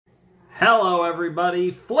Hello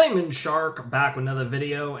everybody, Flamin' Shark back with another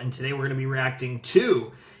video, and today we're going to be reacting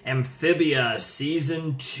to Amphibia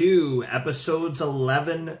Season 2, Episodes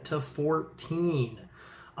 11 to 14.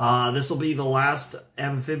 This will be the last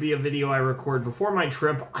Amphibia video I record before my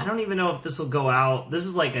trip. I don't even know if this will go out. This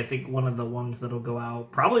is like, I think, one of the ones that'll go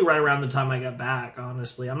out probably right around the time I get back,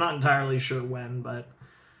 honestly. I'm not entirely sure when, but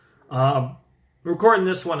recording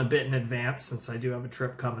this one a bit in advance since I do have a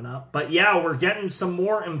trip coming up. But yeah, we're getting some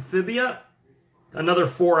more Amphibia. Another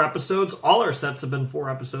 4 episodes. All our sets have been 4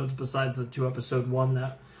 episodes besides the 2 episode one,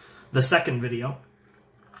 the second video.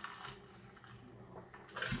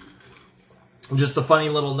 Just a funny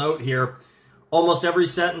little note here. Almost every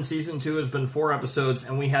set in Season 2 has been 4 episodes,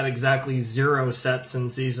 and we had exactly 0 sets in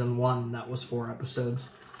Season 1 that was 4 episodes.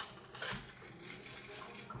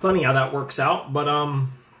 Funny how that works out, but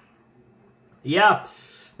yeah,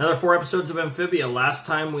 another 4 episodes of Amphibia. Last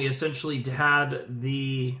time we essentially had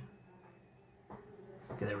the...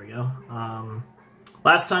 Okay, there we go.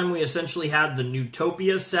 Last time we essentially had the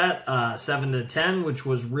Newtopia set, 7 to 10, which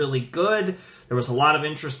was really good. There was a lot of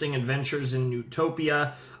interesting adventures in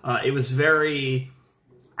Newtopia. It was very...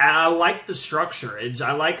 I like the structure.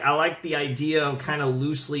 I like the idea of kind of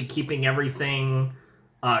loosely keeping everything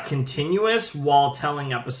continuous while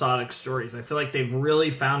telling episodic stories. I feel like they've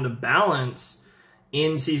really found a balance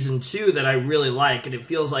in Season 2 that I really like, and it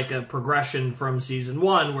feels like a progression from Season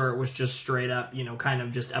 1 where it was just straight up, you know, kind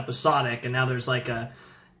of just episodic, and now there's like a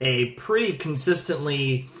pretty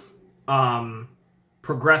consistently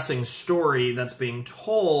progressing story that's being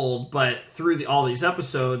told, but through all these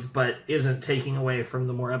episodes, but isn't taking away from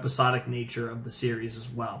the more episodic nature of the series as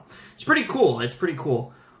well. It's pretty cool. It's pretty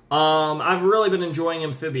cool. I've really been enjoying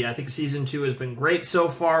Amphibia. I think Season 2 has been great so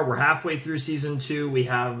far. We're halfway through Season 2. We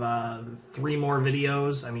have 3 more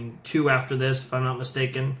videos. I mean, 2 after this, if I'm not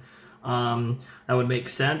mistaken. That would make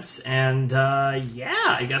sense. And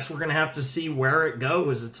yeah, I guess we're going to have to see where it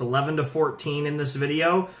goes. It's 11 to 14 in this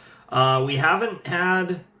video. We haven't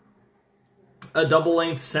had a double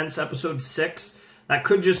length since Episode 6. That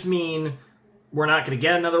could just mean we're not going to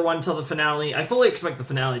get another one till the finale. I fully expect the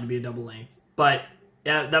finale to be a double length, but...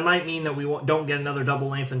 yeah, that might mean that we don't get another double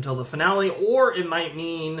length until the finale, or it might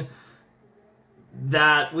mean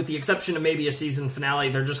that, with the exception of maybe a season finale,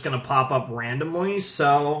 they're just going to pop up randomly,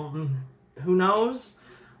 so who knows?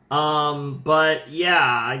 But yeah,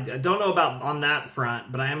 I don't know about on that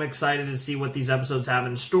front, but I am excited to see what these episodes have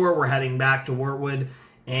in store. We're heading back to Wartwood,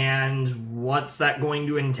 and what's that going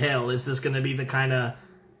to entail? Is this going to be the kind of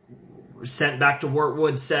sent back to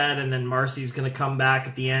Wartwood set, and then Marcy's going to come back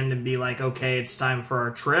at the end and be like, okay, it's time for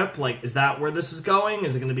our trip? Like, is that where this is going?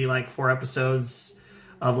 Is it going to be like 4 episodes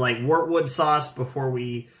of like Wartwood sauce before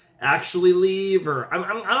we actually leave? Or I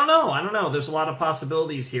don't know. I don't know. There's a lot of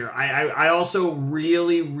possibilities here. I also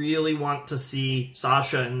really, really want to see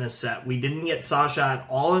Sasha in this set. We didn't get Sasha at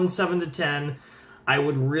all in 7 to 10. I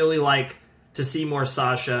would really like to see more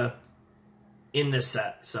Sasha in this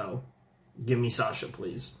set. So give me Sasha,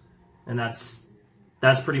 please. And that's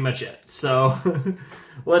pretty much it. So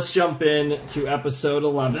let's jump in to episode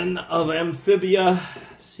 11 of Amphibia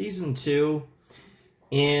Season 2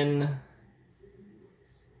 in... I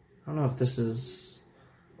don't know if this is...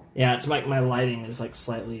 yeah, it's like my lighting is like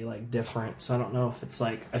slightly like different. So I don't know if it's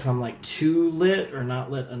like, if I'm like too lit or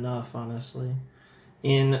not lit enough, honestly.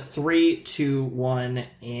 In 3, 2, 1,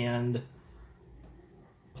 and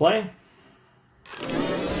play.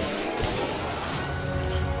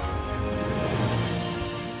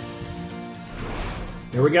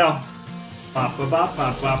 Here we go. Bop, bop, bop,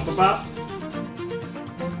 bop, bop, bop, bop.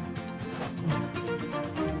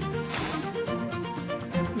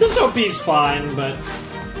 This OP's fine, but...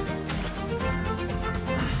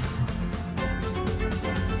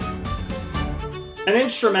 an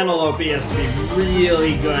instrumental OP has to be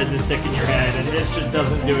really good to stick in your head, and this just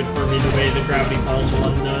doesn't do it for me the way the Gravity Falls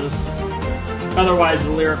one does. Otherwise, the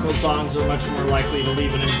lyrical songs are much more likely to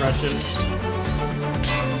leave an impression.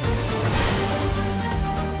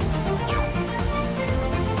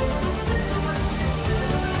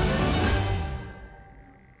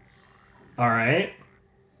 Alright.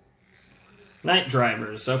 Night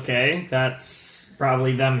drivers, okay. That's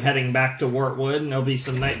probably them heading back to Wartwood, and there'll be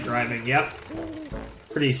some night driving, yep.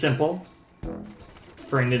 Pretty simple.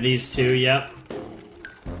 Referring to these two, yep.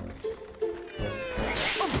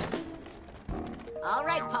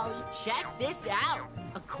 Alright, Polly, check this out.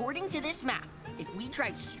 According to this map, if we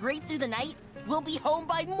drive straight through the night, we'll be home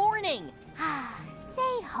by morning.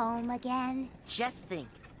 Say home again. Just think.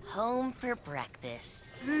 Home for breakfast.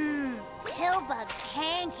 Pillbug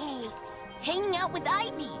pancakes. Hanging out with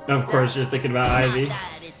Ivy. Of course you're thinking about Ivy. Not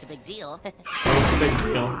that it's a big deal. It's a big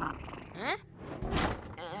deal.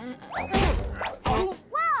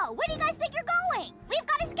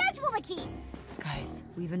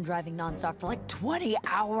 been driving nonstop for like 20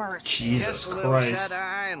 hours. Jesus Just a little Christ.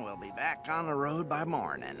 shut-eye and we'll be back on the road by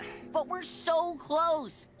morning. But we're so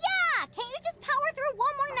close. Yeah, can't you just power through one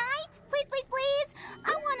more night? Please, please, please.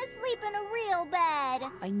 I want to sleep in a real bed.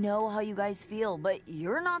 I know how you guys feel, but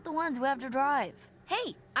you're not the ones who have to drive.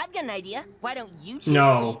 Hey, I've got an idea. Why don't you two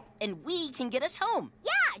No. sleep and we can get us home?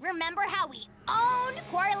 Yeah, remember how we owned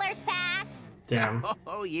Quarrelers Pass? Damn.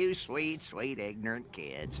 Oh, you sweet, sweet, ignorant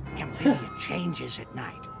kids. Amphibia changes at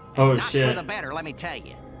night. Oh, Not shit. for the better, let me tell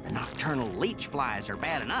you. The nocturnal leech flies are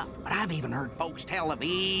bad enough, but I've even heard folks tell of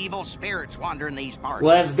evil spirits wandering these parts.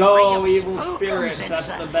 Let's go, Real evil spookums spirits. and That's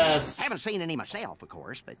the such. best. Haven't seen any myself, of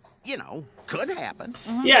course, but, you know, could happen.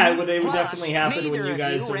 Yeah, it would Plus, definitely happen when neither you of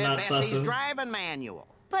guys are read not Bessie's sussing. driving manual.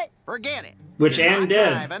 But Forget it. Which You're Anne not did.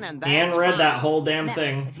 driving, and Anne that's read that fine. whole damn Now,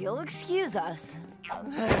 thing. if you'll excuse us.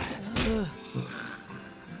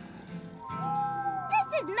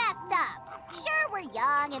 This is messed up. Sure, we're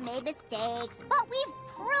young and made mistakes, but we've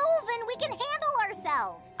proven we can handle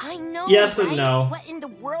ourselves. I know, Yes and right? no. What in the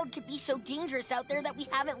world could be so dangerous out there that we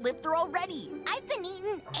haven't lived through already? I've been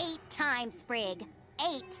eaten 8 times, Sprig.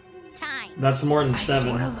 8 times. That's more than I sort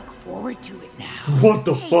 7. of look forward to it now. What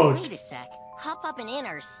the Hey, fuck? wait a sec. Hop Up and Ann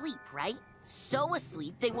are asleep, right? So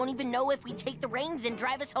asleep, they won't even know if we take the reins and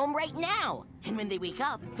drive us home right now. And when they wake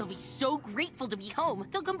up, they'll be so grateful to be home,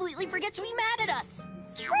 they'll completely forget to be mad at us.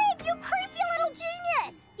 Sprig, you creepy little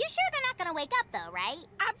genius! You sure they're not gonna wake up though, right?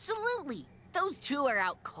 Absolutely. Those two are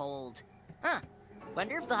out cold. Huh.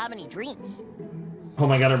 Wonder if they'll have any dreams. Oh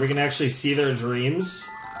my god, are we gonna actually see their dreams?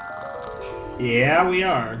 Yeah, we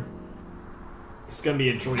are. It's gonna be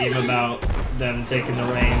a dream about them taking the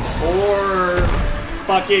reins. Or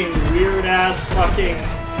fucking weird ass fucking.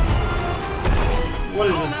 What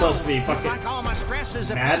is this supposed to be? Looks Fucking. like all my stresses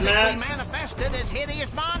have Mad physically Max? manifested as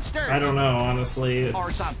hideous monsters. I don't know, honestly. It's, Or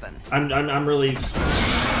something. I'm really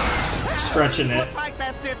stretching it. Looks like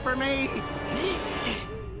that's it for me.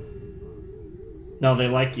 No, they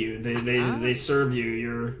like you. They serve you.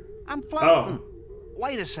 You're. I'm floating. Oh.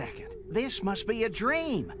 Wait a second. This must be a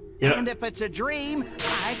dream. Yep. And if it's a dream,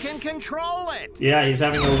 I can control it. Yeah, he's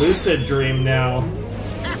having a lucid dream now.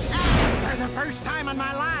 For the first time in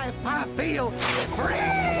my life, I feel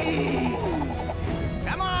free.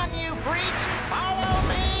 Come on, you freaks. Follow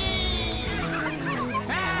me.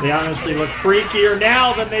 They honestly look freakier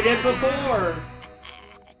now than they did before.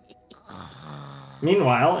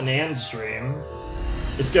 Meanwhile, in Anne's dream,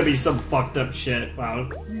 it's gonna be some fucked up shit. Wow.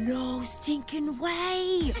 No stinking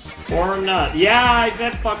way! Or not. Yeah, I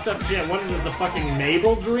said fucked up shit. What is this, a fucking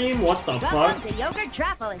Mabel dream? What the fuck? Welcome to Yogurt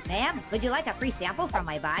Truffles, ma'am. Would you like a free sample from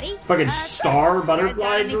my body? Fucking star Guys got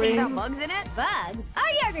butterfly anything about dream? bugs in it? Bugs? Our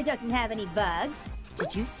yogurt doesn't have any bugs.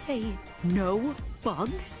 Did you say no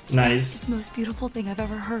bugs? Nice. It's the most beautiful thing I've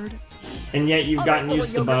ever heard. And yet you've gotten Hello,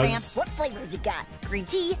 used to yogurt man. bugs. What flavors you got? Green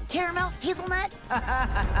tea, caramel, hazelnut?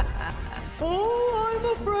 Oh, I'm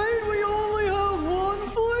afraid we only have one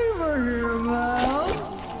flavor here, ma'am.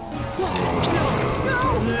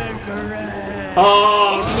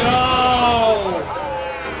 Oh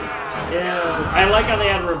no! Ew. I like how they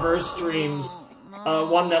had reverse dreams.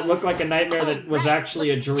 One that looked like a nightmare that was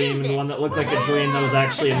actually a dream, and one that looked like a dream that was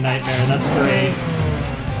actually a nightmare. That's great.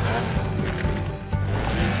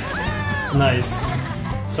 Nice.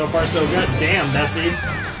 So far, so good. Damn, Bessie.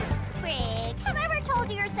 Sprig, have I ever told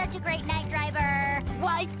you you're such a great night driver?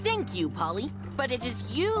 Why, thank you, Polly. But it is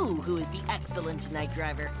you who is the excellent night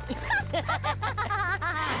driver.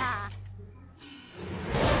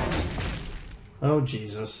 Oh,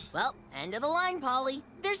 Jesus. Well, end of the line, Polly.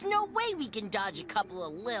 There's no way we can dodge a couple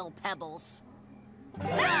of little pebbles.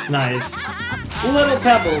 Nice. Little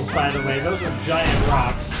pebbles, by the way. Those are giant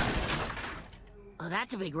rocks. Oh,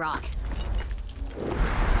 that's a big rock.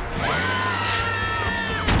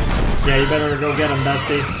 Yeah, you better go get them,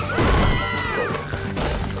 Bessie.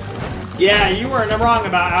 Yeah, you weren't wrong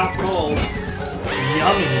about out cold.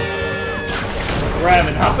 Yummy. We're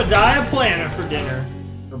having Amphibia planet for dinner.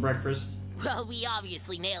 For breakfast. Well, we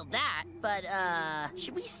obviously nailed that, but,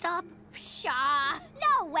 should we stop? Pshaw,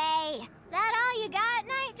 no way. That all you got,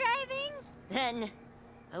 night driving? Then,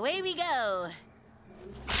 away we go.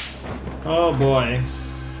 Oh boy.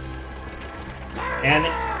 And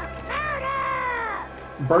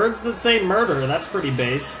birds that say murder, that's pretty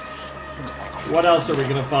base. What else are we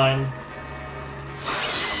gonna find?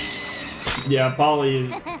 Yeah, Polly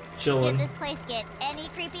is chilling. Did this place get any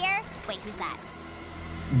creepier? Wait, who's that?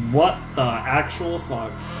 What the actual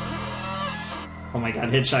fuck? Oh my god,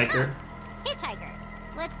 hitchhiker. Hitchhiker.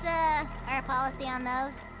 What's, our policy on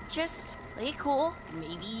those? Just play it cool.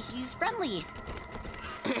 Maybe he's friendly.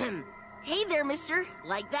 Hey there, mister.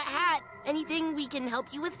 Like that hat. Anything we can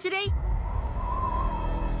help you with today?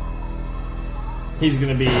 He's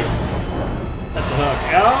gonna be... That's a hook.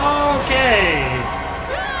 Okay!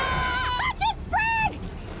 Watch it, Sprig!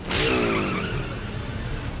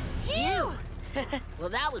 Phew! Well,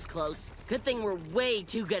 that was close. Good thing we're way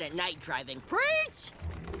too good at night driving. Preach!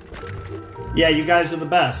 Yeah, you guys are the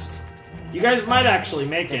best. You guys might actually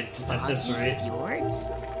make it at this Foggy rate. fjords?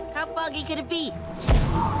 How foggy could it be?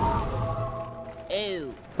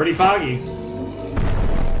 Ew. Pretty foggy.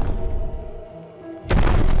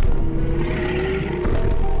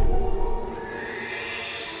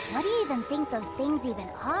 What do you even think those things even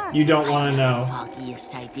are? You don't want to know.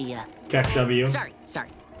 Foggiest idea. Keck W. Sorry.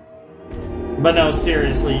 But no,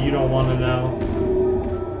 seriously, you don't want to know.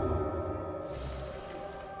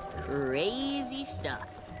 Crazy stuff.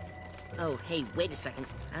 Oh, hey, wait a second.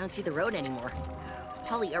 I don't see the road anymore.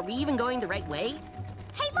 Holly, are we even going the right way?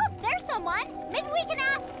 Hey, look, there's someone. Maybe we can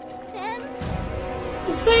ask them.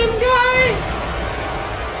 Same guy!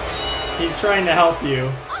 He's trying to help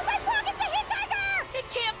you. Oh my God, it's the hitchhiker! It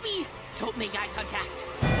can't be! Don't make eye contact.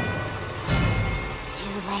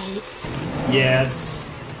 Too late. Yeah, it's...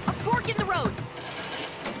 A fork in the road.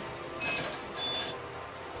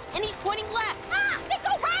 And he's pointing left. Ah, then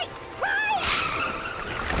go right! Right!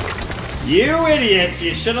 You idiots!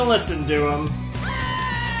 You should have listened to him.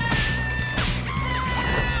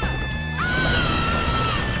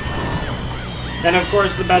 And of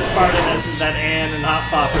course, the best part of this is that Anne and Hot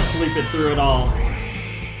Pop are sleeping through it all.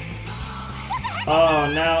 Oh,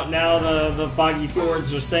 now the Foggy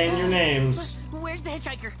Fjords are saying your names. Where's the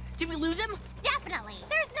hitchhiker? Did we lose him? Definitely.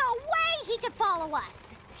 There's no way he could follow us.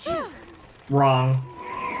 Phew. Wrong.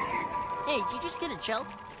 Hey, did you just get a chill?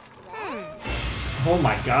 Oh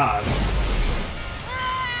my god.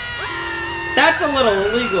 That's a little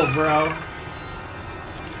illegal, bro.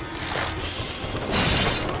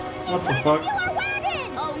 What the fuck? Steal our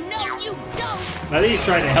wagon! Oh, no, you don't! I think he's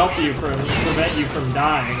trying to help you prevent you from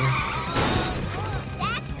dying.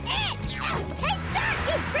 That's it! Take that,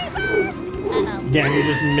 you creeper! Uh-oh. Damn, you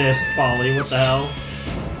just missed, Polly. What the hell?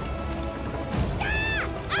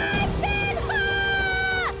 I've been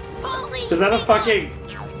hooked! Holly! Is that a fucking...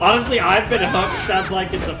 Honestly, I've been hooked sounds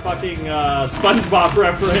like it's a fucking SpongeBob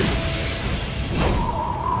reference.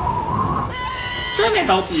 Trying to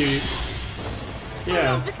help you. Oh,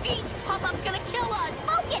 Yeah. no, the seat! Pop-Up's gonna kill us!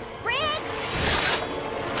 Focus, Sprig!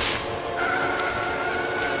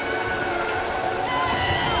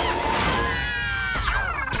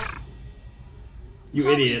 You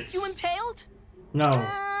Holly, idiots. You impaled? No. No,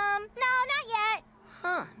 not yet.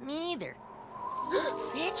 Huh, me neither. The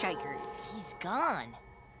hitchhiker, he's gone.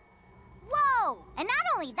 Whoa! And not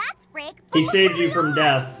only that, Sprig, but He look saved where you we from are.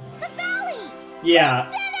 death. The valley! Yeah.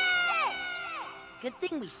 Did it! Good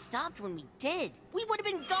thing we stopped when we did. We would have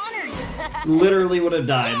been goners! Literally would have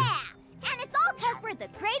died. Yeah! And it's all because we're the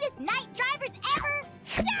greatest night drivers ever.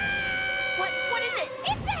 What is it?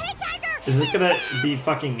 It's the hitchhiker! Is it gonna be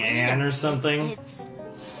fucking Anne or something? It's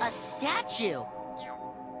a statue.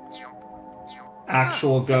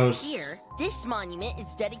 Actual It says ghosts. here, this monument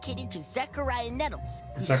is dedicated to Zechariah Nettles,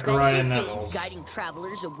 who Zechariah spent his Nettles. days guiding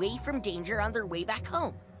travelers away from danger on their way back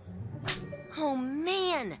home. Oh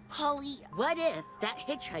man, Holly, what if that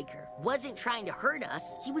hitchhiker wasn't trying to hurt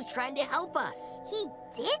us, he was trying to help us? He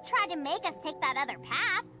did try to make us take that other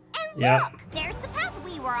path. And Yep. look, there's the path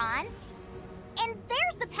we were on. And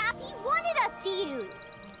there's the path he wanted us to use.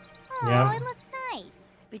 Oh, Yep. it looks nice.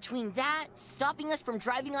 Between that, stopping us from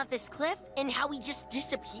driving off this cliff, and how he just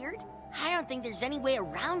disappeared, I don't think there's any way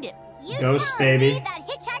around it. You Ghost, telling baby. me that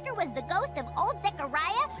hitchhiker was the ghost of old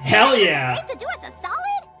Zechariah? Hell yeah. Agreed to do us a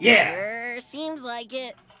solid? Yeah. Sure seems like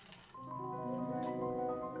it.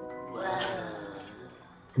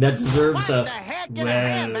 That deserves What a... the heck in a Whoa.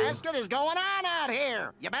 handbasket is going on out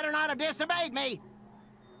here? You better not have disobeyed me.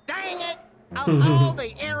 Dang it! Of all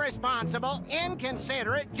the irresponsible,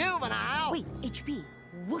 inconsiderate, juvenile... Wait, HB,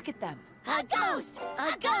 look at them. A ghost!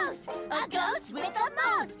 A ghost! A ghost with the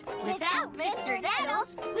most! Without Mr.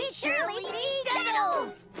 Nettles, we'd surely be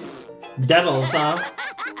Nettles! Devils, huh?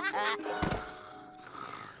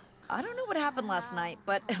 I don't know what happened last night,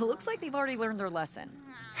 but it looks like they've already learned their lesson.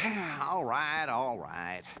 all right.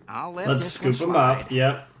 I'll let Let's this scoop one them slide. up.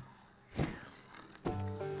 Yep.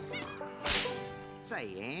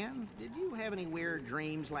 Say, Ann, did you have any weird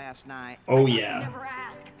dreams last night? Oh, yeah. Never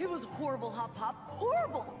ask. It was horrible, Hop Pop.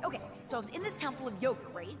 Horrible. Okay, so I was in this town full of yogurt,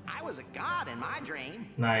 right? I was a god in my dream.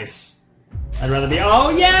 Nice. I'd rather be... Oh,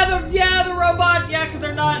 yeah, the robot. Yeah, because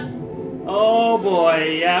they're not... Oh,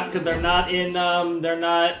 boy. Yeah, because they're not in, they're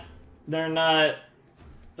not...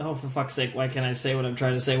 Oh, for fuck's sake, why can't I say what I'm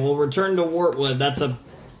trying to say? We'll return to Wartwood. That's a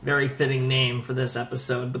very fitting name for this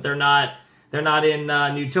episode, but they're not in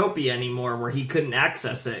Newtopia anymore, where he couldn't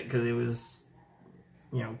access it because he was,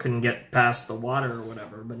 couldn't get past the water or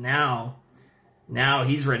whatever. But now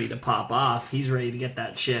he's ready to pop off. He's ready to get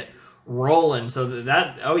that shit rolling. So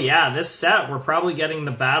this set, we're probably getting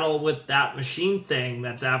the battle with that machine thing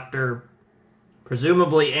that's after,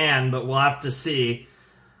 presumably Anne, but we'll have to see.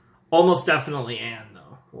 Almost definitely Anne,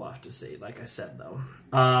 though. We'll have to see, like I said, though.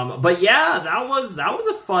 But yeah, that was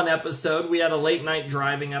a fun episode. We had a late night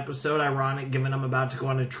driving episode. Ironic, given I'm about to go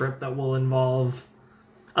on a trip that will involve,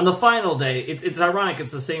 on the final day, it's ironic,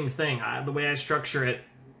 it's the same thing. The way I structure it,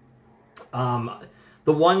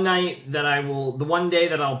 the one day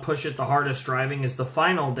that I'll push it the hardest driving is the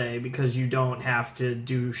final day, because you don't have to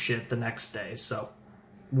do shit the next day. So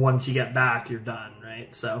once you get back, you're done,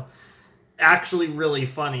 right? So actually really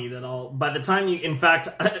funny that by the time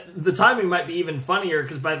the timing might be even funnier,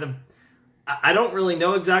 because I don't really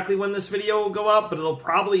know exactly when this video will go up, but it'll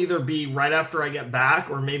probably either be right after I get back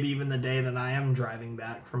or maybe even the day that I am driving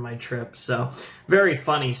back from my trip. So very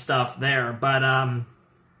funny stuff there. But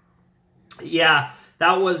yeah,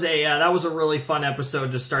 that was a really fun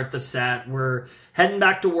episode to start the set. We're heading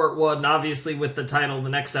back to Wartwood, and obviously with the title of the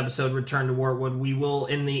next episode, Return to Wartwood, we will,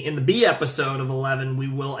 in the B episode of 11, we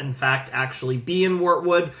will in fact actually be in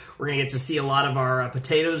Wartwood. We're going to get to see a lot of our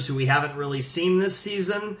potatoes who we haven't really seen this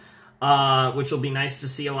season, which will be nice to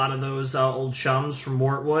see a lot of those old chums from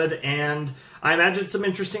Wartwood, and I imagine some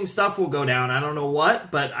interesting stuff will go down. I don't know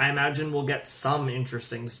what, but I imagine we'll get some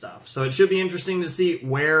interesting stuff. So it should be interesting to see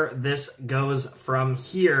where this goes from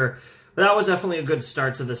here. But that was definitely a good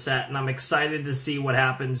start to the set, and I'm excited to see what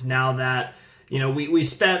happens now that, we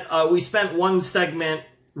spent one segment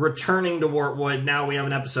returning to Wartwood. Now we have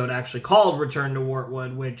an episode actually called Return to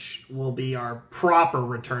Wartwood, which will be our proper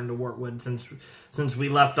return to Wartwood since we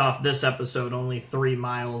left off this episode only 3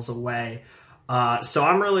 miles away. So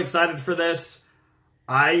I'm really excited for this.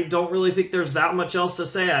 I don't really think there's that much else to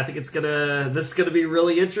say. I think this is gonna be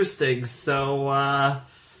really interesting. So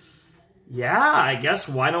yeah, I guess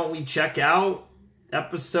why don't we check out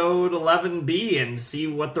episode 11B and see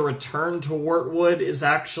what the return to Wartwood is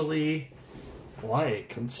actually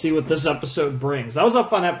like, and see what this episode brings. That was a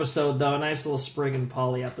fun episode, though. A nice little Sprig and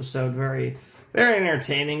Polly episode. Very, very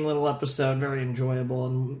entertaining little episode. Very enjoyable.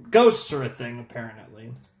 And ghosts are a thing,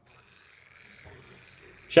 apparently.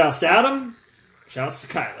 Shouts to Adam. Shouts to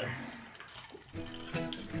Kyler.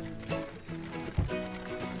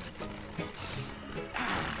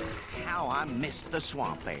 How I missed the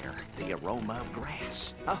swamp air, the aroma of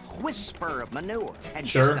grass, a whisper of manure, and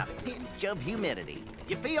just a pinch of humidity.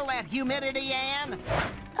 You feel that humidity, Anne?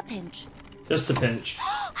 A pinch. Just a pinch.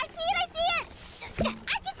 I see it!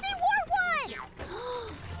 I can see Wartwood!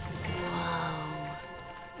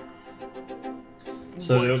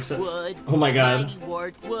 So Wartwood, oh my god. mighty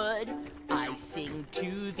Wartwood, I sing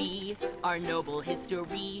to thee our noble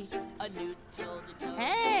history, a new tale to tell.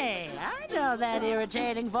 Hey, I know that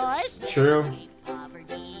irritating voice. True. Escape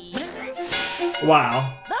poverty.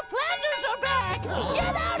 Wow. The planters are back!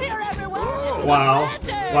 Get out here, everyone! It's Wow. the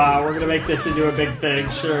planters! Wow, we're gonna make this into a big thing,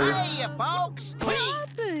 sure. Hey, folks!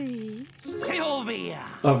 Happy. Sylvia!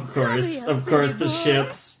 Of course, the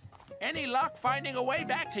ships. Any luck finding a way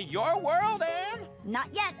back to your world, Anne? Not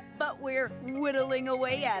yet, but we're whittling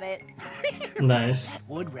away at it. Nice.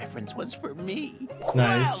 Wood reference was for me.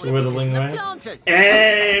 Nice. Well, Whittling the away. planters.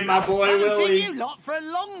 Hey, my boy Haven't Willie. seen you lot for a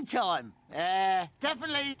long time.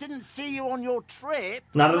 Definitely didn't see you on your trip.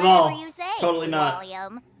 Not at Whatever all. you say, Totally not.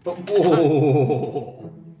 William.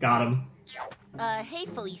 Oh, got him. Hey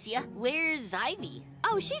Felicia, where's Ivy?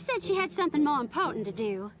 Oh, she said she had something more important to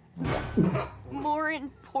do. More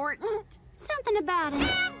important? Something about it.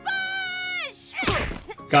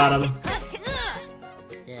 Got him.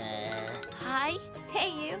 Hi.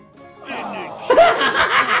 Hey, you.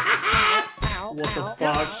 What the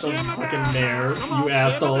fuck? Some fucking mayor, you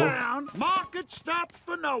asshole. Market stops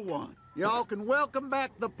for no one. Y'all can welcome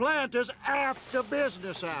back the planters after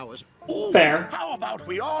business hours. Fair. How about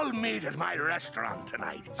we all meet at my restaurant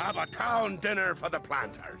tonight? Have a town dinner for the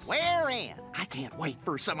planters. Where in? I can't wait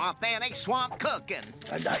for some authentic swamp cooking.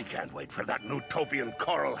 And I can't wait for that Newtopian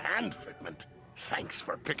coral hand fitment. Thanks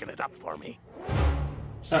for picking it up for me.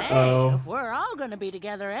 Uh-oh. If we're all gonna be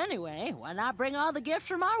together anyway, why not bring all the gifts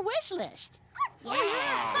from our wish list?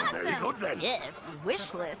 Oh, very good then. Gifts.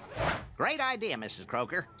 Wish list. Great idea, Mrs.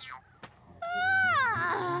 Croker.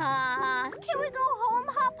 Can we go home,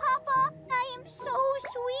 Hop Papa? I am so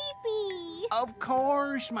sleepy. Of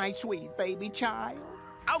course, my sweet baby child.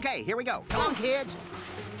 Okay, here we go. Come on, kids.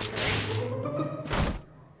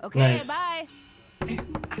 Okay, Nice. bye.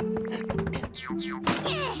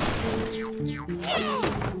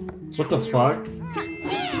 What the fuck?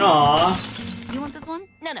 Aw. You want this one?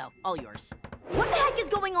 No, all yours. What the heck is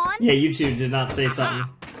going on? Yeah, you two did not say something.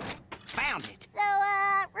 Found it. So,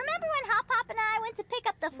 remember when Hop Hop and I went to pick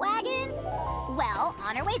up the wagon? Well,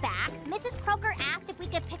 on our way back, Mrs. Croker asked if we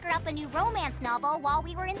could pick her up a new romance novel while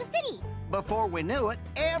we were in the city. Before we knew it,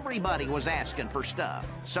 everybody was asking for stuff.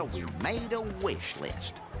 So we made a wish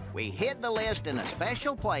list. We hid the list in a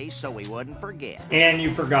special place so we wouldn't forget. And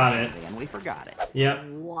you forgot it. And we forgot it. Yep.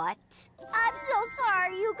 What? I'm so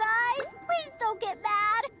sorry, you guys. Please don't get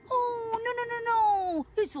mad. Oh, no.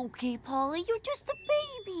 It's okay, Polly. You're just a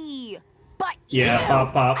baby. But Yeah, you,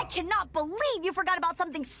 Hop Hop. I cannot believe you forgot about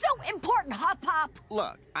something so important, Hop Hop.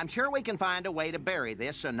 Look, I'm sure we can find a way to bury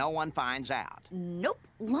this so no one finds out. Nope.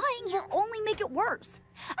 Lying will only make it worse.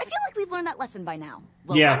 I feel like we've learned that lesson by now.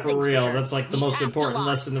 Well, Yeah, one for thing's real. sure, That's like the we most have to important lock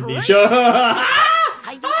lesson of the crazy show.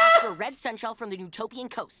 Ivy asked for a red sunshell from the Utopian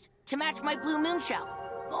coast to match my blue moon shell.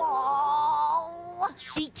 Oh.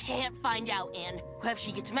 She can't find out, Anne. What if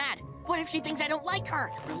she gets mad? What if she thinks I don't like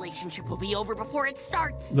her? Relationship will be over before it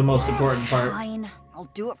starts. The most important part. Fine. I'll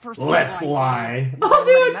do it for Let's Sprite. lie. I'll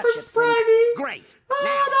do it for Spivey. Great. Oh,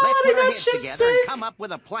 Now, let's no, put our that heads shit's together sick. and come up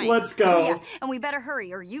with a plan. Let's Oh, go. yeah. And we better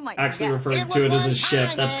hurry, or you might Actually forget. referring to it as a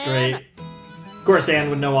ship. That's great. Of course, Anne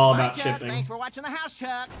would know all about Bye, Chuck. shipping. Thanks for watching the house,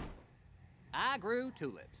 Chuck. I grew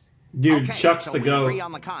tulips. Dude, Okay, Chuck's so the we goat. agree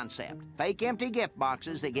on the concept. Fake empty gift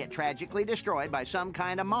boxes that get tragically destroyed by some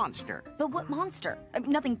kind of monster. But what monster? I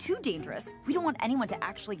mean, nothing too dangerous. We don't want anyone to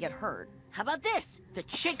actually get hurt. How about this? The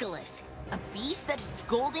Chickalisk. A beast that eats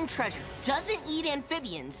golden treasure, doesn't eat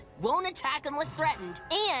amphibians, won't attack unless threatened,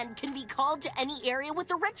 and can be called to any area with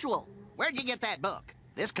the ritual. Where'd you get that book?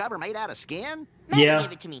 This cover made out of skin? Maddie Yeah.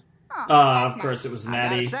 gave it to me. Of course it was I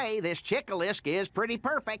Maddie. gotta say, this Chickalisk is pretty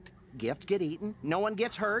perfect. Gifts get eaten, no one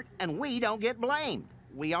gets hurt, and we don't get blamed.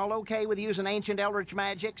 We all okay with using ancient eldritch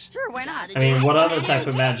magics? Sure, why not? I mean, what other type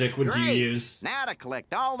of magic would you Great. use? Now to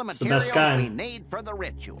collect all the It's the best materials we kind. need for the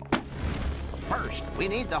ritual. First, we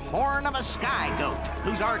need the horn of a sky goat,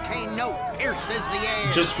 whose arcane note pierces the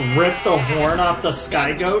air. Just rip the horn off the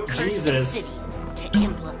sky goat? Curse the Jesus. city to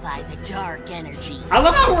amplify the dark energy. I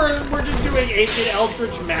love how we're just doing ancient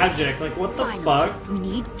eldritch magic. Like, what the fuck? We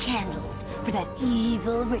need candles for that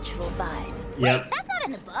evil ritual vibe. Yep. That's not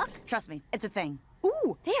in the book. Trust me, it's a thing.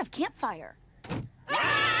 Ooh, they have campfire.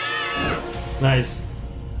 Nice.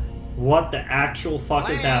 What the actual fuck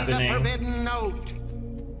is Play the happening? forbidden note.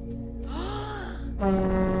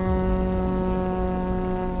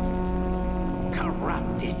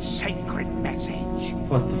 Corrupted sacred message.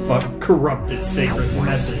 What the fuck? Corrupted sacred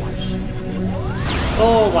message.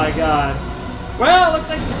 Oh my god. Well, looks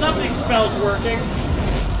like the summoning spell's working.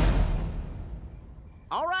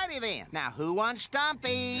 Alrighty then. Now, who wants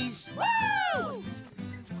Stompies? Woo!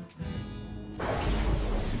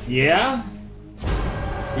 Yeah?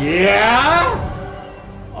 Yeah?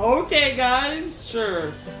 Okay, guys,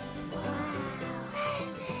 sure.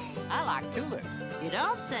 I like tulips. You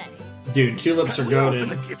don't say. Dude, tulips are Can we open goated.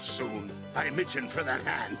 the gift soon? I'm itching for that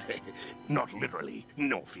hand. Not literally.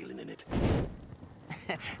 No feeling in it.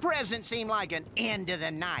 Presents seem like an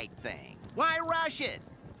end-of-the-night thing. Why rush it?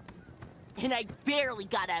 And I barely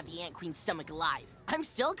got out of the Ant Queen's stomach alive. I'm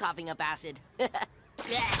still coughing up acid.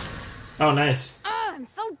 Oh, nice. Oh, I'm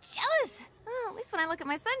so jealous. Oh, at least when I look at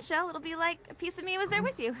my sun shell, it'll be like a piece of me was there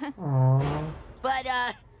with you. But,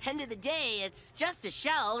 end of the day, it's just a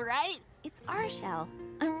shell, right? It's our shell.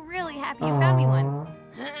 I'm really happy you found me one.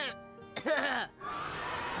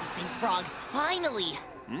 Big Frog, finally!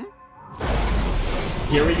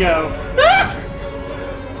 Here we go.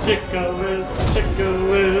 Chickalisk,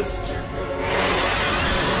 Chickalisk.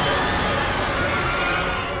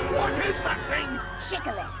 What is that thing?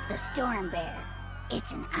 Chickalisk, the storm bear.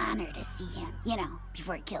 It's an honor to see him, you know,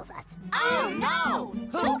 before he kills us. Oh no!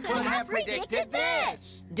 Who could have predicted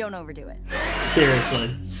this? Don't overdo it.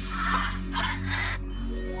 Seriously.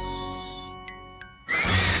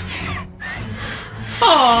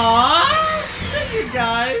 Aww! Thank you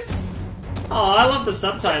guys. Aw, I love the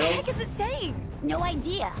subtitles. What the heck is it saying? No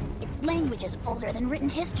idea. Its language is older than written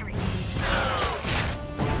history.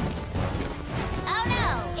 Oh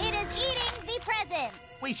no! It is eating the presents!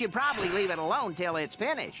 We should probably leave it alone till it's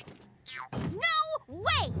finished. No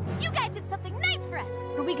way! You guys did something nice for us.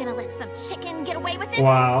 Are we gonna let some chicken get away with this?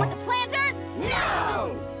 Wow. With the planters?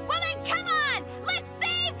 No! Well then, come on! Let's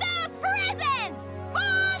save those presents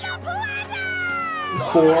for the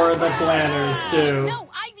planters! For the planners, too. No,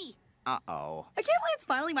 Ivy! Uh-oh. I can't believe it's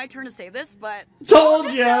finally my turn to say this, but...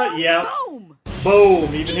 Told ya! Yep. Boom!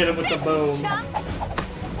 Boom! Even hit him with the boom. Chump.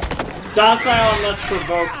 Docile unless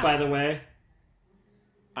provoked, by the way.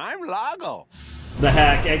 I'm Lago. The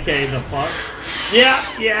heck, aka the fuck. Yeah.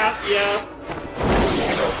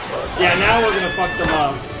 Yeah, now we're gonna fuck them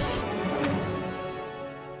up.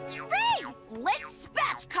 Spring! Let's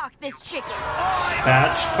spatchcock this chicken.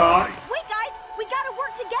 Spatchcock? Wait, guys, we gotta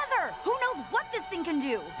work together. Who knows what this thing can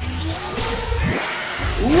do?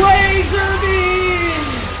 Laser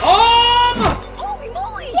beams! Holy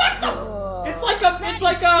moly! What the? It's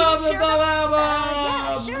like a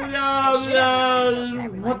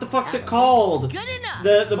what the fuck's it called? Good enough.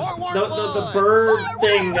 The bird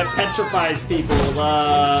thing that petrifies people.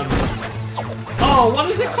 Oh, what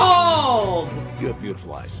is it called? You have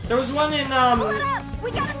beautiful eyes. There was one in Split up!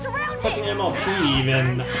 We got it surrounded! fucking MLP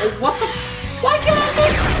even. Oh, what the? Why can't I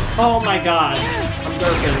see? Oh my god, I'm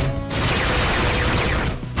derping.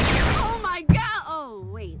 Oh my god! Oh,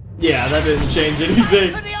 wait. Yeah, that didn't change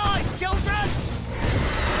anything. For the eyes, children!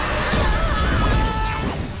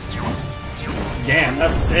 Damn,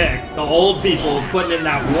 that's sick. The old people putting in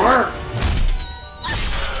that work.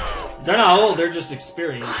 They're not old, they're just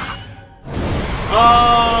experienced.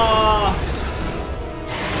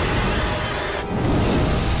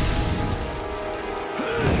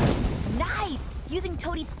 Nice! Using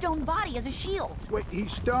Toadie's stone body as a shield. Wait,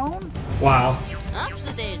 he's stone? Wow. Ups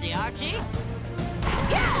the daisy, Archie.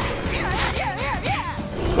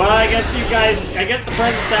 Well, I guess the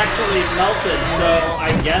present's actually melted, so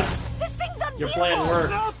I guess This thing's unbeatable! your plan worked.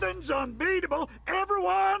 Nothing's unbeatable.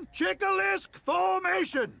 Everyone, Chickalisk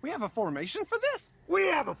formation. We have a formation for this? We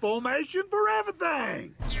have a formation for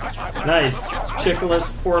everything. Nice. Chickless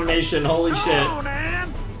formation, holy Come shit. on, Ann.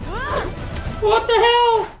 What the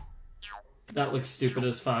hell? That looks stupid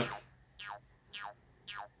as fuck.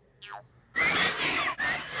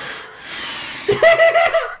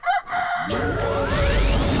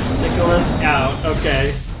 Nicholas out,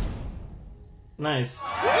 okay. Nice.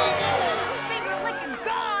 Finger licking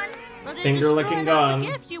gone! But it Finger licking destroyed all gone. the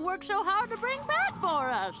gifts you worked so hard to bring back for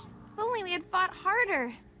us. If only we had fought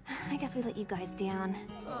harder. I guess we let you guys down.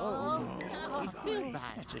 I feel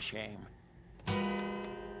bad. It's a shame. Mean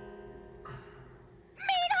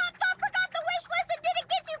Hopbop forgot the wish list and didn't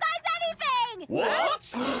get you guys anything! What?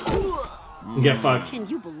 Get fucked. Can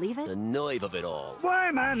you believe it? The nerve of it all. Why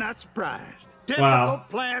am I not surprised? Typical Wow.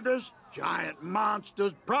 planters, giant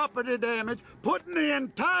monsters, property damage, putting the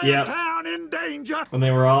entire town in danger. When they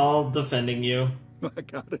were all defending you. I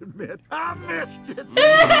gotta admit, I missed it.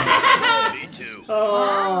 Me too.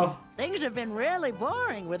 Oh. Things have been really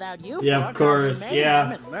boring without you. Yeah, of course,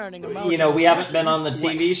 yeah. You know, we haven't been on the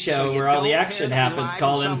TV show where all the action happens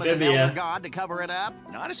called Amphibia. God to cover it up?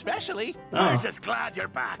 Not especially. We're Oh. just glad you're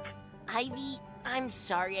back. Ivy, I'm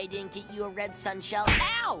sorry I didn't get you a red sun shell.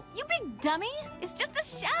 Ow! You big dummy! It's just a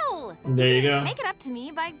shell! There you go. Make it up to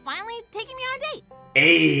me by finally taking me on a date.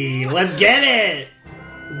 Hey, let's get it!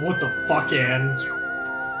 What the fuck, Ann?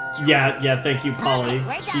 Yeah, thank you, Polly.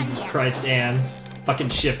 We're done Jesus here. Christ, Ann. Fucking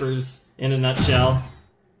shippers in a nutshell.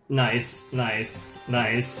 Nice.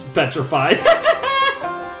 Petrified.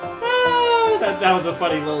 that was a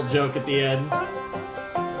funny little joke at the end.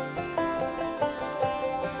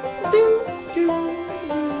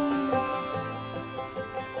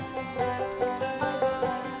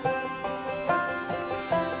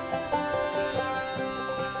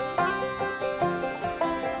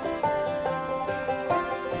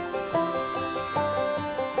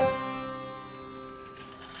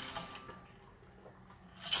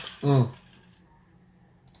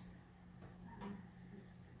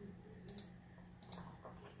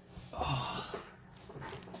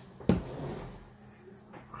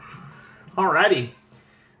 Alrighty.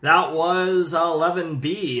 That was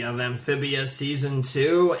 11B of Amphibia Season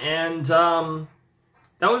 2, and that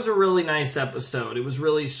was a really nice episode. It was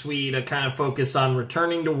really sweet, a kind of focus on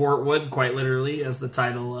returning to Wartwood, quite literally, as the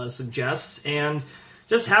title suggests, and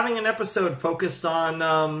just having an episode focused on,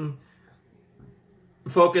 in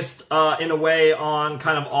a way on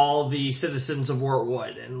kind of all the citizens of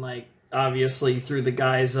Wartwood, and like, obviously through the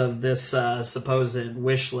guise of this supposed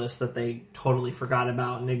wish list that they totally forgot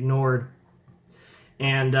about and ignored.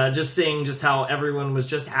 And just seeing just how everyone was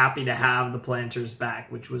just happy to have the planters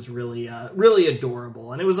back, which was really, really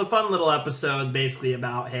adorable. And it was a fun little episode, basically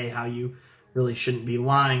about, hey, how you really shouldn't be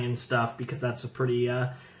lying and stuff, because that's a pretty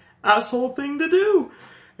asshole thing to do.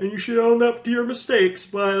 And you should own up to your mistakes.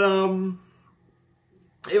 But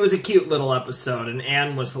it was a cute little episode, and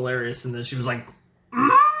Anne was hilarious in this. She was like,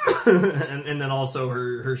 and then also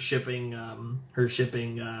her shipping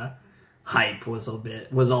hype was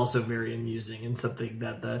also very amusing, and something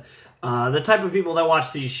that the type of people that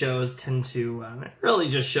watch these shows tend to, really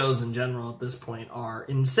just shows in general at this point, are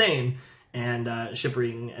insane, and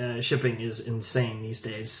shipping is insane these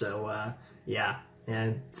days. So yeah,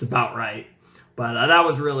 and it's about right. But that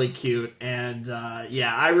was really cute, and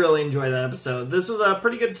yeah, I really enjoyed that episode. This was a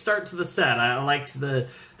pretty good start to the set. I liked the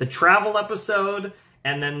travel episode,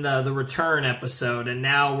 and then the return episode, and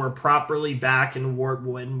now we're properly back in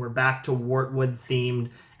Wartwood, and we're back to Wartwood-themed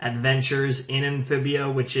adventures in Amphibia,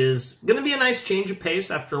 which is going to be a nice change of pace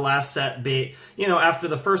after last set being, after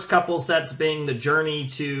the first couple sets being the journey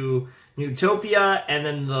to Newtopia, and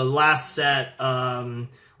then the last set,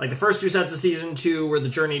 like the first 2 sets of Season 2 were the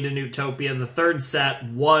journey to Newtopia, the third set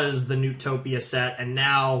was the Newtopia set, and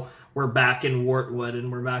now we're back in Wartwood,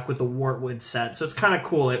 and we're back with the Wartwood set. So it's kind of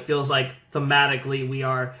cool. It feels like thematically we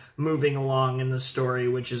are moving along in the story,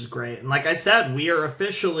 which is great. And like I said, we are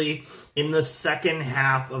officially in the second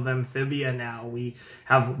half of Amphibia now. We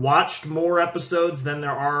have watched more episodes than there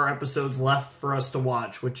are episodes left for us to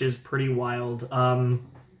watch, which is pretty wild. I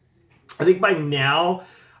think by now,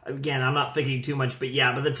 again, I'm not thinking too much, but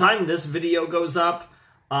yeah, by the time this video goes up,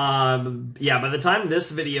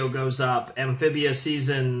 Amphibia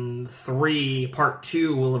Season 3 Part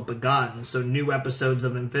 2 will have begun. So new episodes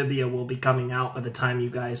of Amphibia will be coming out by the time you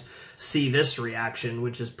guys see this reaction,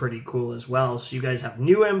 which is pretty cool as well. So you guys have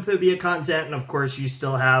new Amphibia content, and of course you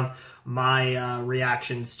still have my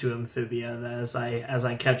reactions to Amphibia as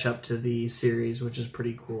I catch up to the series, which is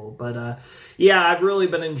pretty cool. But yeah, I've really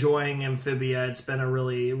been enjoying Amphibia. It's been a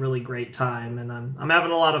really, really great time, and I'm having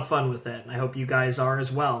a lot of fun with it. And I hope you guys are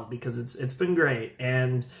as well, because it's been great.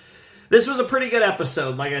 And this was a pretty good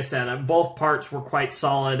episode. Like I said, both parts were quite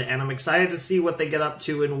solid, and I'm excited to see what they get up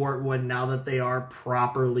to in Wartwood now that they are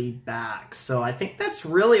properly back. So I think that's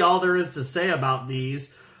really all there is to say about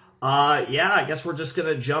these. Yeah, I guess we're just going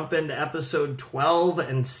to jump into episode 12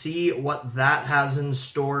 and see what that has in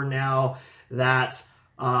store now that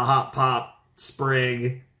Hop Pop,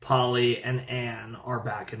 Sprig, Polly, and Anne are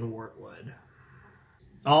back in Wartwood.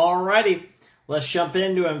 Alrighty, let's jump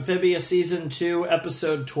into Amphibia Season 2,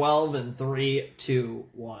 Episode 12 in 3, 2,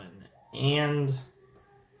 1. And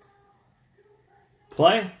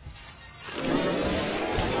play.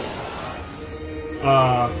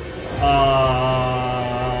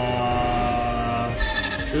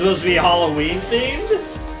 Is it supposed to be Halloween themed?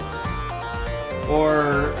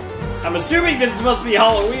 Or I'm assuming this is supposed to be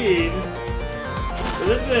Halloween. But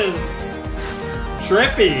this is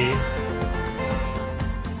trippy.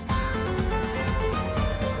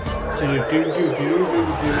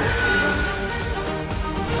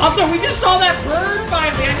 Also, we just saw that bird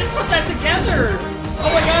finally. I just put that together. Oh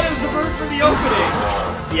my god, it was the bird from the opening.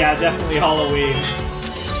 Yeah, definitely Halloween.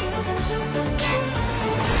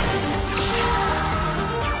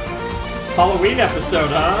 Halloween episode,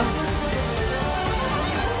 huh?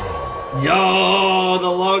 Yo, the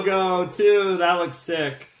logo too. That looks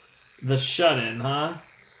sick. The shut-in, huh?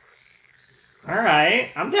 Alright,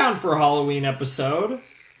 I'm down for a Halloween episode.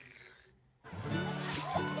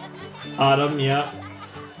 Autumn, yep.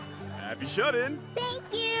 Happy shut-in. Thank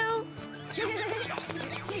you.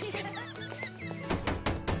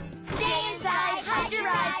 Stay inside, hide your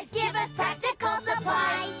eyes, give us practical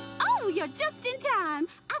supplies. Oh, you're just in time.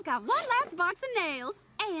 I've got one last box of nails,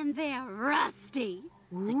 and they're rusty.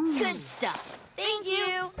 Ooh. Good stuff. Thank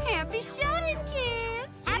you. Happy shooting,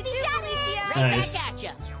 kids. Happy shooting. Right Nice. back at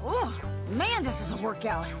ya. Oh, man, this is a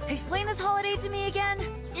workout. Explain this holiday to me again.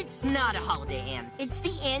 It's not a holiday, Anne. It's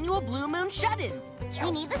the annual Blue Moon Shut-In.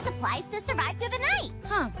 We need the supplies to survive through the night.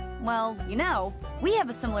 Huh. Well, we have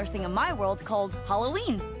a similar thing in my world called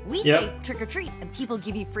Halloween. We Yep. say trick or treat, and people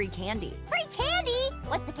give you free candy. Free candy?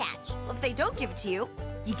 What's the catch? Well, if they don't give it to you,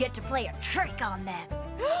 you get to play a trick on them.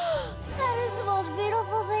 That is the most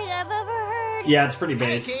beautiful thing I've ever heard. Yeah, it's pretty Hey,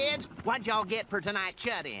 base. kids, what'd y'all get for tonight's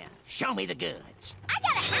shut-in? Show me the goods. I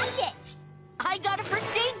got a hatchet. I got a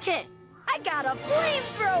first aid kit. I got a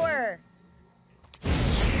flamethrower.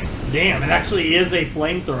 Damn, it actually is a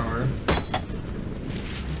flamethrower.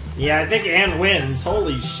 Yeah, I think Anne wins.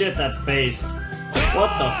 Holy shit, that's based.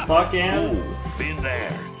 What the fuck, Anne? Ooh, been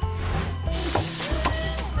there.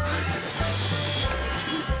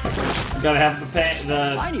 Gotta have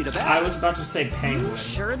the I need a bat. I was about to say penguin. You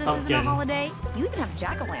sure this isn't a Pumpkin. holiday? You even have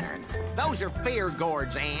jack-o'-lanterns. Those are fear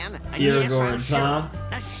gourds, Anne. And Fear yes, gourds, I'm huh? sure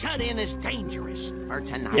a shut-in is dangerous. For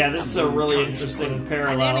tonight, Yeah, this is a really interesting and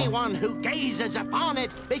parallel. anyone who gazes upon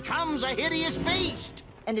it becomes a hideous beast.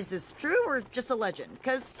 And is this true or just a legend?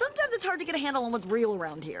 Because sometimes it's hard to get a handle on what's real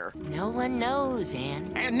around here. No one knows, Anne.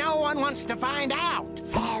 And no one wants to find out.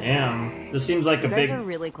 Damn. This seems like a You big guys are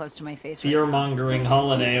really close to my face. fear-mongering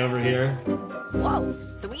holiday over here. Whoa.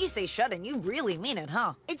 So when you say shut in, you really mean it,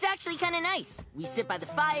 huh? It's actually kind of nice. We sit by the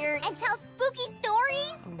fire And tell spooky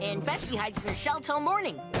stories? and Bessie hides in her shell till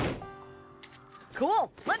morning.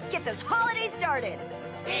 Cool. Let's get this holiday started.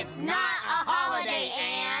 It's not a holiday,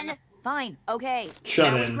 Anne. Fine. Okay.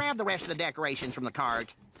 Shut Let's in. grab the rest of the decorations from the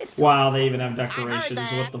cards. Wow, they even have decorations.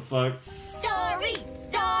 What the fuck? Stories,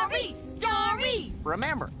 stories, stories.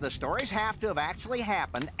 Remember, the stories have to have actually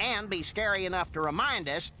happened and be scary enough to remind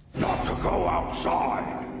us. Not to go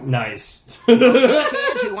outside. Nice.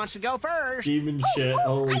 Kids, who wants to go first? Demon shit.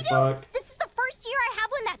 Holy I know. fuck. This is the first year I have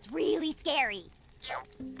one that's really scary.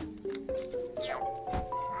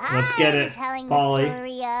 Let's get it, Telling Polly. the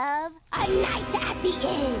story of A Night at the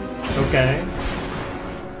Inn. Okay.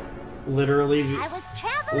 Literally, I was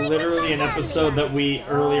traveling with literally my an episode that family we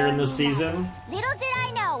earlier in the season. Little did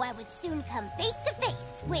I know I would soon come face to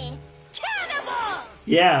face with cannibals.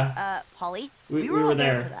 Yeah, Polly? we were were all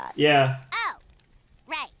there. for that. Yeah, Oh,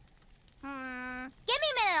 right. Give me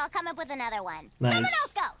a minute. I'll come up with another one. Nice. Someone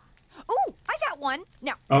else go. Ooh, I got one.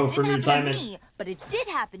 Now, Oh, this from didn't your happen time to in- me, but it did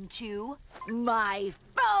happen to my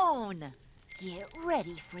phone. Get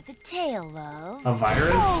ready for the tale of... a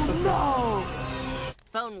virus. Oh,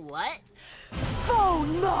 Phone what? no!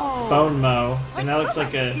 Phone mo! Phone mo, and that looks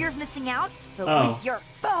like a. Fear of missing out, but Oh. with your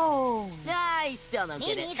phone. I still don't Me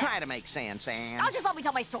get it. neither. Try to make sense, Anne. I'll just let me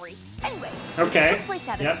tell my story. Anyway, Okay. it took place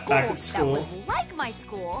at a Yep, school back at school. that was like my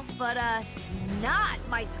school, but not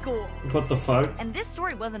my school. What the fuck? And this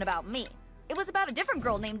story wasn't about me. It was about a different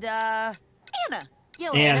girl named Anna.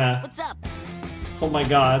 Yo, Anna. What's up? Oh my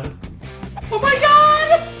god. Oh my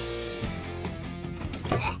god!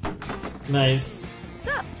 Nice.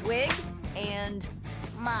 Sup, Twig? And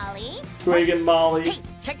Molly. Twig and Molly. hey,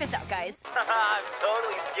 check this out, guys. I'm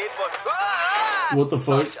totally skateboarding. What the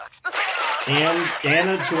fuck? And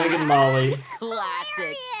Anna, Twig, and Molly.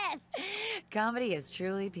 Classic. Yes. Comedy has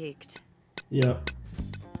truly peaked. Yep.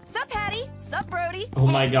 Sup, Patty? Sup, Brody? Oh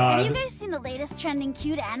my Have god. you guys seen the latest trending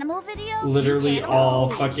cute animal video? Literally all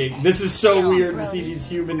fucking. This is so weird to see these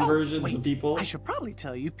human versions of people. I should probably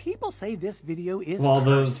tell you, people say this video is Of all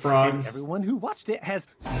those cursed, frogs. and everyone who watched it has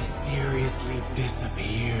mysteriously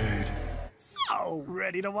disappeared. So,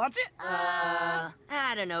 ready to watch it? I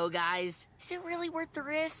don't know, guys. Is it really worth the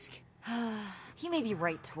risk? You may be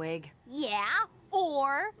right, Twig. Yeah.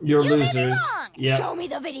 Or You're you may be losers. wrong. Yep. Show me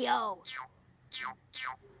the video.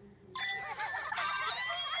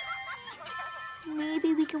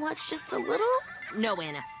 Maybe we can watch just a little? No,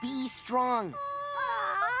 Anna. Be strong.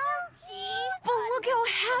 But look how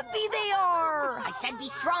happy they are! I said be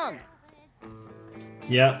strong.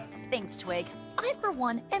 Yep. Thanks, Twig. I, for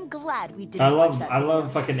one, am glad we didn't I watch love that I video.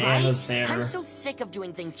 love fucking Anna's hair. I'm so sick of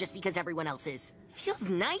doing things just because everyone else is. Feels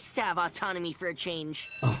nice to have autonomy for a change.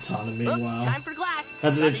 Autonomy, Oop, wow. Time for glass.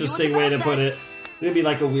 That's an Gotta do interesting what way the to boss put it. says. It'd be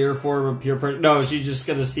like a weird form of pure person. No, she's just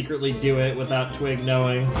gonna secretly do it without Twig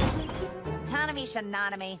knowing. Autonomy,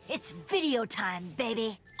 shanonomy. It's video time,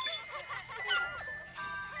 baby.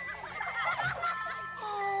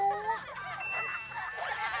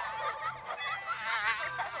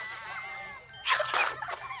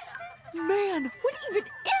 Man, what even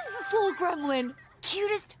is this little gremlin?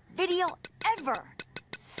 Cutest video ever.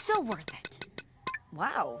 So worth it.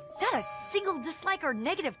 Wow, not a single dislike or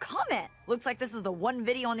negative comment. Looks like this is the one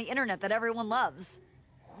video on the internet that everyone loves.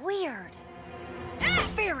 Weird.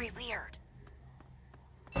 Very weird.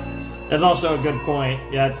 That's also a good point.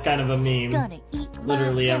 Yeah, it's kind of a meme. Gonna eat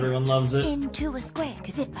Literally my everyone loves it. into a square,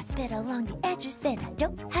 cause if I spit along the edges, then I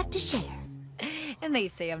don't have to share. And they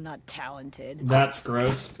say I'm not talented. That's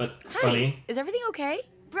gross, but funny. Hi, is everything okay?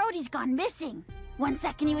 Brody's gone missing. 1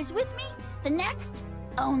 second he was with me, the next,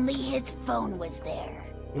 only his phone was there.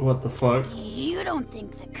 What the fuck? You don't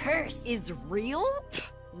think the curse is real?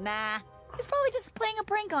 Nah, he's probably just playing a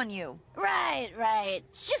prank on you. Right.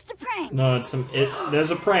 It's just a prank. No,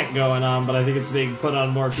 there's a prank going on, but I think it's being put on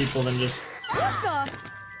more people than just.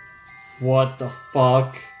 What the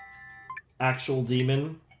fuck? Actual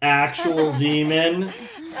demon? Actual demon?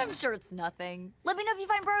 I'm sure it's nothing. Let me know if you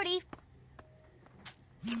find Brody.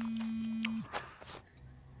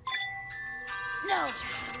 No!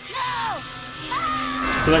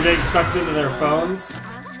 So they're getting sucked into their phones?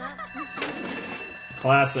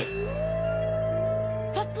 Classic.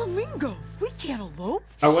 A flamingo! We can't elope.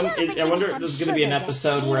 I wonder if there's gonna be an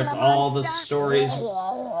episode where it's all the stories.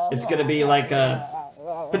 It's gonna be like a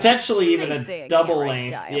potentially even a double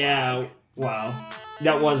length. Yeah. Wow.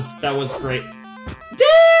 That was great.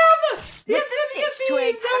 Damn!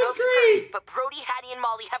 Twig. That was great. But Brody, Hattie, and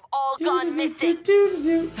Molly have all gone missing.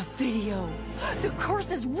 The video. The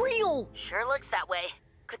curse is real. Sure looks that way.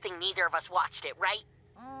 Good thing neither of us watched it, right?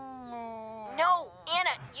 No, Anna,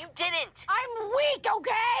 you didn't. I'm weak,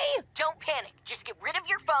 okay? Don't panic. Just get rid of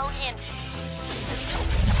your phone and...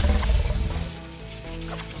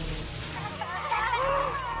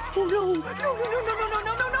 Oh no!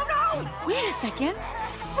 No! Wait a second.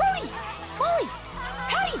 Brody! Molly!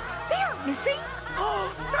 Hattie! They aren't missing!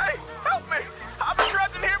 Hey, help me! I've been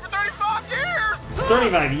trapped in here for 35 years!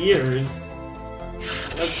 35 years?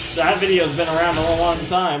 That video's been around a long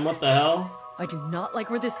time. What the hell? I do not like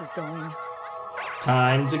where this is going.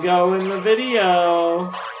 Time to go in the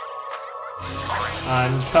video.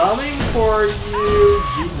 I'm coming for you.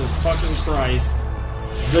 Jesus fucking Christ.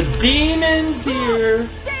 The demon's here.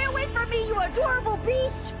 Stay away from me, you adorable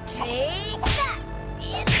beast! Take that!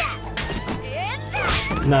 And that! And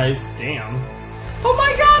that! Nice. Damn. Oh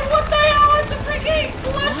my god, what the hell? It's a freaking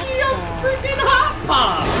Legio freaking Hot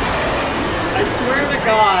Pop! I swear to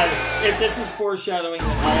God, if this is foreshadowing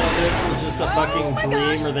that all of this was just a fucking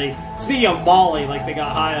dream, or they... Speaking of Molly, like they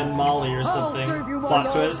got high on Molly or something.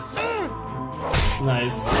 Plot twist.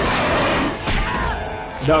 Nice.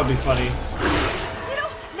 That would be funny. You know,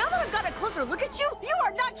 now that I've got a closer look at you, you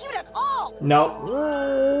are not cute at all! Nope.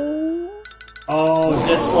 Oh,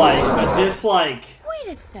 dislike. A dislike.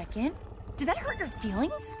 Wait a second. Did that hurt your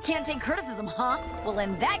feelings? Can't take criticism, huh? Well,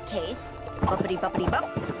 in that case,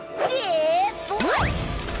 buppity-buppity-bupp. Dislike!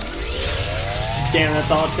 Damn,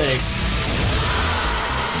 that's all it takes.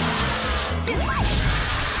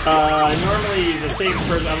 Normally the same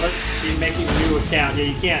person, unless you're making a new account, yeah,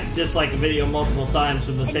 you can't dislike a video multiple times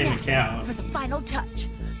from the same account. For the final touch,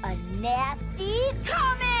 a nasty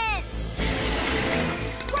comment!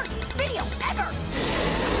 Worst video ever!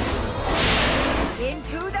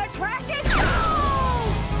 Into the trash it goes!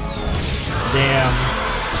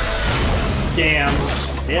 Damn.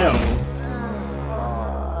 Ew.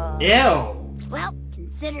 Ew. Well,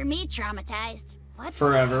 consider me traumatized. What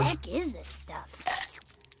Forever. the heck is this stuff?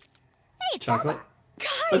 Hey, Chocolate? Guys,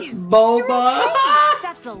 It's boba!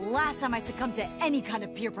 That's the last time I succumbed to any kind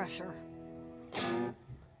of peer pressure.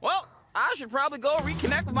 Well, I should probably go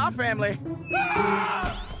reconnect with my family.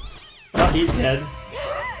 Oh, he's dead.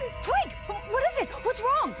 Twig, what is it? What's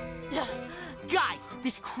wrong? Guys,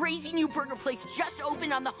 this crazy new burger place just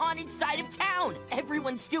opened on the haunted side of town.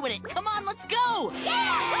 Everyone's doing it. Come on, let's go.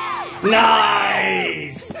 Yeah!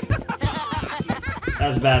 Nice!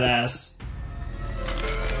 That's badass.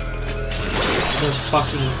 Those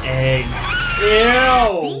fucking eggs.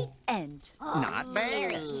 Ew! The end. Not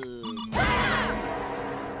bad.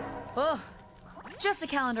 Oh, just a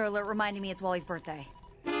calendar alert reminding me it's Wally's birthday.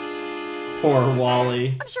 Poor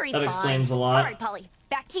Wally. I'm sure he's that fine. explains a lot. All right, Polly,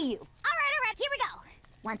 back to you. All right, here we go.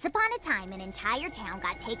 Once upon a time, an entire town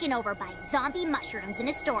got taken over by zombie mushrooms in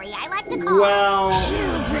a story I like to call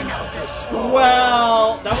Children of the Spore.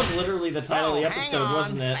 Well, that was literally the title of the episode,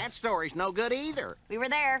 wasn't it? That story's no good either. We were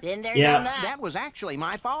there. Been there, Yeah. done that. That was actually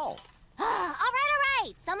my fault. All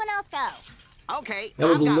right. Someone else go. Okay, That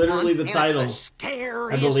was I've got literally one, the and title, It's the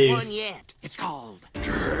scariest I believe. one yet. It's called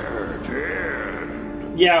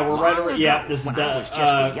Yeah, we're right over. Yeah, this is When I was just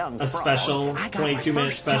a young a frog, special, I got my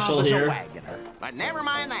 22-minute first job special as a here. wagoner. But never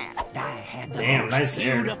mind that. I had the Damn, most nice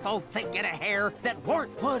hair. beautiful thicket of hair that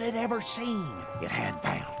Wartwood had ever seen. It had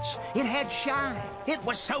bounce. It had shine. It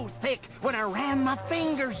was so thick, when I ran my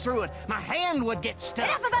fingers through it, my hand would get stuck.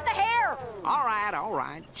 Enough about the hair! All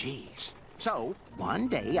right. Jeez. So, one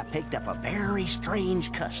day I picked up a very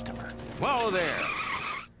strange customer. Whoa there.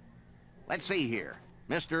 Let's see here.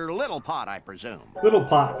 Mr. Little Pot, I presume. Little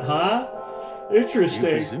Pot, huh? Interesting. You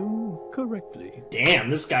presume correctly. Damn,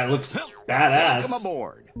 this guy looks Welcome badass.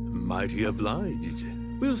 aboard. Mighty obliged.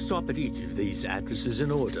 We'll stop at each of these addresses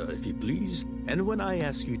in order, if you please. And when I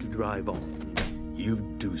ask you to drive on, you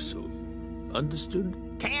do so. Understood?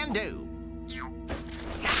 Can do.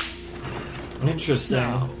 Interesting.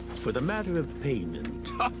 Now, for the matter of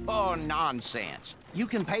payment. Oh, nonsense. You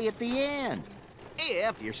can pay at the end,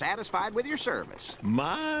 if you're satisfied with your service.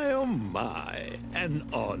 My, oh my, an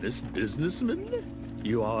honest businessman?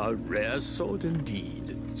 You are a rare sort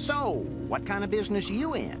indeed. So, what kind of business are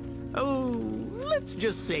you in? Oh, let's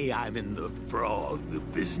just say I'm in the frog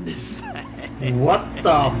business. What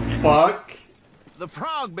the fuck? The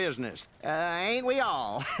frog business. Ain't we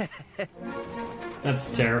all?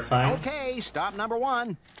 That's terrifying. Okay, stop number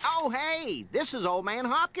one. Oh, hey, this is Old Man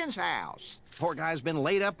Hopkins' house. Poor guy's been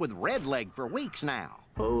laid up with red leg for weeks now.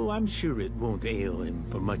 Oh, I'm sure it won't ail him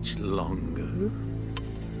for much longer.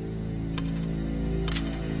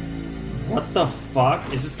 What the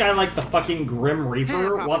fuck? Is this guy like the fucking Grim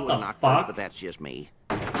Reaper? What the fuck? First, but that's just me.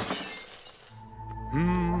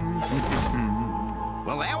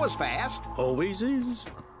 Well, that was fast. Always is.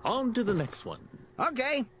 On to the next one.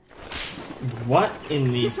 Okay. What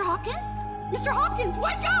in the... Mr. Hopkins? Mr. Hopkins,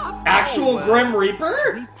 wake up! Actual Grim Reaper?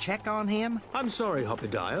 Should we check on him? I'm sorry,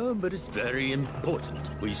 Hoppediah, but it's very important.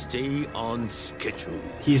 We stay on schedule.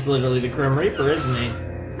 He's literally the Grim Reaper, isn't he?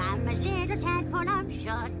 Mama's little tadpole of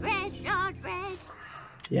shortbread, shortbread.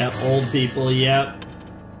 Yep, old people, yep.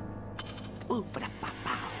 Ooh,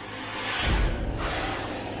 ba-da-ba-bow.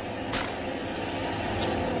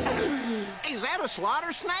 Is that a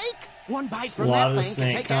slaughter snake? One bite from Slaughter that thing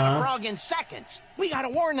snake, can take out huh? a frog in seconds. We gotta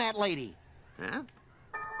warn that lady. Huh?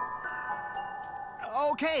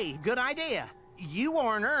 Okay, good idea. You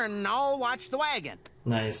warn her and I'll watch the wagon.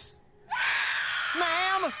 Nice.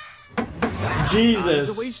 Ma'am! Jesus.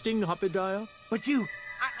 Time's wasting, Hoppediah. But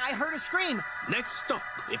I heard a scream. Next stop,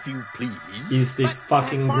 if you please. He's the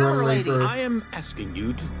fucking Grim Reaper. I am asking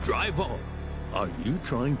you to drive on. Are you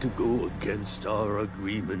trying to go against our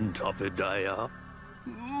agreement, Hoppediah?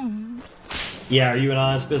 Yeah, are you an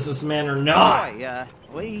honest businessman or not? Boy,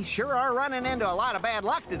 we sure are running into a lot of bad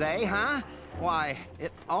luck today, huh? Why,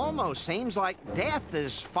 it almost seems like death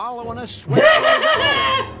is following us.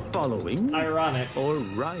 Following? Ironic. Or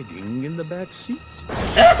riding in the back seat?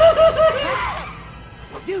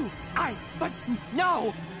 But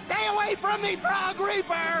no! Stay away from me, Frog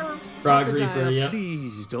Reaper! Frog Hoppediah, Reaper, yeah.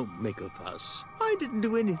 Please don't make a fuss. I didn't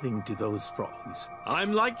do anything to those frogs.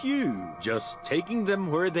 I'm like you, just taking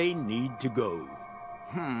them where they need to go.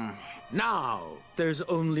 Now, there's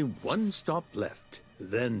only one stop left.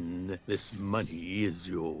 Then this money is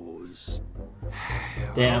yours.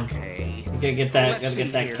 Damn. Okay. Gotta get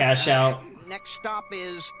that cash out. Next stop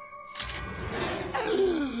is...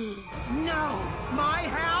 No! My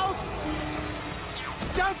house!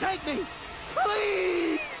 Don't take me!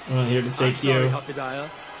 Please! I'm here to take sorry, you. Hoppediah.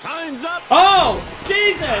 Time's up! Oh!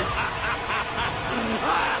 Jesus!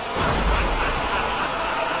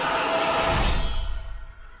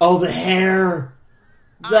 Oh, the hair!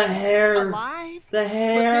 The hair! Alive? The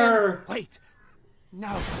hair! Then, wait.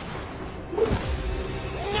 No.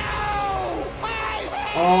 No! My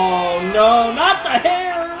hair! Oh no, not the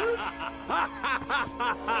hair!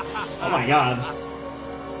 Oh my god.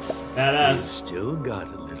 You've Badass. still got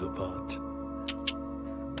it, little pot.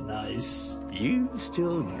 Nice. You've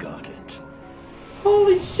still got it.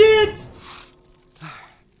 Holy shit!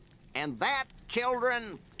 And that,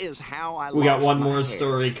 children, is how I We got lost one my more hair.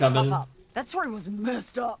 story coming. That story was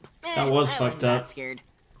messed up. That was I fucked not up. scared.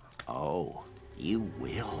 Oh, you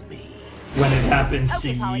will be. When it happens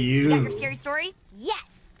Okay, to Polly, you got your you. scary story?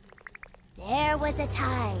 Yes. There was a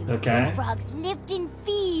time Okay. when frogs lived in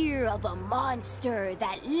fear of a monster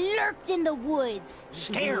that lurked in the woods.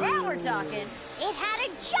 Scary. Now we're talking. It had a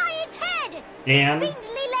giant head, And?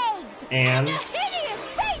 spindly legs, And? a hideous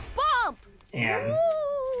face bump. And.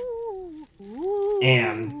 Ooh.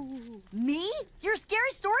 And. Me? Your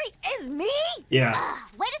scary story is me? Yeah.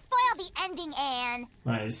 Way to spoil the ending, Anne.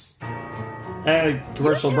 Nice. And a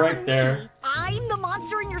commercial break there. I'm the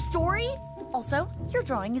monster in your story? Also, your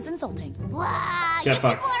drawing is insulting. Wow, Get you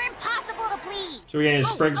fucked. people are impossible to please. So we're getting a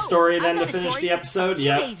Sprig story I've then to got a finish story. the episode? A few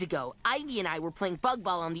Yep. days ago, Ivy and I were playing bug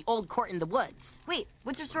ball on the old court in the woods. Wait,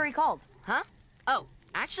 what's your story called? Huh? Oh,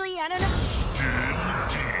 actually, I don't know.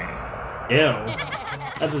 Ew.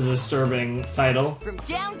 That's a disturbing title. From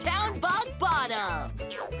downtown Bog Bottom.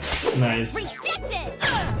 Nice. Rejected!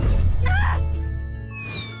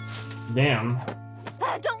 Damn.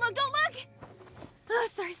 Don't look, don't look! Oh,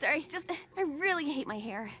 sorry. Just, I really hate my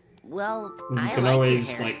hair. Well, You I can like always,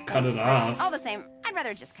 your hair. like, cut it off. All the same, I'd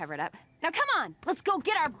rather just cover it up. Now come on, let's go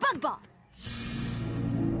get our bug ball.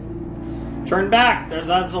 Turn back.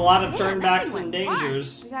 That's a lot of Man, turn that backs thing and went far.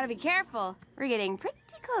 dangers. We gotta be careful. We're getting pretty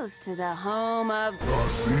close to the home of...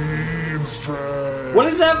 What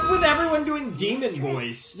is that with everyone doing demon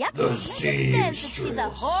voice? Yep, The it says that she's a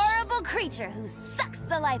seamstress. horrible creature who sucks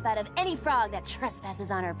the life out of any frog that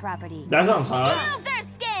trespasses on her property. That sounds hot. Use their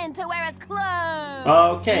skin to wear its clothes.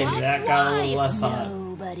 Okay, that got a little less hot.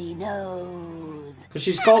 Nobody knows. Because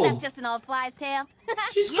she's But cold. that's just an old fly's tale.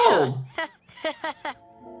 She's cold.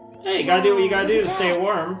 Hey, you gotta do what you gotta do to stay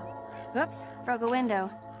warm. Whoops, broke a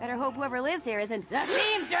window. Better hope whoever lives here isn't the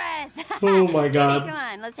seamstress. Oh my god. Come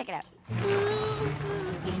on, let's check it out.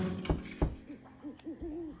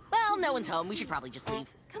 Well, no one's home. We should probably just leave.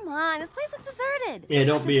 Come on, this place looks deserted. Yeah,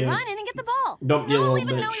 don't Let's be just a- run in and get the ball. don't be a No little one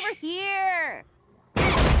will even know bitch. we were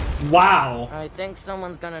here. Wow. I think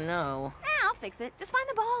someone's gonna know. I'll fix it. Just find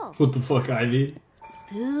the ball. What the fuck, Ivy?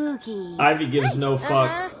 Spooky. Ivy gives no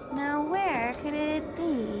fucks. Now where could it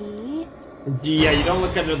be? Yeah, you don't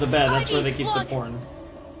look under the bed. That's where they keep the porn.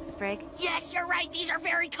 Sprig? Yes, you're right. These are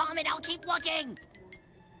very common. I'll keep looking.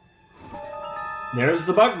 There's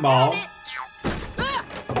the bug ball.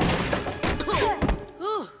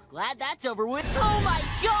 Whew, glad that's over with. Oh my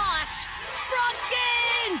gosh! Frog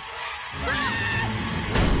skins!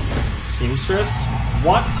 Seamstress?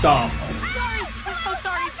 What the? Sorry, we're so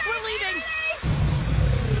sorry. We're leaving.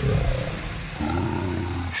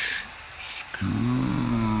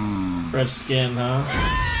 Fresh skin, huh?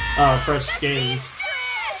 Oh, fresh skins.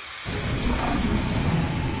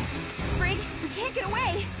 Sprig, we can't get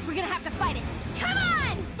away. We're gonna have to fight it. Come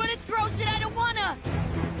on! But it's gross and I don't wanna.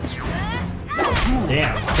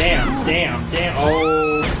 Damn.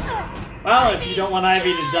 Oh. Well, if you don't want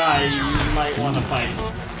Ivy to die, you might want to fight.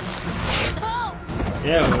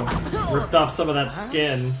 Ew. Ripped off some of that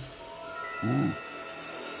skin.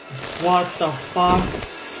 What the fuck?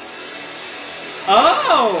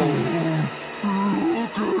 Oh!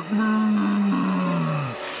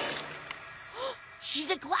 She's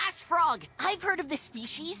a glass frog. I've heard of this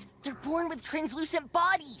species. They're born with translucent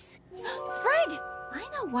bodies. Sprig! I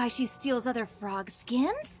know why she steals other frog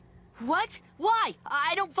skins. What? Why?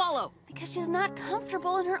 I don't follow. Because she's not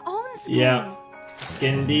comfortable in her own skin. Yeah.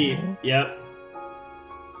 Skin deep. Yep.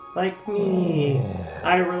 Like me.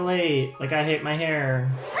 I relate. Like I hate my hair.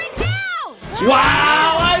 Sprig now!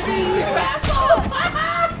 Wow! Ivy, you asshole!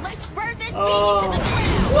 Let's burn this baby to the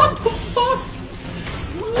ground. What the fuck?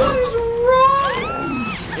 What is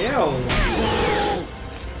wrong?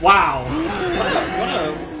 Ew. Wow.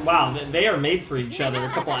 Wow, they are made for each other. A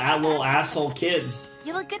couple of little asshole kids.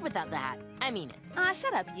 You look good without the hat. I mean it. Aw,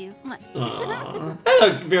 shut up, you. That's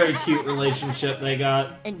a very cute relationship they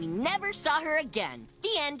got. And we never saw her again.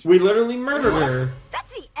 The end. We literally murdered her.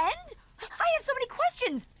 That's the end? I have so many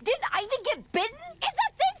questions. Didn't Ivy get bitten? Is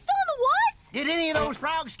that thing still in the woods? Did any of those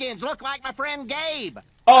frog skins look like my friend Gabe?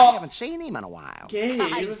 Oh. I haven't seen him in a while. Gabe.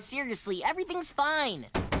 Guys, seriously, everything's fine.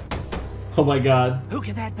 Oh my god. Who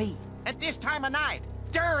can that be? At this time of night,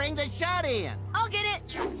 during the shut-in. I'll get it.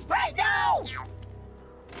 Spray, no!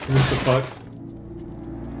 What the fuck?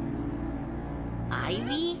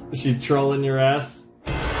 Ivy? Is she trolling your ass?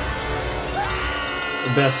 The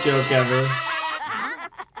best joke ever.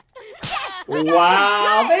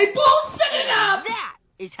 Wow, they both set it up! That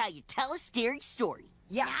is how you tell a scary story.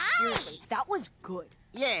 Yeah, seriously, that was good.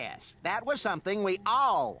 Yes, that was something we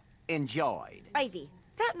all enjoyed. Ivy,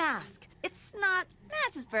 that mask, it's not... Nah,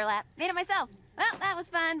 it's just burlap. Made it myself. Well, that was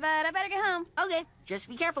fun, but I better get home. Okay, just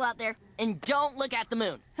be careful out there. And don't look at the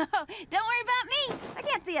moon. Oh, don't worry about me. I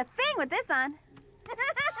can't see a thing with this on.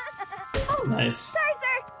 Oh, nice. Sorry,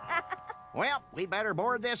 sir. Well, we better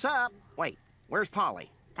board this up. Wait, where's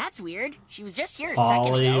Polly? That's weird. She was just here a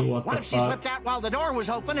Polly, second ago. What if she slipped out while the door was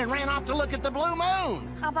open and ran off to look at the blue moon?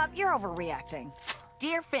 How about you're overreacting?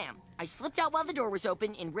 Dear fam, I slipped out while the door was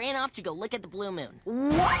open and ran off to go look at the blue moon.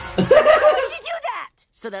 What? Why did you do that?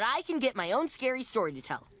 So that I can get my own scary story to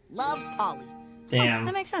tell. Love, Polly. Damn. Oh,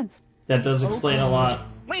 that makes sense. That does explain a lot.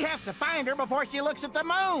 We have to find her before she looks at the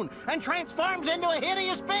moon and transforms into a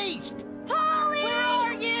hideous beast. Polly! Where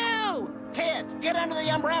are you? Kids, get under the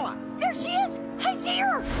umbrella. There she is! I see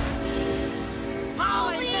her!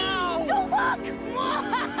 Polly! No! Don't look!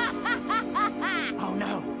 Oh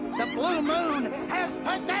no, the blue moon has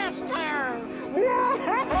possessed her!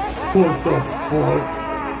 What the fuck?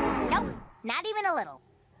 Nope, not even a little.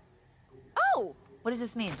 Oh! What does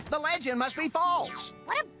this mean? The legend must be false.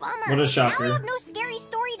 What a bummer. What a shocker. Now we have no scary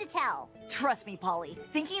story to tell. Trust me, Polly.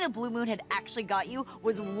 Thinking the blue moon had actually got you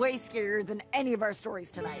was way scarier than any of our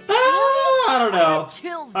stories tonight. I don't know.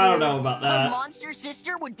 Chills, I don't dude. know about A that. monster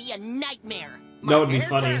sister would be a nightmare. That would be Hair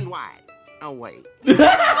funny. turned white. Oh wait.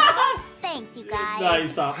 Thanks, you guys.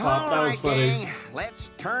 Nice, Hop Pop. That was All right, funny. gang, let's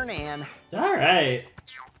turn in. All right.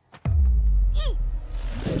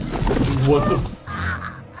 What the?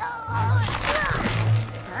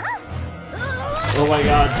 Oh my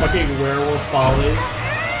god! Fucking werewolf Polly.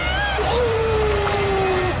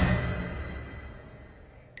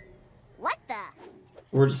 What the?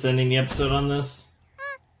 We're just ending the episode on this.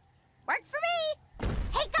 Works for me.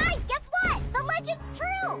 Hey guys, guess what? The legend's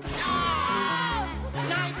true.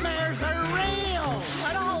 Nightmares are real.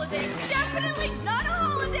 Not a holiday. Definitely not a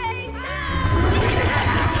holiday!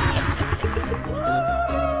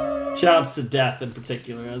 Shouts to Death in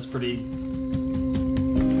particular. That was pretty.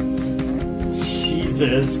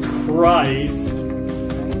 Jesus Christ.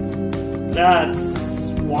 That's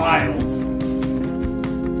wild.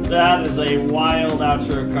 That is a wild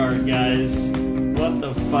outro card, guys. What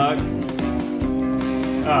the fuck?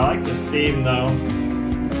 Oh, I like this theme, though.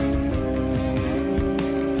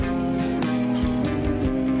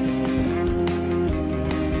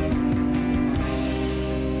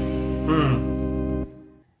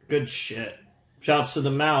 Good shit. Shouts to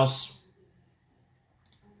the mouse.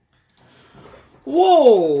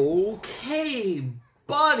 Whoa, okay,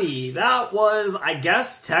 buddy. That was, I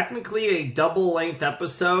guess, technically a double-length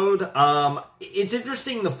episode. It's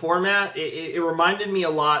interesting, the format. It reminded me a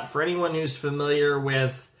lot, for anyone who's familiar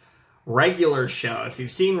with Regular Show. If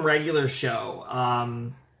you've seen Regular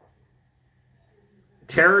Show,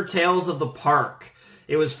 Terror Tales of the Park.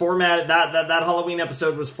 It was formatted, that Halloween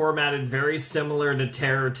episode was formatted very similar to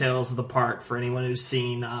Terror Tales of the Park, for anyone who's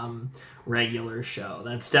seen Regular Show.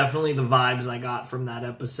 That's definitely the vibes I got from that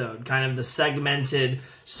episode. Kind of the segmented,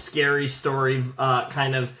 scary story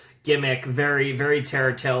kind of gimmick, very, very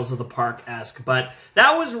Terror Tales of the Park-esque. But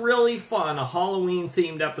that was really fun. A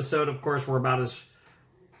Halloween-themed episode. Of course, we're about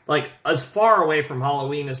as far away from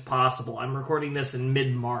Halloween as possible. I'm recording this in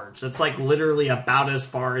mid-March. It's like literally about as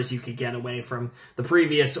far as you could get away from the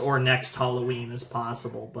previous or next Halloween as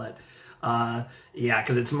possible. But yeah,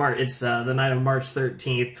 because it's the night of March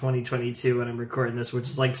 13th, 2022, and I'm recording this, which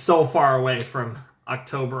is like so far away from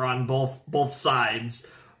October on both sides.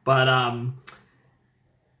 But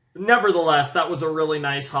nevertheless, that was a really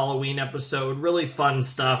nice Halloween episode. Really fun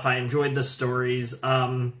stuff. I enjoyed the stories.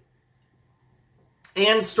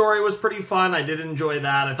 Anne's story was pretty fun. I did enjoy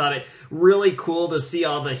that. I thought it really cool to see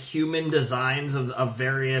all the human designs of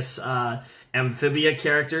various Amphibia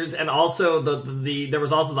characters, and also there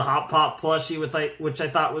was also the Hop Pop plushie which I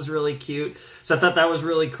thought was really cute. So I thought that was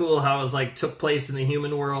really cool how it was like took place in the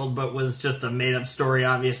human world, but was just a made up story,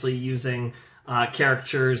 obviously using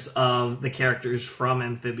characters of the characters from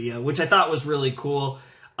Amphibia, which I thought was really cool.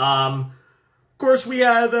 Of course, we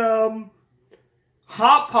had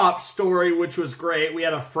Hop Pop's story, which was great. We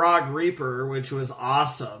had a Frog Reaper, which was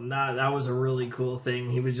awesome. That was a really cool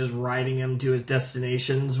thing. He was just riding him to his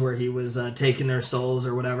destinations where he was taking their souls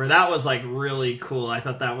or whatever. That was like really cool. I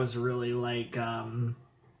thought that was really like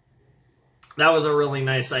that was a really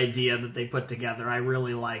nice idea that they put together. I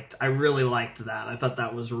really liked that. I thought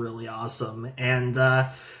that was really awesome. And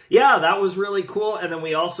yeah, that was really cool. And then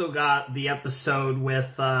we also got the episode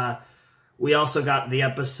with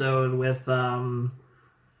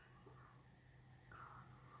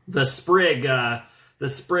the Sprig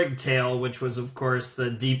tale, which was, of course, the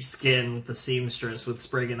deep skin with the seamstress with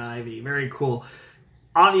Sprig and Ivy. Very cool.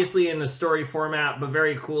 Obviously in a story format, but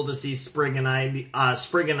very cool to see Sprig and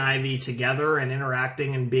Ivy together and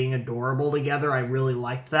interacting and being adorable together. I really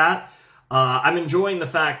liked that. I'm enjoying the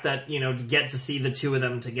fact that, to get to see the two of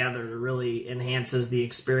them together really enhances the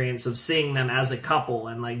experience of seeing them as a couple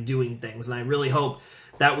and, like, doing things. And I really hope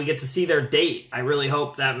that we get to see their date. I really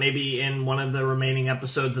hope that maybe in one of the remaining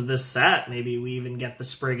episodes of this set, maybe we even get the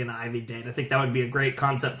Sprig and Ivy date. I think that would be a great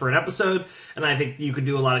concept for an episode, and I think you could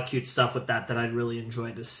do a lot of cute stuff with that I'd really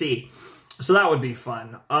enjoy to see. So that would be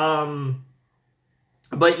fun.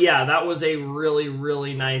 But yeah, that was a really,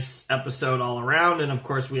 really nice episode all around, and of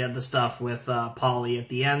course we had the stuff with Polly at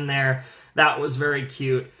the end there. That was very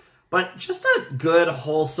cute. But just a good,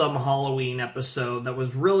 wholesome Halloween episode that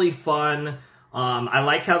was really fun. I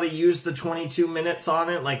like how they used the 22 minutes on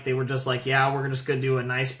it. Like, they were just like, yeah, we're just going to do a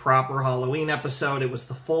nice, proper Halloween episode. It was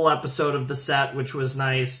the full episode of the set, which was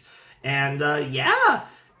nice. And, yeah,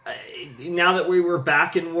 now that we were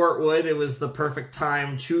back in Wartwood, it was the perfect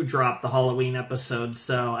time to drop the Halloween episode.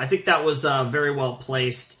 So I think that was very well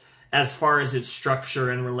placed as far as its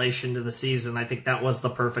structure in relation to the season. I think that was the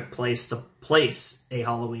perfect place to place a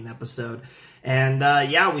Halloween episode. And,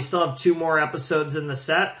 yeah, we still have 2 more episodes in the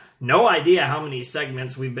set. No idea how many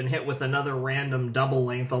segments. We've been hit with another random double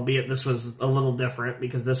length, albeit this was a little different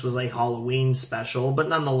because this was a Halloween special, but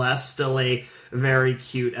nonetheless, still a very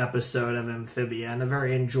cute episode of Amphibia and a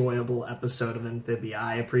very enjoyable episode of Amphibia.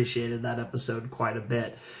 I appreciated that episode quite a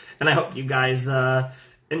bit, and I hope you guys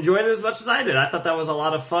enjoyed it as much as I did. I thought that was a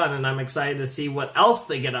lot of fun, and I'm excited to see what else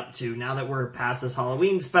they get up to now that we're past this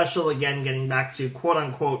Halloween special, again, getting back to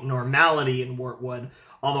quote-unquote normality in Wartwood.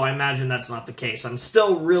 Although I imagine that's not the case. I'm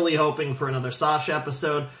still really hoping for another Sasha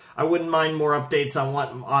episode. I wouldn't mind more updates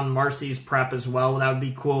on Marcy's prep as well. That would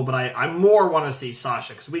be cool. But I more want to see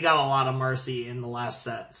Sasha because we got a lot of Marcy in the last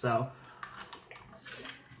set. So,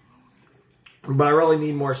 but I really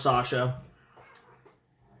need more Sasha.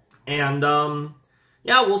 And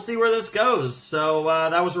yeah, we'll see where this goes. So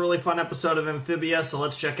that was a really fun episode of Amphibia. So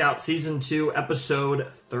let's check out Season 2, Episode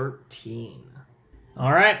 13.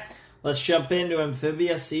 All right. Let's jump into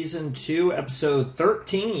Amphibia Season 2, Episode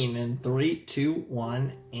 13 in 3, 2,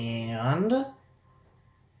 1, and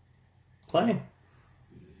play.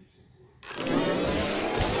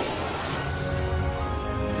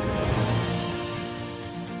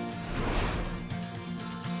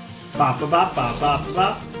 Bop, bop, bop, bop, bop,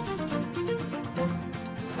 bop.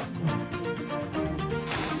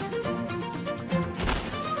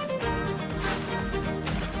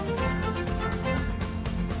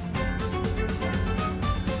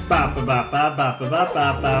 Bop, bop, bop, bop, bop, bop,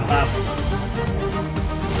 bop, bop,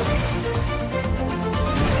 bop.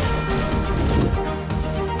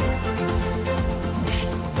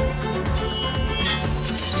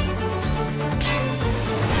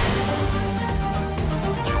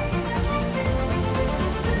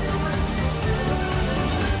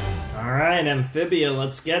 Alright, Amphibia,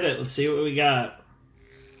 let's get it. Let's see what we got.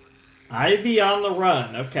 Ivy on the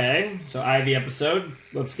run. Okay, so Ivy episode.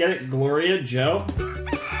 Let's get it. Gloria, Joe.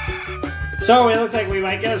 So it looks like we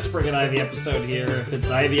might get a Sprig and Ivy episode here if it's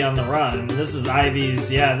Ivy on the run. This is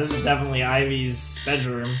Ivy's, yeah, this is definitely Ivy's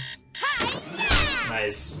bedroom.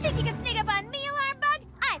 Nice. Think you can sneak up on me, alarm bug?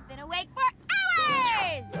 I've been awake for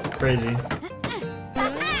hours! Crazy.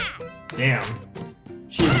 Damn.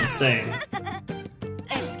 She's insane.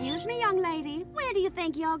 Excuse me, young lady. Where do you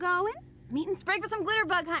think you're going? Meeting Sprig for some glitter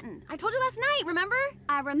bug hunting. I told you last night, remember?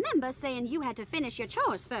 I remember saying you had to finish your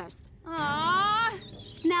chores first. Aww.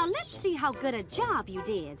 Now let's see how good a job you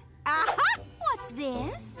did. Aha! What's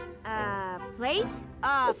this? Plate?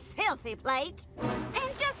 A filthy plate.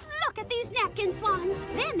 And just look at these napkin swans.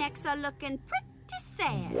 Their necks are looking pretty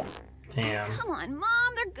sad. Damn. Come on,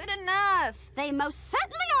 Mom, they're good enough. They most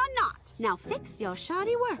certainly are not. Now fix your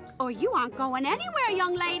shoddy work, or you aren't going anywhere,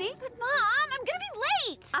 young lady. But Mom, I'm gonna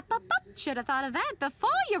be late. Up, up, up. Should have thought of that before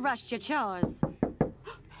you rushed your chores.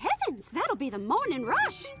 Heavens, that'll be the morning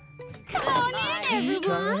rush. Come on in,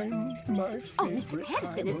 everyone. Oh, Mr.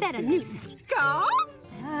 Patterson, is that a new scarf?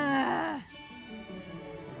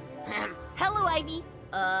 Hello, Ivy.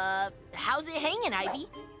 How's it hanging, Ivy?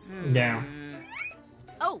 Down.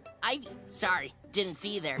 Oh, Ivy. Sorry, didn't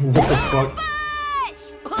see you there. What the fuck?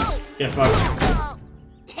 Oh! Yeah, fuck. Oh.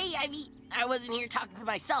 Hey, Ivy. I wasn't here talking to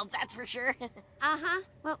myself, that's for sure. Uh-huh.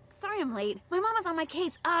 Well, sorry I'm late. My mom was on my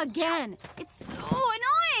case again. It's so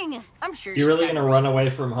annoying. I'm sure You really gonna run away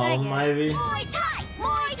from home, Ivy? Muay Thai!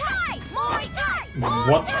 Muay Thai! Muay Thai!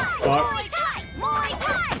 What the fuck? Muay Thai! Muay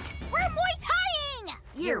Thai! We're Muay Thai-ing!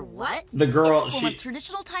 You're what? The girl, It's a form of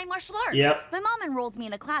traditional Thai martial arts. Yep. My mom enrolled me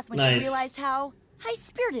in a class when Nice. she realized how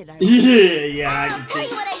high-spirited I was. Yeah, I can Tell see.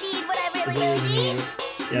 you what I need, what I really need.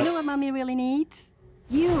 Yep. You know what Mommy really needs?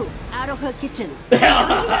 You, out of her kitchen. It's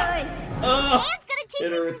Aunt's gonna teach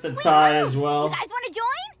Hit me her some with the sweet tie moves. as well. You guys wanna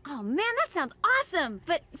join? Oh man, that sounds awesome.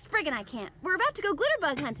 But Sprig and I can't. We're about to go glitter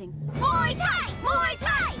bug hunting. Muay Thai! Muay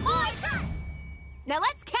Thai! Muay Thai! Now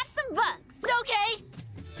let's catch some bugs. Okay.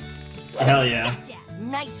 Hell yeah. Gotcha.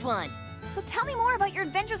 Nice one. So tell me more about your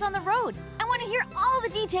adventures on the road. I want to hear all the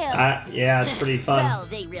details. Yeah, it's pretty fun. Well,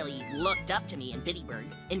 they really looked up to me in Bittyburg,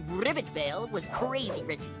 and Ribbitvale was crazy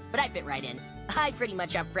ritzy, but I fit right in. I pretty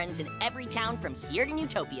much have friends in every town from here to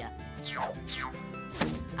Utopia.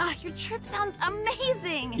 Ah, your trip sounds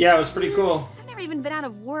amazing. Yeah, it was pretty cool. I've never even been out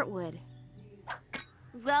of Wartwood.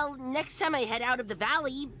 Well, next time I head out of the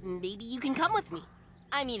valley, maybe you can come with me.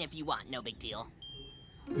 I mean, if you want, no big deal.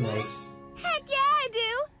 Nice. Heck yeah, I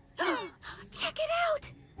do. Check it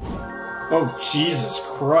out. Oh, Jesus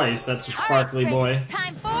Christ, that's a sparkly boy.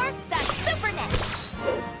 Time for the Super Net.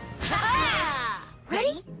 Ah!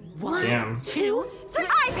 Ready? One, Damn. 2, 3.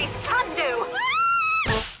 Ivy, can do.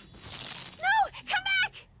 No, come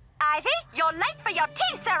back. Ivy, you're late for your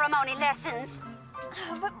tea ceremony lessons.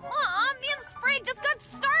 But Mom, me and Sprig just got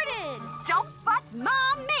started. Don't but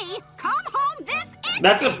Mom me. Come home this instant.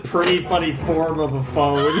 That's a pretty funny form of a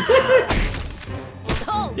phone.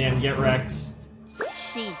 Oh, Damn, get wrecked.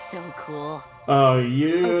 she's so cool. Oh,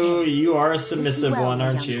 you are a submissive Listen well, one,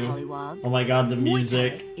 aren't young you? pollywog. Oh my god, the Muay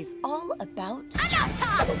music. Thai is all about... Enough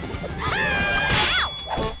talk!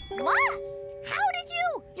 Ow! What? How did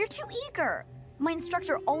you? You're too eager. My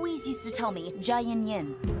instructor always used to tell me, Jayin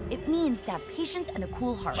Yin. It means to have patience and a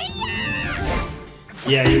cool heart.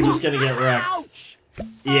 Yeah, you're just gonna get wrecked. Ouch!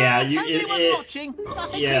 Yeah,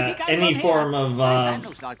 yeah, any form of,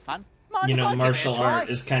 like fun. you know, martial art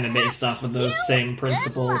is kind of based off of those same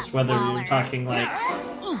principles, whether you're talking like...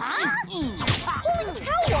 Holy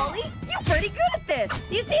cow, Wally! You're pretty good at this!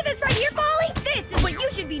 You see this right here, Polly? This is what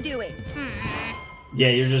you should be doing! Yeah,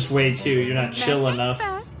 you're just way too, you're not chill First things enough.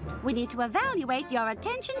 first, we need to evaluate your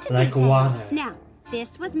attention to Like detail. water. Now,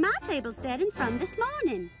 this was my table setting from this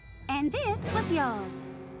morning, and this was yours.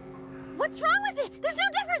 What's wrong with it? There's no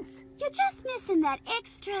difference. You're just missing that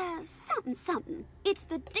extra something something. It's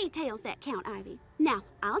the details that count, Ivy. Now,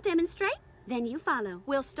 I'll demonstrate, Then you follow.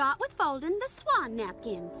 We'll start with folding the swan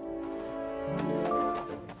napkins.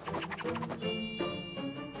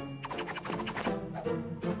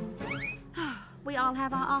 We all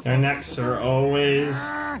have our off Their days, necks I are suppose. always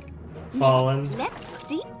falling. Next, let's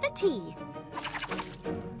steep the tea.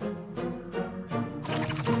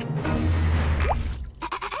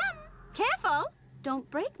 Careful! Don't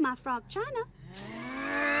break my frog china.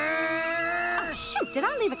 Oh, shoot! Did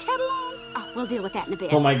I leave a kettle on? Oh, we'll deal with that in a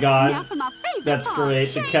bit. Oh my god. Now for my favorite That's part, great.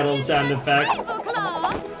 The kettle changing sound the effect.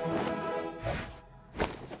 tablecloth.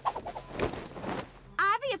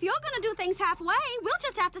 Ivy, if you're gonna do things halfway, we'll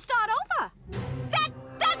just have to start over. That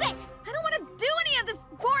does it! I don't want to do any of this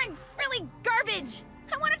boring, frilly garbage.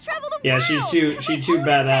 I want to travel the Yeah, world. she's too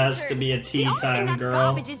badass to be a tea The only thing time that's girl.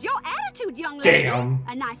 garbage is your attitude, young lady. Damn.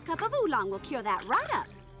 A nice cup of oolong will cure that right up.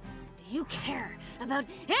 Do you care about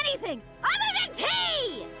anything other than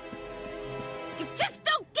tea? You just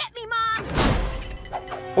don't get me, Mom!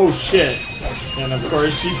 Oh shit. And of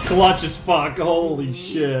course she's clutch as fuck. Holy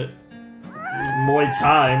shit. Muay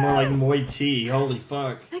Thai, more like Muay Tea. Holy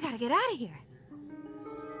fuck. I gotta get out of here.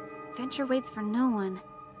 Venture waits for no one.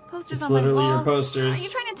 Posters It's on my literally wall. your posters. Are you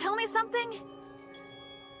trying to tell me something?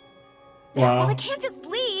 Wow. Well, I can't just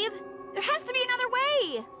leave. There has to be another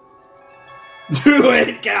way. Do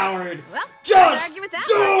it, coward! Well, Just argue with that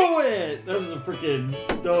do logic. it! That was a freaking,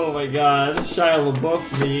 oh my god, Shia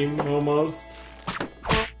LaBeouf meme, almost.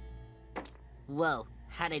 Whoa,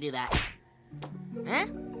 how'd I do that? Huh?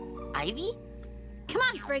 Ivy? Come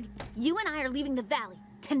on, Sprig. You and I are leaving the valley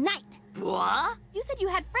tonight. What? You said you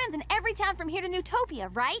had friends in every town from here to Newtopia,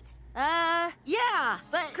 right? Yeah,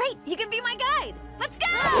 but... Great, you can be my guide. Let's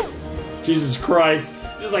go! Jesus Christ.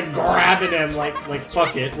 Just like grabbing him like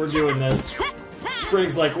fuck it, we're doing this.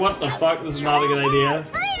 Sprig's like, what the fuck, this is not a good idea.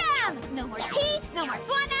 Freedom! No more tea, no more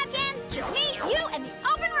swan napkins, just me, you, and the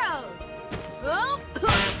open road. Oh.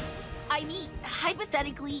 I mean,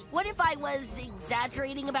 hypothetically, what if I was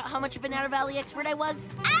exaggerating about how much of an Outer Valley expert I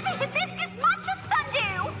was? Abby Hibiscus Matcha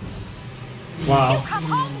Sundew! Wow. You come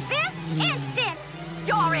home this instant!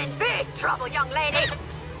 You're in big trouble, young lady!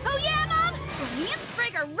 Oh yeah, Mom? Well, me and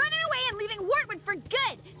Sprig are running away and leaving Wartwood for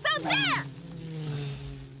good. So there!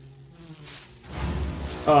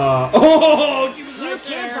 Oh, she was You right kids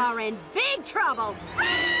there. are in big trouble.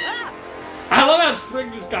 I love how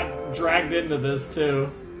Sprig just got dragged into this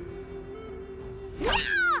too.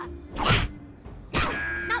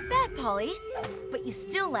 Not bad, Polly. But you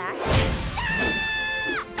still lack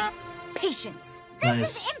patience. This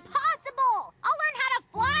Nice. is impossible! I'll learn how to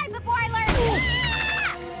fly before I learn.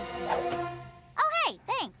 Oh, hey,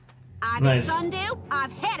 thanks. Ivy Nice. Sundew,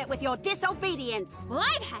 I've had it with your disobedience. Well,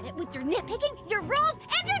 I've had it with your nitpicking, your rules,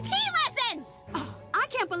 and your tea lessons! Oh, I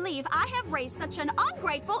can't believe I have raised such an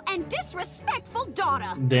ungrateful and disrespectful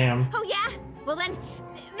daughter. Damn. Oh yeah? Well then,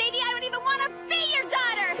 maybe I don't even want to be your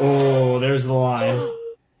daughter! Oh, there's the line.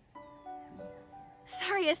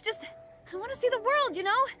 Sorry, it's just, I want to see the world, you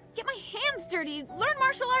know? Get my hands dirty, learn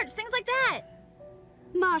martial arts, things like that.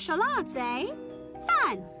 Martial arts, eh?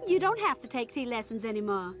 Fine. You don't have to take tea lessons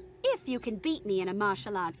anymore. If you can beat me in a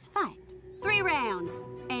martial arts fight. 3 rounds.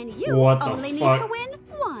 And you What the only need fuck? to win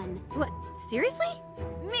 1. What, seriously?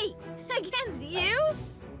 Me? Against you?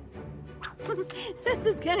 This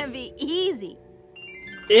is gonna be easy.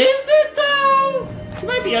 Is it though? You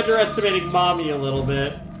might be underestimating Mommy a little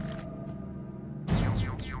bit.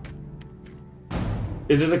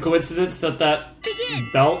 Is it a coincidence that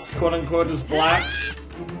belt, quote unquote, is black?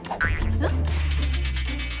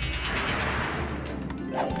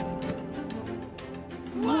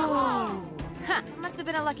 Whoa! Huh, must have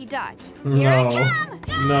been a lucky dodge. Here I come!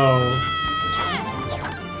 No.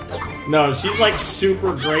 No, she's like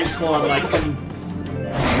super graceful and like.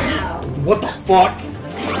 What the fuck?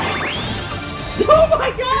 Oh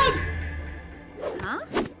my god! Huh?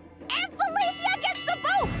 And Felicia gets the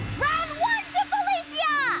boot! Round 1 to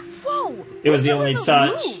Felicia! Whoa! It was the only Those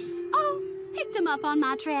touch. moves? Oh, picked them up on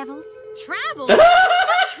my travels. Travels?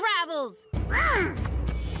 What travels?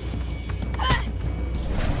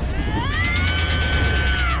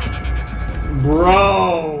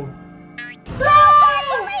 Bro!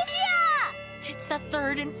 Felicia! It's the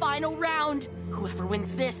 3rd and final round. Whoever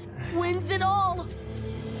wins this, wins it all.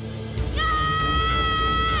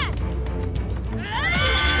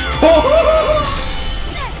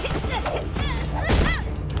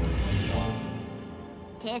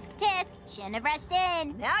 Tisk tisk, shouldn't have rushed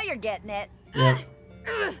in. Now you're getting it. Yeah.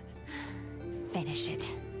 Finish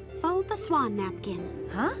it. Fold the swan napkin.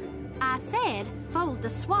 Huh? I said fold the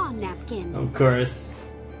swan napkin. Of course.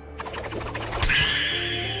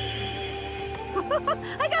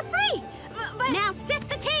 I got free! But Now sift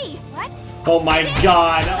the tea. what? What? Oh my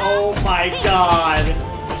god! Oh my god!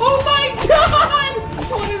 Oh my god!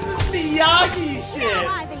 What is this Miyagi shit?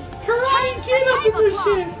 Karate Kid up in this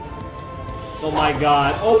shit! Oh my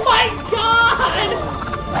god! Oh my god!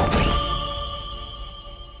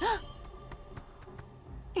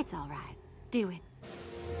 It's all right. Do it.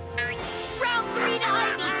 Round 3 to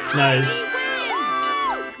Ivy. Nice.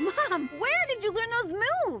 Mom, where did you learn those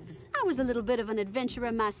moves? I was a little bit of an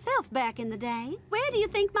adventurer myself back in the day. Where do you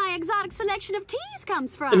think my exotic selection of teas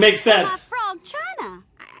comes from? It makes sense. My frog china.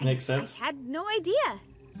 Makes sense. I had no idea.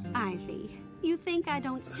 Ivy, you think I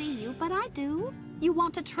don't see you, but I do. You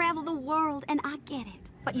want to travel the world, and I get it.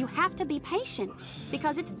 But you have to be patient,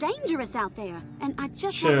 because it's dangerous out there. And I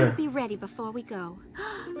just want you to be ready before we go.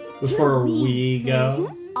 Before we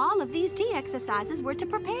go? All of these tea exercises were to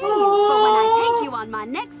prepare you for when I take you on my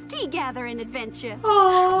next tea gathering adventure.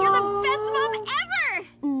 You're the best mom ever!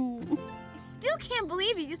 I still can't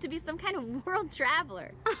believe you used to be some kind of world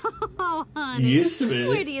traveler. Oh, honey. You used to be.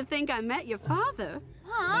 Where do you think I met your father?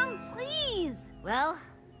 Mom, please. Well,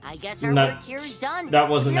 I guess our work here is done. That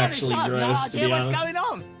wasn't actually gross, to be honest. What's going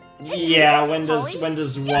on? Yeah, when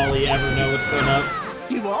does Wally ever know what's going on?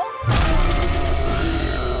 You what?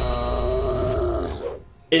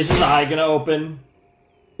 Is his eye gonna open?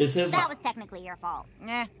 Is his That was technically your fault.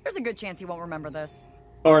 There's a good chance he won't remember this.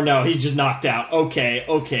 Or no, he's just knocked out. Okay,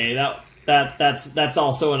 that's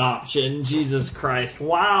also an option. Jesus Christ.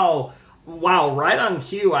 Wow, right on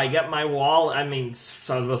cue, I get my so I was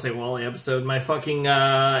about to say Wally episode, my fucking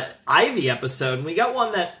Ivy episode, and we got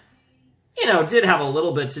one that, did have a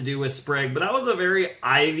little bit to do with Sprig, but that was a very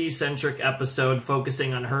Ivy-centric episode,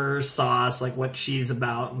 focusing on her sauce, like what she's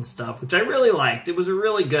about and stuff, which I really liked. It was a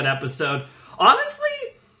really good episode. Honestly,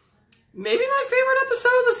 maybe my favorite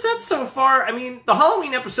episode of the set so far. I mean, the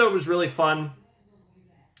Halloween episode was really fun.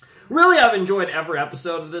 Really, I've enjoyed every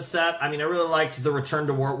episode of this set. I mean, I really liked the Return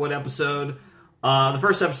to Wartwood episode. The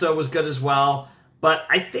first episode was good as well. But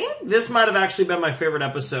I think this might have actually been my favorite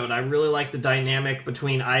episode. I really like the dynamic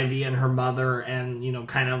between Ivy and her mother, and,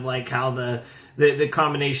 kind of like how the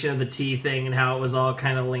combination of the tea thing and how it was all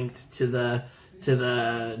kind of linked to the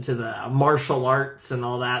martial arts and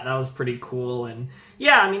all that. That was pretty cool. And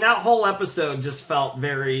yeah, I mean, that whole episode just felt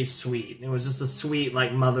very sweet. It was just a sweet,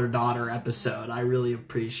 like, mother-daughter episode. I really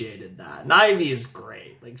appreciated that. And Ivy is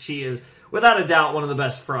great. Like, she is, without a doubt, one of the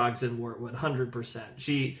best frogs in Wartwood,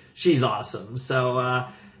 100%. She's awesome. So,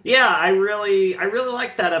 yeah, I really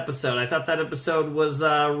liked that episode. I thought that episode was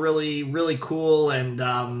really, really cool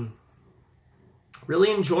and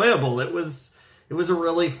really enjoyable. It was a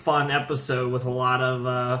really fun episode with a lot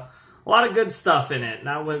of good stuff in it.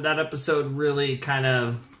 That episode really kind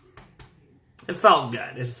of, it felt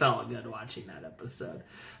good. It felt good watching that episode.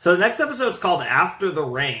 So the next episode is called After the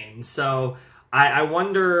Rain. So I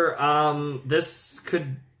wonder, this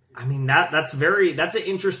could, I mean, that's an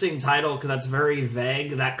interesting title because that's very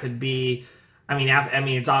vague. That could be, I mean,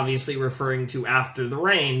 it's obviously referring to after the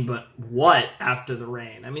rain, but what after the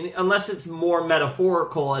rain? I mean, unless it's more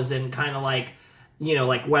metaphorical, as in kind of like,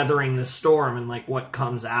 like weathering the storm and like what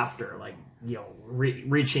comes after, like,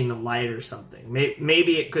 reaching the light or something.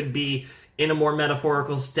 Maybe it could be in a more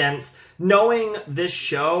metaphorical sense. Knowing this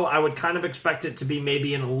show, I would kind of expect it to be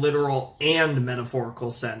maybe in a literal and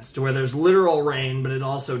metaphorical sense, to where there's literal rain, but it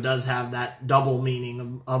also does have that double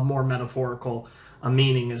meaning of more metaphorical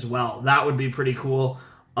meaning as well. That would be pretty cool.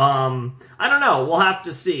 I don't know. We'll have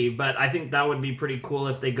to see, but I think that would be pretty cool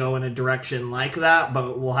if they go in a direction like that,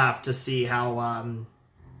 but we'll have to see how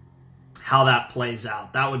that plays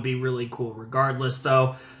out. That would be really cool regardless,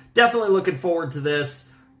 though. Definitely looking forward to this.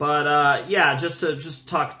 But, yeah, just to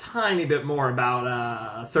talk a tiny bit more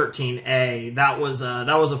about 13A, that was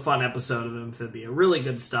a fun episode of Amphibia. Really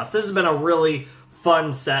good stuff. This has been a really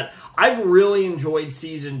fun set. I've really enjoyed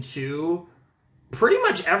Season 2. Pretty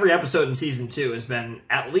much every episode in Season 2 has been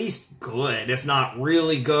at least good, if not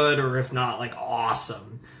really good, or if not, like,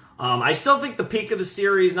 awesome. I still think the peak of the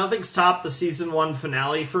series, nothing's topped the Season 1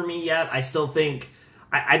 finale for me yet. I still think,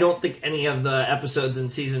 I don't think any of the episodes in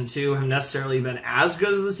Season 2 have necessarily been as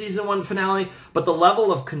good as the Season 1 finale, but the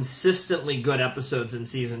level of consistently good episodes in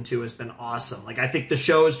Season 2 has been awesome. Like, I think the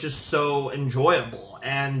show is just so enjoyable,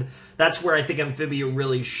 and that's where I think Amphibia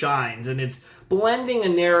really shines, and it's blending a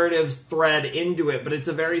narrative thread into it, but it's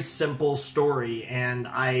a very simple story, and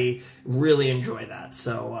I really enjoy that.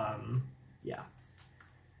 So, yeah.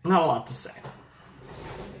 Not a lot to say.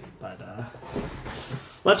 But,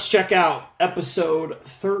 let's check out episode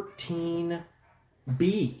 13B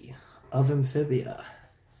of Amphibia,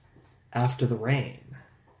 After the Rain.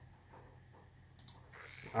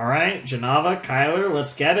 Alright, Janava, Kyler,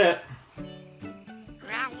 let's get it.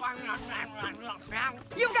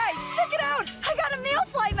 You guys, check it out! I got a mail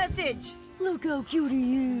flight message! Look how cute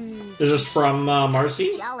he is. Is this from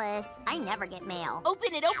Marcy? Jealous. I never get mail.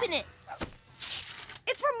 Open it, open it.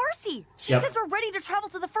 It's from Marcy. She Yep. says we're ready to travel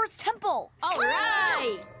to the first temple. All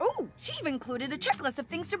right. Oh, she even included a checklist of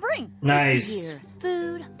things to bring. Nice. Let's see here.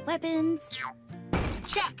 Food, weapons.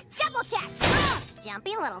 Check. Double check. Ah,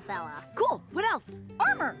 jumpy little fella. Cool. What else?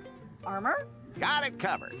 Armor. Armor? Got it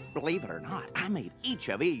covered. Believe it or not, I made each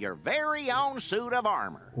of you your very own suit of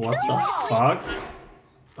armor. What the fuck?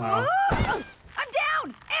 Wow. I'm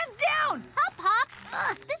down! Hands down! Hop, hop.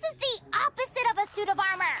 Ugh, this is the opposite of a suit of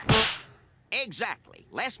armor. Exactly.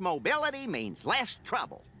 Less mobility means less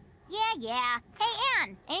trouble. Yeah. Hey,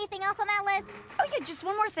 Anne, anything else on that list? Oh yeah, just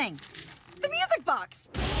one more thing. The music box.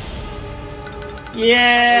 Right,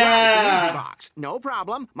 Yeah. music box. No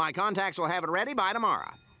problem. My contacts will have it ready by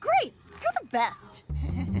tomorrow. Great! You're the best.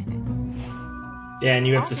 Yeah, and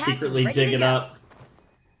you have to All right, secretly ready dig to it go. up.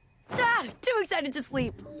 Ah, too excited to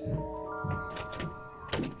sleep.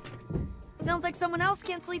 Sounds like someone else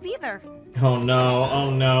can't sleep either. Oh no, oh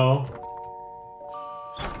no.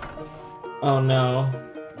 Oh no.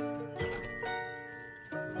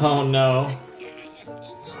 Oh no.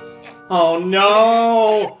 Oh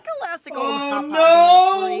no! Classic old Oh, hop no!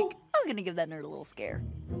 hop being a freak. I'm gonna give that nerd a little scare.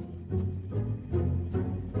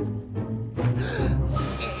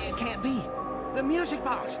 It can't be. The music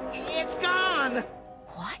box. It's gone.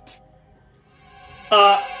 What?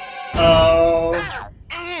 Oh.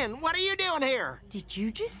 Anne, what are you doing here? Did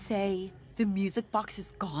you just say the music box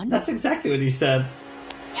is gone? That's exactly what he said.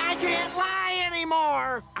 I can't lie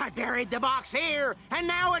anymore. I buried the box here, and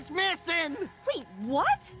now it's missing. Wait,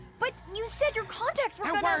 what? But you said your contacts were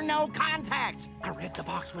There gonna... were no contacts. I read the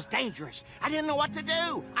box was dangerous. I didn't know what to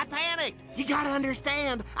do. I panicked. You gotta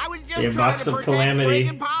understand. I was just The trying box to of protect calamity. Sprig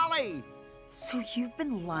and Polly. So you've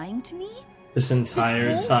been lying to me? This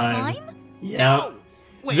entire This whole time. time? Yep. No.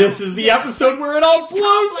 Well, This is the yes, episode where it all it's blows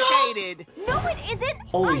up. complicated. No, it isn't.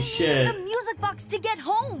 Holy I shit. need the music box to get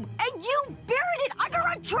home, and you buried it under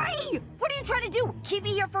a tree. What are you trying to do? Keep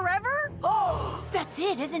me here forever? Oh, that's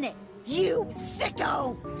it, isn't it? You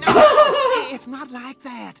sicko! No, it's not like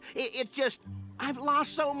that. It's just, I've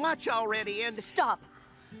lost so much already, and... Stop.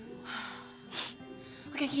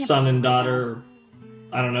 Look, I can't Son and daughter.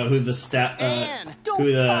 I don't know who the Anne,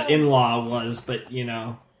 who the in-law was, but you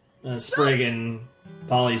know, Sprig and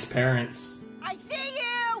Polly's parents. I see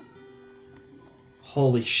you!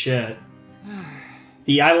 Holy shit.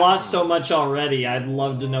 I lost so much already. I'd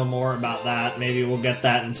love to know more about that. Maybe we'll get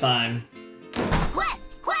that in time.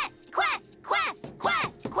 Quest.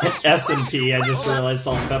 S&P, I just realized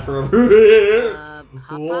Salt and Pepper over here.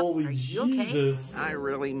 Holy Jesus. I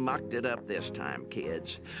really mucked it up this time,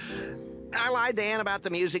 kids. I lied to Anne about the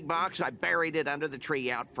music box. I buried it under the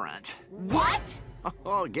tree out front. What?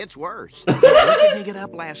 Oh, it gets worse. I went to dig it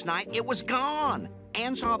up last night. It was gone.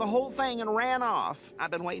 Anne saw the whole thing and ran off.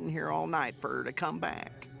 I've been waiting here all night for her to come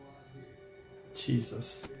back.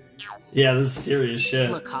 Jesus. Yeah, this is serious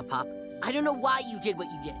shit. Look, Hop Hop, I don't know why you did what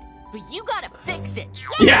you did, but you gotta fix it.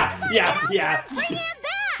 Yeah. Bring him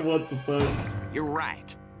back. What the fuck? You're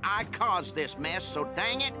right. I caused this mess, so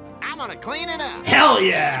dang it, I'm gonna clean it up. Hell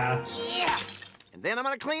yeah! Yeah. And then I'm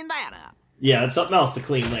gonna clean that up. Yeah, it's something else to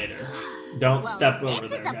clean later. Don't step over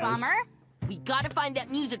This there, is a guys. bummer. We gotta find that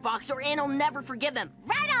music box or Anne'll never forgive him.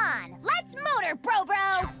 Right on. Let's motor,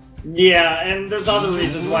 bro. Yeah, and there's other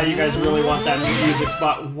reasons why you guys really want that music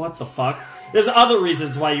box. What the fuck? There's other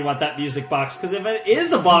reasons why you want that music box, because if it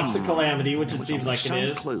is a box of calamity, which it seems like it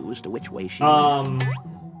is, clues to which way she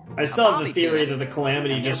I still have the theory that the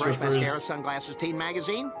calamity just refers. Mascara, Sunglasses, Teen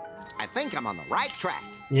Magazine. I think I'm on the right track.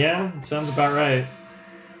 Yeah, sounds about right.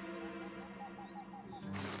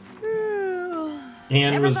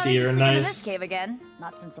 Anne Never was thought I'd be here, sleeping in this nice. cave again.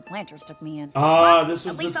 Not since the planters took me in. Ah, this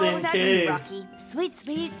was At the least same always had me, cave. Rocky.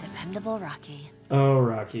 Sweet, dependable Rocky. Oh,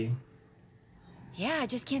 Rocky. Yeah, I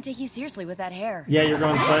just can't take you seriously with that hair. Yeah, you're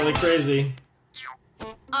going slightly crazy.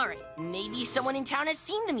 Alright, maybe someone in town has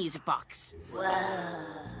seen the music box.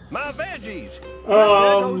 My veggies.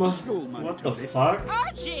 What the fuck?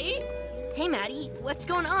 Archie! Hey, Maddie, what's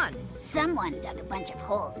going on? Someone dug a bunch of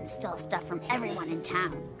holes and stole stuff from everyone in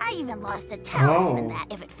town. I even lost a talisman that,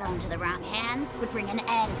 if it fell into the wrong hands, would bring an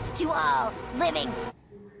end to all living.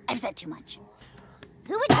 I've said too much.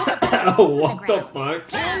 Who would put a bunch of holes in the What the ground?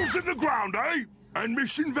 fuck? Holes in the ground, eh? And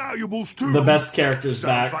missing valuables too. The best characters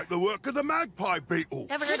Sounds back. like the work of the magpie beetle.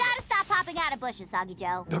 You gotta stop popping out of bushes, Soggy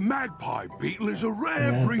Joe. The magpie beetle is a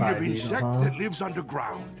rare Magpie breed of beetle, insect huh? that lives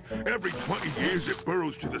underground. Every 20 years it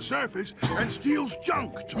burrows to the surface and steals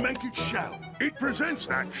junk to make its shell. It presents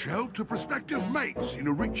that shell to prospective mates in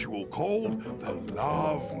a ritual called the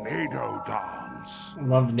Love Nado Dance.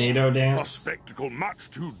 Love NATO A dance. spectacle much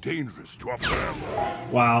too dangerous to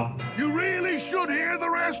observe. Wow. You really should hear the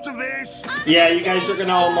rest of this. Yeah, you guys are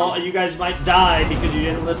gonna you guys might die because you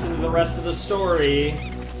didn't listen to the rest of the story.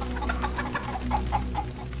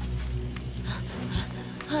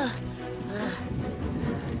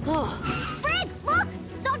 Sprig, look!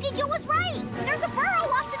 Soggy Joe was right! There's a burrow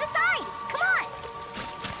off to the side! Come on!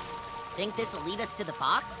 Think this'll lead us to the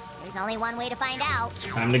box? There's only one way to find out.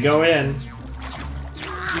 Time to go in.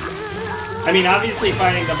 I mean, obviously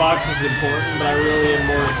finding the box is important, but I really am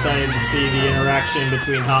more excited to see the interaction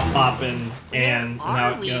between Hop Pop and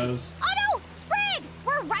how it goes. Oh no! Sprig!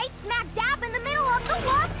 We're right smack dab in the middle of the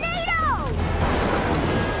Love Nado!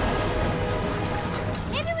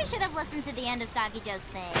 Maybe we should have listened to the end of Soggy Joe's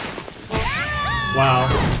thing. Wow.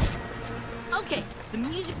 Okay, the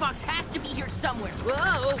music box has to be here somewhere.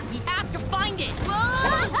 Whoa! We have to find it!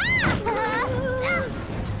 Whoa!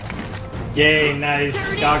 Yay,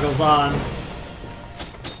 nice. Goggles on.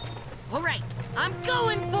 All right, I'm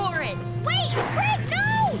going for it! Wait! Sprig,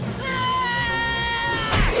 no!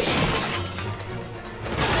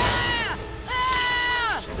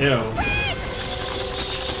 Ew.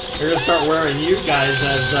 They're gonna start wearing you guys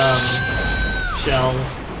as, shells.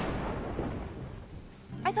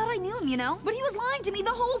 I thought I knew him, you know, but he was lying to me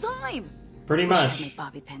the whole time. Pretty Wish I'd much. made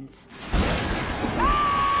bobby pins.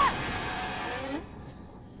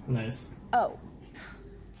 Nice. Oh,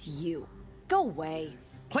 it's you. Go away.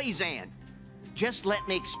 Please, Anne. Just let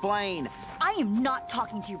me explain. I am not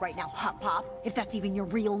talking to you right now, Hop Pop, if that's even your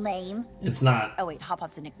real name. It's not. Oh wait, Hop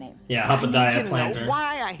Pop's a nickname. Yeah, I need you Hopadaya to Planter. know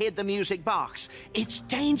why I hid the music box. It's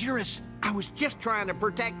dangerous. I was just trying to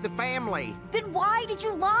protect the family. Then why did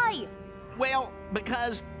you lie? Well,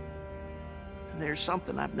 because there's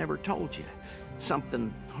something I've never told you.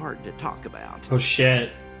 Something hard to talk about. Oh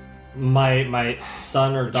shit. My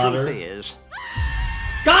son or daughter. Truth is,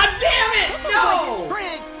 God damn it! No!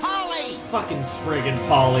 Sprig, Polly! Fucking Sprig and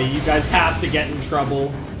Polly, you guys have to get in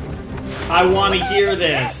trouble. I want to hear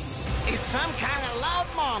this. It's some kind of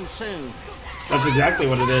love monsoon. That's exactly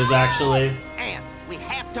what it is, actually. And we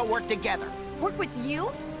have to work together. Work with you?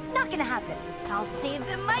 Not gonna happen. I'll save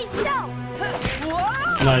them myself.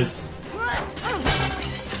 Whoa! Nice.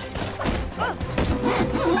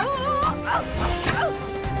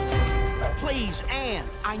 Please, Anne,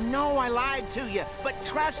 I know I lied to you, but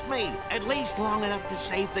trust me, at least long enough to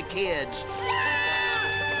save the kids.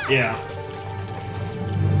 Yeah.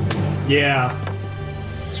 Yeah.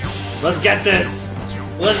 Let's get this.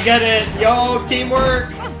 Let's get it. Yo, teamwork.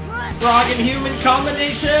 Frog and human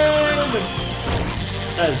combination.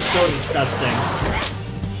 That is so disgusting.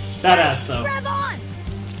 Badass, though. Grab on!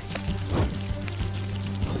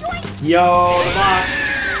 Yo, the box.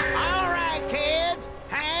 All right, kids,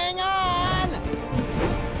 hang on.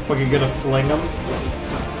 Fucking gonna fling him.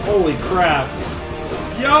 Holy crap.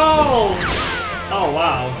 Yo! Oh,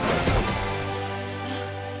 wow.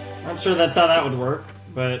 Not sure that's how that would work,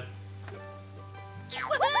 but...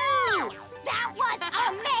 Woohoo! That was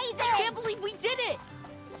amazing! I can't believe we did it!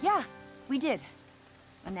 Yeah, we did.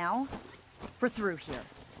 And now, we're through here.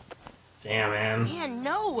 Damn, man. Man,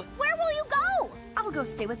 no! Where will you go? I'll go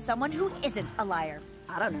stay with someone who isn't a liar.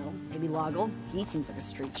 I don't know, maybe Loggle. He seems like a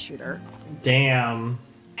straight shooter. Damn.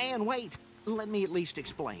 Anne, wait. Let me at least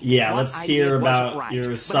explain. Yeah, What let's I hear did wasn't about right, your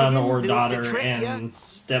but I son didn't or do it to daughter trick and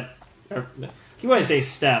you want to say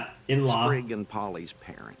step-in-law. Sprig and Polly's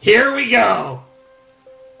parents. Here we go!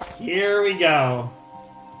 Here we go.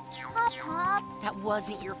 Hop, Hop. That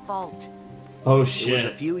wasn't your fault. Oh, It was shit.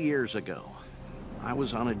 a few years ago. I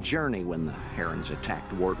was on a journey when the herons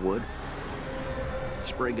attacked Wartwood.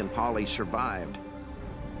 Sprig and Polly survived,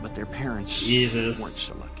 but their parents Jesus. weren't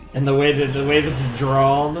so lucky. And the way this is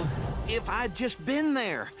drawn. If I'd just been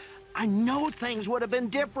there, I know things would have been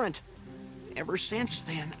different. Ever since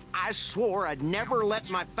then, I swore I'd never let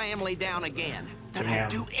my family down again. That Damn. I'd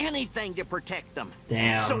do anything to protect them.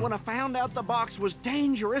 Damn. So when I found out the box was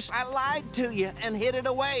dangerous, I lied to you and hid it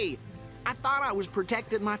away. I thought I was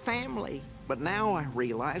protecting my family, but now I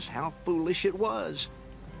realize how foolish it was.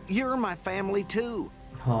 You're my family too,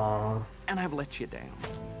 Aww. and I've let you down.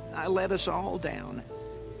 I let us all down.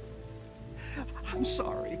 I'm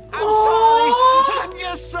sorry. I'm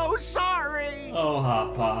just so sorry. Oh,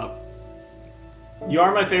 Hop Pop. You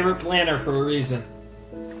are my favorite planner for a reason.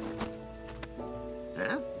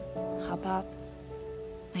 Pop.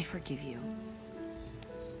 I forgive you.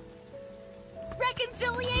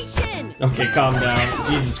 Reconciliation! Okay, calm down.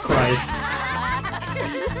 Jesus Christ.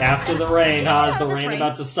 After the rain, huh? Is the rain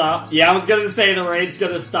about to stop? Yeah, I was gonna say the rain's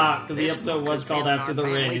gonna stop, because the episode was called After the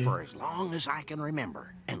Rain. For as long as I can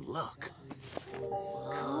remember. And look.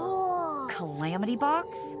 Calamity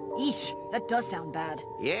box? Eesh, that does sound bad.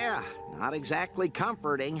 Yeah, not exactly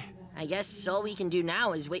comforting. I guess all we can do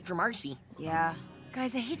now is wait for Marcy. Yeah.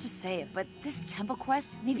 Guys, I hate to say it, but this temple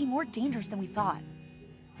quest may be more dangerous than we thought.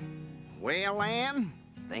 Well, Anne,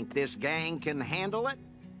 think this gang can handle it?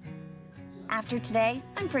 After today,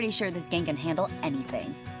 I'm pretty sure this gang can handle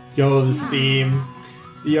anything. Yo, this theme.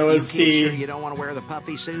 The OST. You sure you don't want to wear the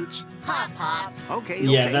puffy suits? Hop, hop. Okay,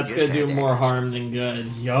 Yeah, okay, that's just gonna had do to more ask. harm than good.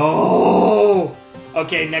 Yo!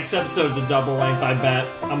 Okay, next episode's a double length, I bet.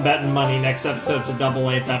 I'm betting money next episode's a double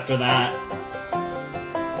length after that.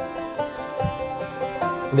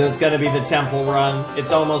 There's gonna be the temple run.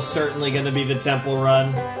 It's almost certainly gonna be the temple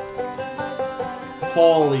run.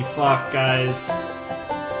 Holy fuck, guys.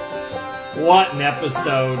 What an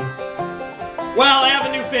episode. Well, I have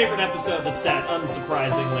a new favorite episode of the set,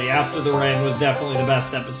 unsurprisingly. After the Rain was definitely the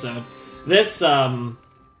best episode. This,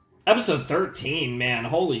 episode 13, man,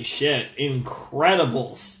 holy shit.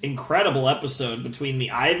 Incredible episode between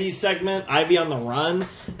the Ivy segment, Ivy on the Run,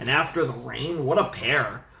 and After the Rain. What a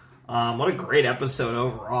pair. What a great episode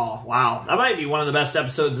overall. Wow. That might be one of the best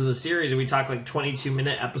episodes of the series. We talk like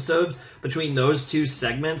 22-minute episodes between those two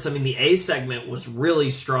segments. I mean, the A segment was really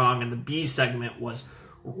strong, and the B segment was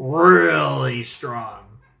really strong.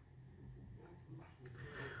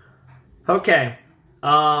 Okay.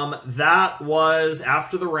 That was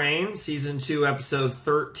After the Rain, Season 2, Episode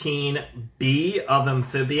 13B of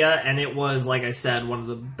Amphibia, and it was, like I said, one of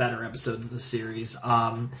the better episodes of the series.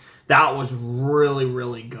 That was really,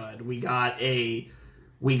 really good. We finally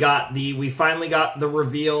got the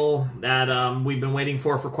reveal that we've been waiting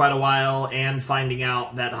for quite a while, and finding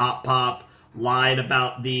out that Hop Pop lied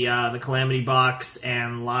about the Calamity Box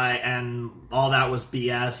and all that was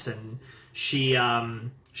BS, and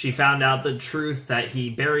she found out the truth that he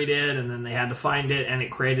buried it, and then they had to find it, and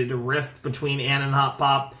it created a rift between Anne and Hop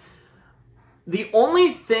Pop. The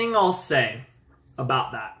only thing I'll say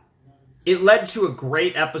about that, it led to a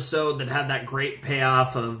great episode that had that great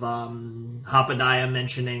payoff of Hoppadiah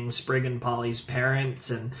mentioning Sprig and Polly's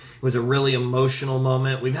parents, and it was a really emotional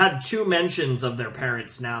moment. We've had 2 mentions of their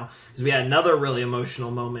parents now, because we had another really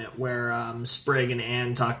emotional moment where Sprig and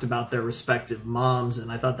Anne talked about their respective moms,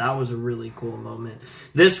 and I thought that was a really cool moment.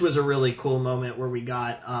 This was a really cool moment where we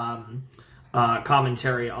got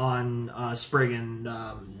commentary on Sprig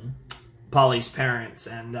and Polly's parents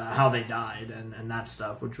and how they died and that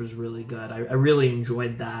stuff, which was really good. I really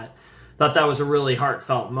enjoyed that. Thought that was a really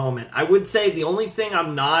heartfelt moment. I would say the only thing I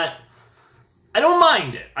don't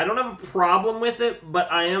mind it. I don't have a problem with it, but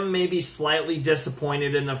I am maybe slightly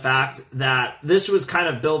disappointed in the fact that this was kind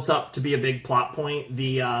of built up to be a big plot point,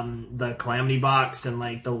 the Calamity Box and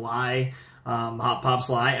like the lie, Hop Pop's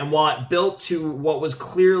lie, and while it built to what was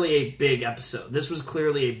clearly a big episode, this was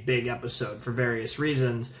clearly a big episode for various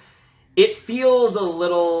reasons. It feels a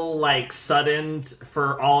little, like, sudden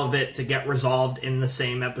for all of it to get resolved in the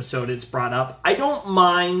same episode it's brought up. I don't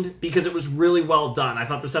mind, because it was really well done. I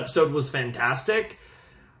thought this episode was fantastic.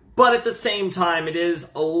 But at the same time, it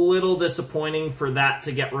is a little disappointing for that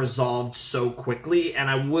to get resolved so quickly. And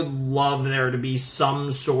I would love there to be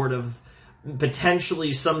some sort of,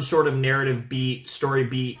 potentially some sort of narrative beat, story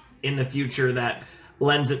beat in the future that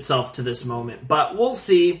lends itself to this moment. But we'll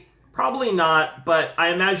see. Probably not, but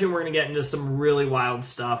I imagine we're going to get into some really wild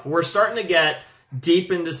stuff. We're starting to get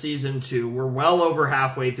deep into Season 2. We're well over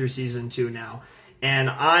halfway through Season 2 now. And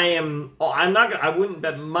I wouldn't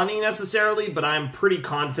bet money necessarily, but I'm pretty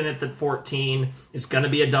confident that 14 is going to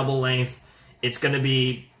be a double length. It's going to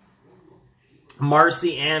be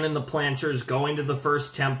Marcy, Anne, and the Planters going to the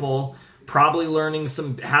first temple, probably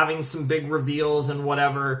having some big reveals and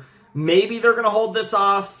whatever. Maybe they're going to hold this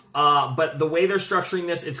off, but the way they're structuring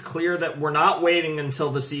this, it's clear that we're not waiting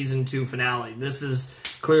until the Season 2 finale. This is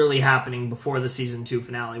clearly happening before the Season 2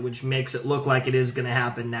 finale, which makes it look like it is going to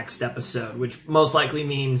happen next episode, which most likely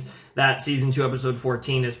means that Season 2, Episode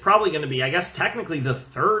 14 is probably going to be, I guess, technically the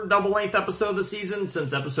 3rd double-length episode of the season,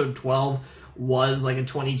 since Episode 12 was like a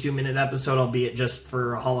 22-minute episode, albeit just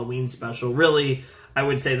for a Halloween special. Really, I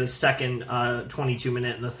would say the second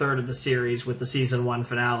 22-minute and the 3rd of the series with the Season 1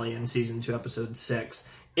 finale and Season 2, Episode 6,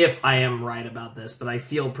 if I am right about this. But I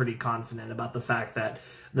feel pretty confident about the fact that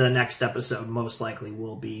the next episode most likely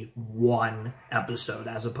will be 1 episode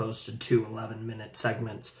as opposed to 2 11-minute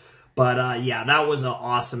segments. But yeah, that was an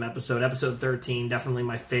awesome episode. Episode 13, definitely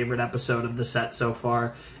my favorite episode of the set so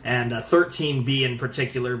far. And 13B in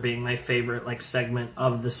particular being my favorite like segment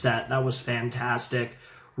of the set. That was fantastic.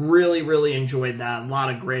 Really, really enjoyed that. A lot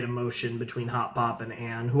of great emotion between Hop Pop and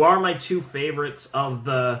Ann, who are my two favorites of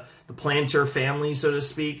the Planter family, so to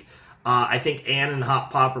speak. I think Ann and Hop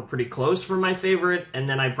Pop are pretty close for my favorite. And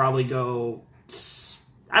then I probably go...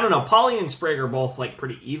 I don't know, Polly and Sprig are both like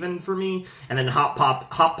pretty even for me, and then Hop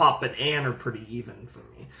Pop and Ann are pretty even for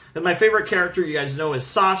me. Then my favorite character, you guys know, is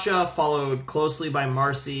Sasha, followed closely by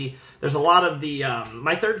Marcy. There's a lot of the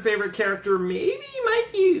my third favorite character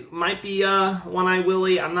might be One-Eye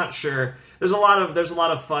Willie. I'm not sure. There's a lot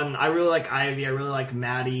of fun. I really like Ivy. I really like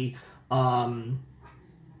Maddie. I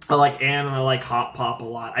like Ann and I like Hop Pop a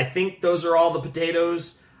lot. I think those are all the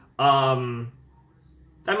potatoes.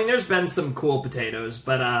 I mean, there's been some cool potatoes,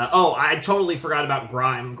 but, oh, I totally forgot about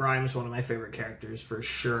Grime. Grime's one of my favorite characters, for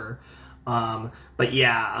sure. But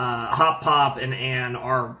yeah, Hop Pop and Ann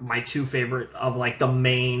are my two favorite of, like, the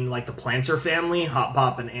main, like, the Planter family. Hop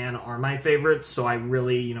Pop and Ann are my favorites, so I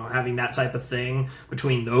really, you know, having that type of thing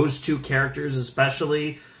between those two characters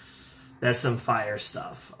especially, that's some fire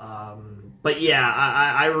stuff. But yeah,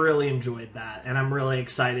 I really enjoyed that, and I'm really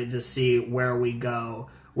excited to see where we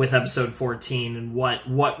go with episode 14 and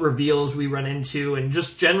what reveals we run into and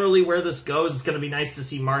just generally where this goes. It's going to be nice to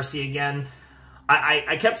see Marcy again.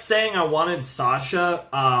 I kept saying I wanted Sasha.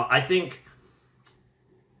 I think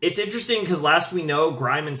it's interesting because last we know,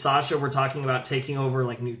 Grime and Sasha were talking about taking over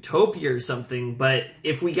like Newtopia or something, but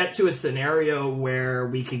if we get to a scenario where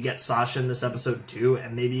we could get Sasha in this episode too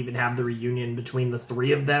and maybe even have the reunion between the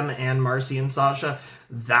three of them and Marcy and Sasha,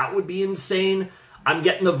 that would be insane. I'm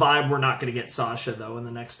getting the vibe we're not going to get Sasha, though, in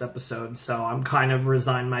the next episode, so I'm kind of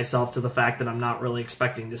resigned myself to the fact that I'm not really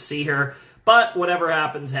expecting to see her. But whatever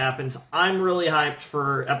happens, happens. I'm really hyped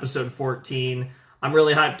for episode 14. I'm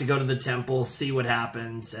really hyped to go to the temple, see what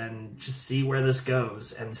happens, and just see where this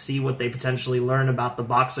goes, and see what they potentially learn about the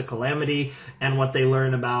Box of Calamity, and what they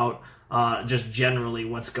learn about just generally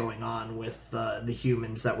what's going on with the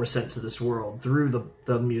humans that were sent to this world through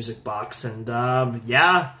the music box. And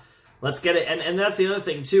yeah... Let's get it. And that's the other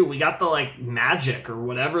thing, too. We got the, like, magic or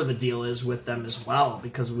whatever the deal is with them as well.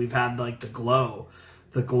 Because we've had, like, the glow.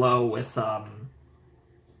 The glow with, the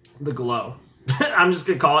glow. I'm just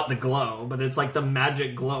going to call it the glow. But it's, like, the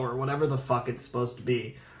magic glow or whatever the fuck it's supposed to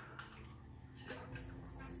be.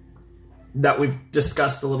 That we've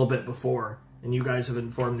discussed a little bit before. And you guys have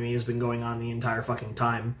informed me has been going on the entire fucking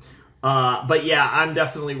time. But, yeah, I'm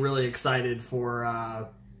definitely really excited for,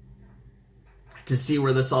 to see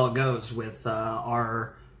where this all goes with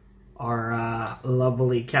our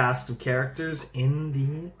lovely cast of characters in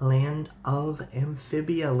the land of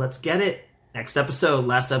Amphibia. Let's get it. Next episode,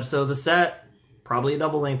 last episode of the set. Probably a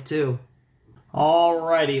double length too.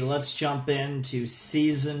 Alrighty, let's jump into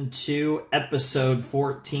Season 2, Episode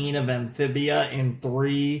 14 of Amphibia in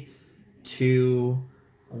 3, 2,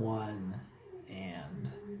 1,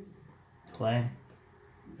 and play.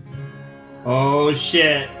 Oh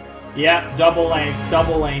shit. Yep, double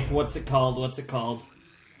length. What's it called?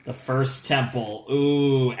 The First Temple.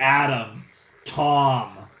 Ooh, Adam.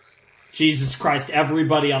 Tom. Jesus Christ,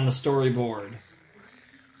 everybody on the storyboard.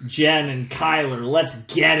 Jen and Kyler, let's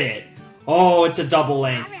get it. Oh, it's a double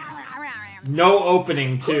length. No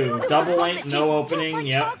opening, too. Double length, no opening, like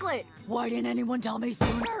yep. Chocolate. Why didn't anyone tell me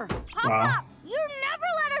sooner? Pop, you never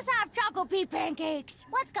let us have Choco Pea pancakes.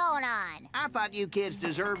 What's going on? I thought you kids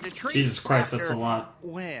deserved a treat. Jesus Christ, that's a lot.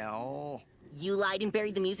 Well... You lied and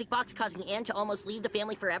buried the music box, causing Ann to almost leave the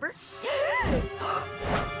family forever?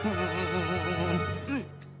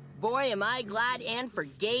 Boy, am I glad Ann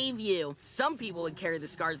forgave you. Some people would carry the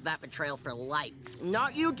scars of that betrayal for life.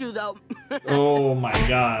 Not you two, though. Oh my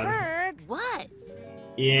god. Berg, what?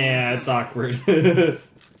 Yeah, it's awkward.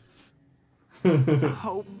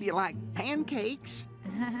 Hope you like pancakes.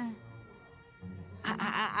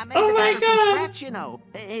 I made Oh the my batter God. from scratch, you know.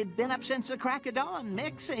 It'd been up since the crack of dawn,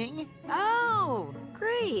 mixing. Oh,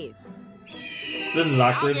 great. This is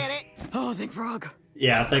awkward. I'll get it. Oh, thank Frog.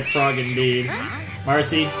 Yeah, thick frog indeed.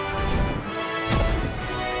 Marcy.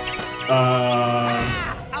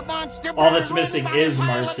 A monster all that's bird missing rolling by is a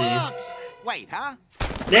pile of Marcy. books. Wait, huh?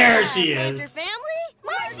 There she Your is. family?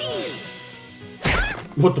 Marcy!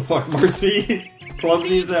 What the fuck, Marcy?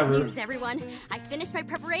 Clumsy as ever. News, everyone. I finished my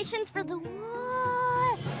preparations for the...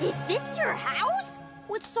 What? Is this your house?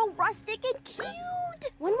 Oh, it's so rustic and cute.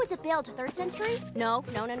 When was it built? 3rd century? No.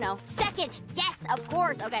 2nd. Yes, of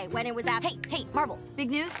course. Okay, when it was at... Hey, marbles. Big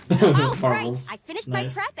news? Oh, right. Marbles. I finished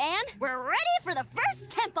Nice. my prep and we're ready for the first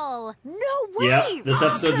temple. No way! Yeah, this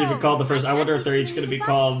episode's even called the first. I wonder if they're each going to be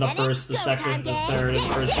called the first, the second, the third,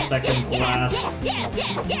 and first, the second, the last.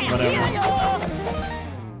 Whatever.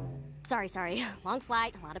 Sorry. Long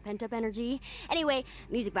flight, a lot of pent-up energy. Anyway,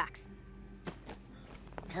 music box.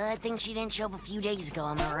 Good thing she didn't show up a few days ago,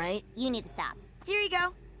 am I right? You need to stop. Here you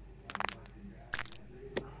go.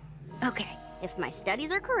 Okay, if my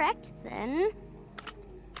studies are correct, then...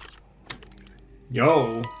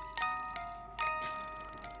 Yo.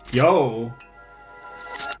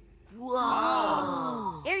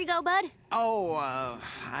 Whoa! Here you go, bud. Oh,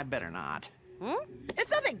 I better not.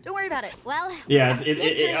 It's nothing. Don't worry about it. Well, Yeah,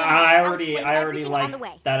 I already everything on the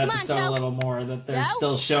like way. that Come on, episode Joe. a little more, that they're Joe?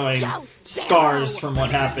 still showing Joe scars from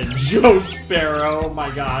what happened. Joe Sparrow, oh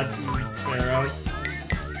my god, Sparrow.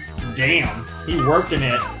 Damn, he working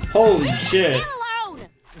it. Holy shit. Leave alone!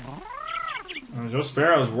 Oh, Joe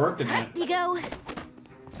Sparrow's working it. You go.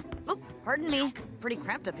 Oh, pardon me. Pretty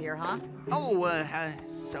cramped up here, huh? Oh,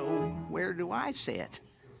 so where do I sit?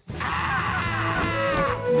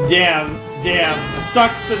 Damn.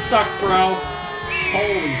 Sucks to suck, bro.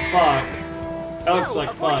 Holy fuck. That looks like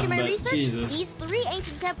according fun, to my but research, Jesus. these 3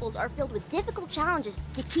 ancient temples are filled with difficult challenges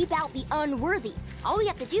to keep out the unworthy. All we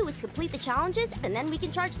have to do is complete the challenges, and then we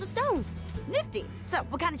can charge the stone. Nifty. So,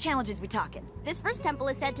 what kind of challenges we talking? This first temple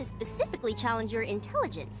is said to specifically challenge your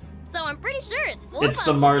intelligence. So I'm pretty sure it's full It's of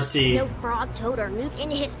the puzzles. Marcy. No frog, toad, or newt in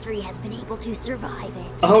history has been able to survive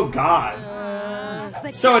it. Oh god.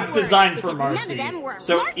 But So don't it's worry, designed for because Marcy. None of them were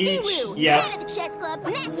So Marcy each- Wu, yeah. head of the chess club,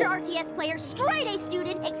 master RTS player, straight A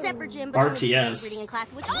student, except for Jim, but only because RTS. reading in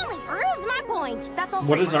class, which only proves my point. That's all.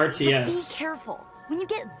 What great, is Marcy, but RTS? Be careful. When you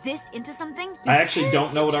get this into something, you I actually tend don't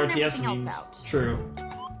to know what tune RTS everything else means. out. True.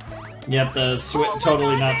 You have to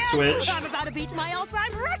totally not switch. I'm about to beat my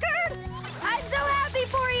all-time record. I'm so happy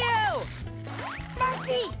for you.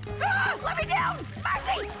 Marcy! Ah, let me down!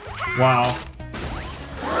 Marcy! Wow.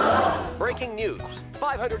 Breaking news.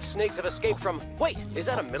 500 snakes have escaped from... Wait, is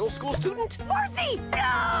that a middle school student? Marcy!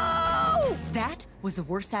 No! That was the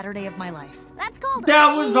worst Saturday of my life. That's called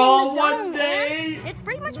That was being in all the one zone, day? man. It's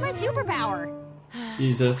pretty much my superpower.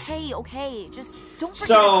 Jesus. Okay, just don't forget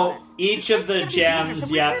So about us. each This of the is gonna be dangerous, gems,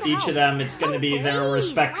 and we're yeah, here to each help. of them, it's going to be their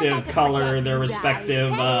respective color, their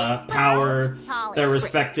respective power, their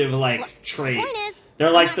respective like trait.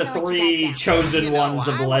 They're like the 3 chosen ones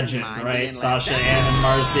of legend, right? Sasha, Ann, and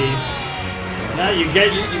Marcy. Now you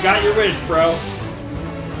got your wish, bro.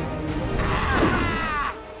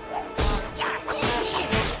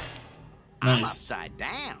 I'm Nice. upside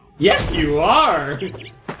down. Yes, you are.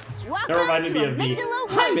 Welcome That reminded to me of the Amygdala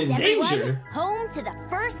I'm Woods, in everyone. danger. Home to the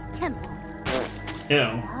first temple. Ew.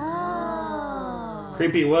 Oh.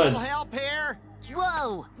 Creepy woods. Help here.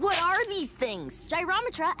 Whoa! What are these things?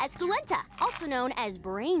 Gyrometra esculenta, also known as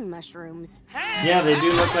brain mushrooms. Yeah, they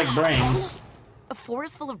do look like brains. A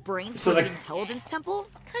forest full of brains So for the the- intelligence temple?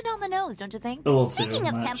 Kind of on the nose, don't you think? A little too Speaking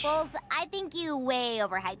of much. temples, I think you way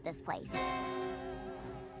overhyped this place.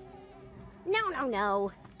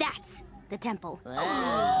 No. That's the temple.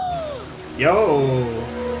 Yo,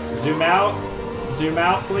 zoom out. Zoom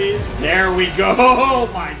out, please. There we go. Oh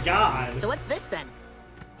my god. So what's this then?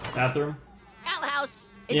 Bathroom? Outhouse.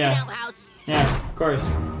 It's Yeah. an outhouse. Yeah, of course.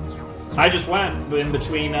 I just went in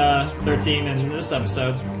between 13 and this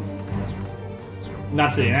episode.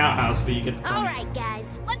 Not to the outhouse, but you could. All right,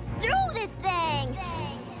 guys, let's do this thing.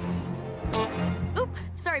 Oop,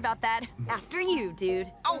 sorry about that. After you, dude.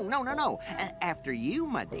 Oh, no. After you,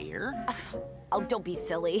 my dear. Oh, don't be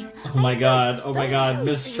silly. Oh my god. Oh my god.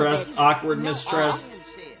 Mistrust. Awkward mistrust.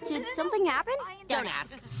 Did something happen? Don't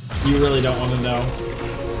ask. You really don't want to know.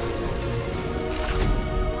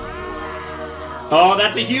 Oh,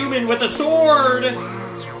 that's a human with a sword!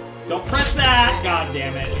 Don't press that! God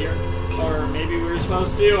damn it. Here. Or maybe we were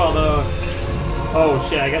supposed to, although... Oh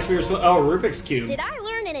shit, I guess we were supposed... Oh, Rubik's Cube. Did I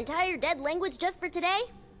learn an entire dead language just for today?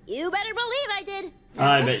 You better believe I did.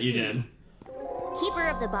 I bet you did. Keeper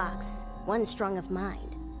of the box, one strong of mind.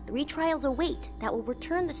 3 trials await that will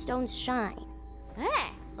return the stone's shine. Hey,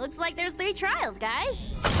 looks like there's 3 trials,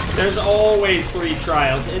 guys. There's always 3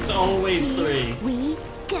 trials. It's always 3. We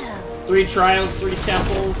go. 3 trials, 3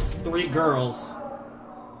 temples, 3 girls.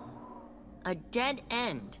 A dead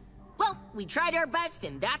end. Well, we tried our best,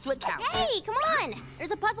 and that's what counts. Hey, come on! There's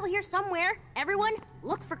a puzzle here somewhere. Everyone,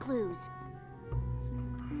 look for clues.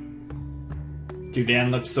 Dude, Dan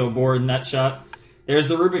looks so bored in that shot. There's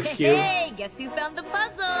the Rubik's Cube. Hey, guess who found the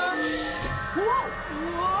puzzle?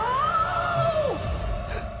 Whoa!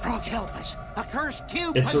 Lord help us. A cursed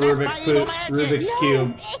cube It's a possessed by evil magic. Rubik's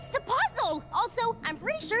Cube. It's the puzzle! Also, I'm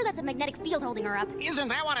pretty sure that's a magnetic field holding her up. Isn't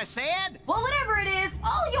that what I said? Well, whatever it is,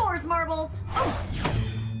 all yours, Marbles.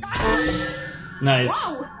 Nice.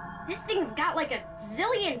 Whoa! This thing's got like a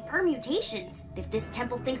zillion permutations. If this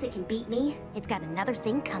temple thinks it can beat me, it's got another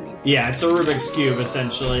thing coming. Yeah, it's a Rubik's Cube,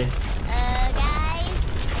 essentially. Guys?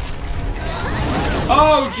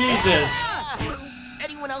 Oh, Jesus!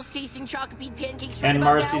 Anyone else tasting chocolate bean pancakes? And right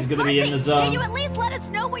about Marcy's now? gonna be in the zone. Can you at least let us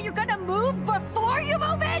know what you're gonna move before you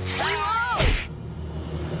move it?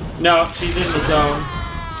 No, she's in the zone.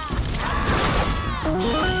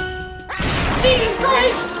 Jesus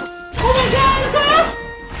Christ! Oh my God!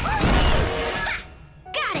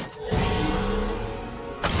 Got it!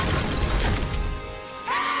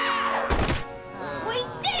 We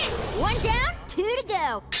did it! One down, two to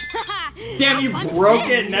go. Damn, you broke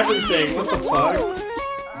it and everything. What the fuck?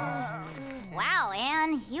 Wow,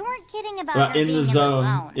 Anne, you weren't kidding about her In being the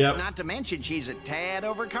zone. Yep. Not to mention she's a tad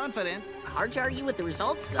overconfident. Hard to argue with the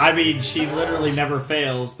results, though. I mean, she literally never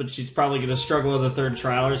fails, but she's probably going to struggle with the third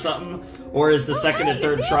trial or something. Or is the second and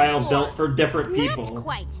third trial built for different people? Not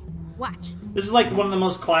quite. Watch. This is like one of the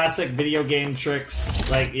most classic video game tricks.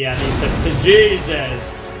 Like, yeah,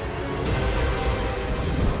 Jesus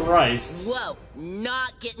Christ. Whoa,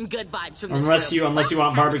 not getting good vibes from this Unless room. you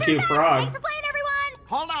want barbecue frog. Thanks for playing, everyone!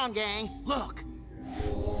 Hold on, gang. Look.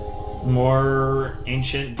 More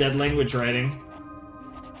ancient dead language writing.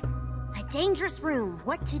 A dangerous room.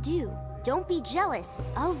 What to do? Don't be jealous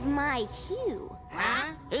of my hue.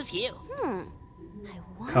 Huh? Who's Hugh? I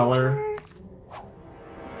wonder... Color.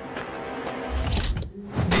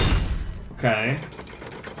 Okay.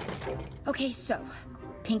 Okay, so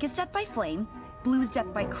pink is death by flame, blue is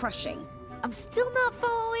death by crushing. I'm still not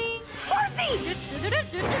following. Marcy!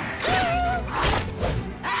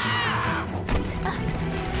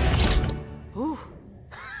 Ooh.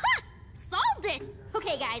 Solved it!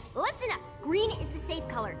 Okay, guys, listen up. Green is the safe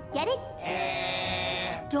color. Get it?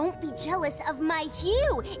 Don't be jealous of my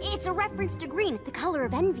hue. It's a reference to green, the color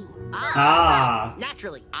of envy. Ah.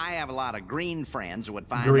 Naturally. I have a lot of green friends who would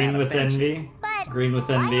find Green that with offensive. envy. But Green with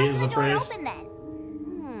envy is a phrase. Open then.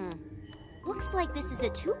 Looks like this is a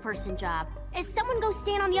two-person job. As someone go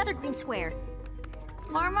stand on the other green square.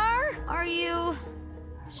 Marmar, are you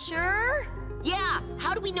sure? Yeah,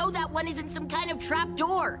 how do we know that one isn't some kind of trap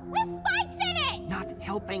door? With spikes in it! Not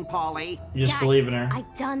helping, Polly. You just Guys, believe in her.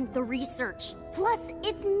 I've done the research. Plus,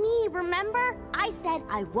 it's me, remember? I said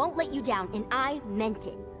I won't let you down, and I meant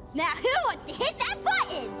it. Now, who wants to hit that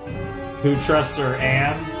button? Who trusts her?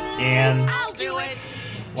 Anne? Anne. I'll do it!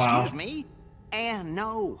 Wow. Excuse me? And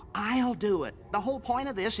no, I'll do it. The whole point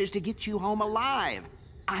of this is to get you home alive.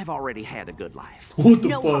 I've already had a good life. What the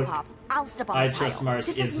No, fuck? Hop. I'll step on I the tile. trust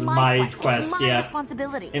Marcy. This It's is my quest. quest, It's my yeah.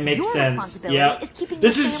 responsibility. It makes Your sense. responsibility Yep. is keeping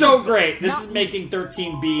This your is family so safe, great. This not is me. making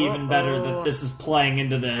 13B even better that this is playing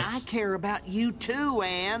into I this. care about you too,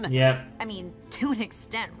 Anne. Yep. I mean, to an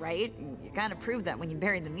extent, right? You kind of proved that when you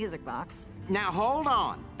buried the music box. Now hold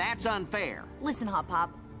on. That's unfair. Listen, Hop Pop.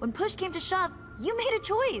 When push came to shove, you made a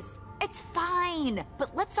choice. It's fine.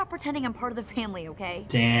 But let's stop pretending I'm part of the family, okay?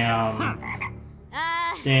 Damn.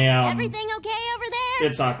 Damn. Everything okay over there?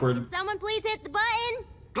 It's awkward. Can someone please hit the button?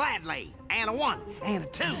 Gladly. And a 1, and a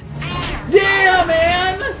 2. Damn,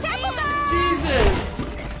 man! Jesus!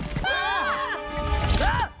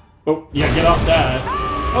 Oh, yeah, get off that.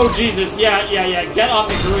 Oh, Jesus, yeah, get on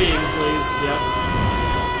the green, please, yep.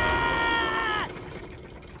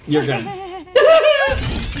 You're good.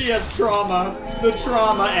 She has trauma. The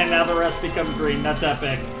trauma, and now the rest become green. That's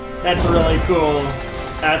epic. That's really cool.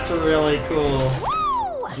 That's really cool.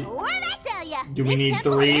 Woo! What'd I tell ya? Do we This need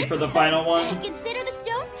temple 3 is for the toast. final one? Consider the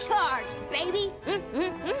stone charged, baby.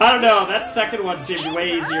 I don't know, that second one seemed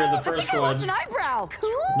way easier than the first one. An eyebrow.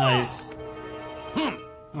 Cool. Nice.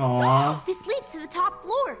 Aww. This leads to the top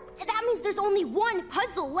floor. That means there's only one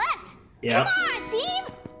puzzle left. Yep. Come on, team.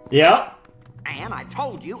 Yep. And I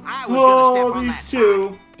told you I was gonna step on that these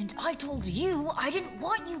two. And I told you I didn't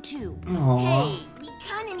want you to. Aww. Hey, we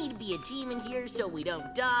kind of need to be a team in here so we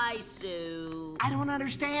don't die, so... I don't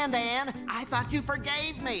understand, Anne. I thought you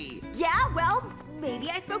forgave me. Yeah, well, maybe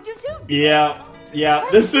I spoke too soon. Yeah.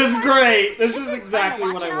 This is great. This is exactly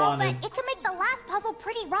Watch what and I all, wanted. But it can make the last puzzle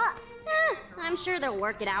pretty rough. I'm sure they'll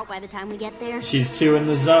work it out by the time we get there. She's 2 in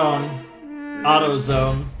the zone. Auto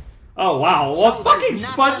zone. Oh wow, what fucking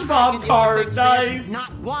SpongeBob card, nice! Not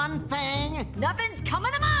one thing. Nothing's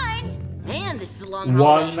coming to mind. Man, this is a long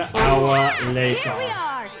holiday. 1 hour later. Here we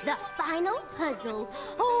are, the final puzzle.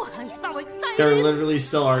 Oh, I'm so excited. They're literally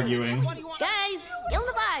still arguing. Guys, feel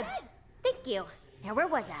the vibe. Thank you. Now where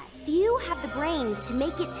was I? Few have the brains to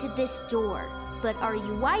make it to this door, but are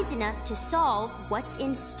you wise enough to solve what's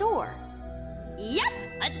in store? Yep,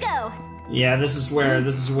 let's go. Yeah, this is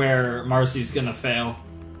where Marcy's gonna fail.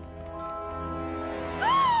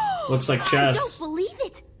 Looks like chess. I don't believe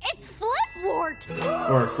it. It's Flipwart.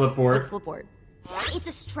 Or Flipwart. What's Flipwart? It's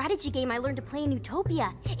a strategy game I learned to play in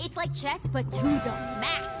Utopia. It's like chess, but to the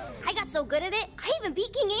max. I got so good at it, I even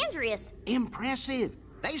beat King Andreas. Impressive.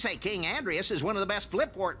 They say King Andreas is one of the best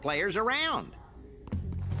Flipwart players around.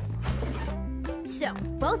 So,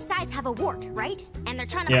 both sides have a wart, right? And they're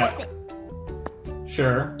trying to flip it.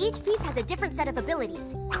 Sure. Each piece has a different set of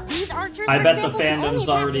abilities. These archers, I for bet example, the can only fandom's attack in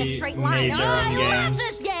a already straight line. made their own I love games.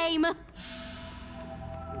 this game!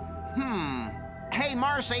 Hey,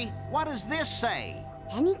 Marcy, what does this say?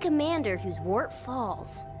 Any commander whose wart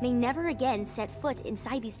falls may never again set foot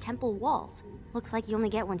inside these temple walls. Looks like you only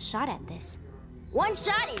get one shot at this. One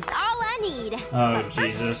shot is all I need. Oh, But first,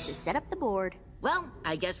 Jesus. to set up the board. Well,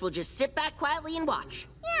 I guess we'll just sit back quietly and watch.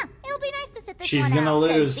 Yeah, it'll be nice to sit this She's one gonna out,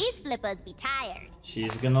 'cause lose. These flippers be tired.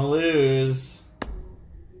 She's gonna lose.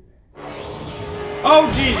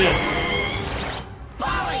 Oh, Jesus!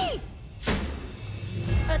 Bolly!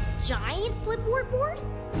 A giant flipboard board?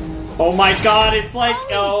 Oh my God! It's like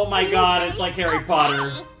oh my God! It's like Harry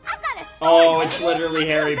Potter. Oh, it's literally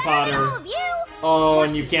Harry Potter. Oh,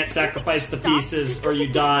 and you can't sacrifice the pieces or you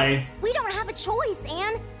die. We don't have a choice,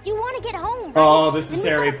 Anne. You want to get home, right? Oh, this Then is we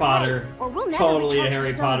Harry gotta play, Potter. or we'll never Totally a recharge the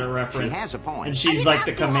Harry stone. Potter reference. She has a point. And she's like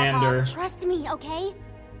the commander. Trust me, okay?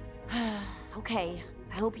 Okay,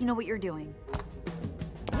 I hope you know what you're doing.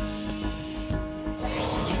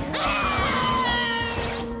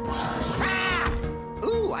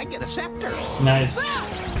 Ooh, I get a scepter. Nice.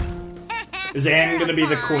 Is Anne gonna be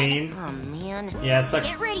the queen? Oh, man. Yeah, sucks.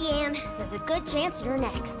 Get ready, Anne. There's a good chance you're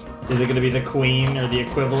next. Is it gonna be the queen or the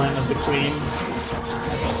equivalent of the queen?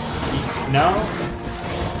 No?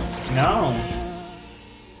 No.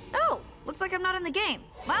 Oh, looks like I'm not in the game.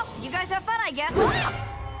 Well, you guys have fun, I guess.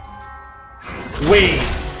 Wait.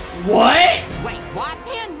 What? Wait, what?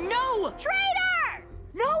 And no! Traitor!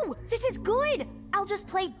 No, this is good. I'll just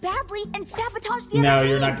play badly and sabotage the other No, team.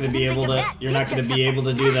 you're not gonna be Didn't able think of to. that, You're not did gonna ya, be able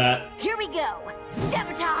to do that. Here we go.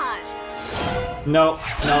 Sabotage. No,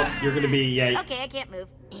 no, you're gonna be Okay, I can't move.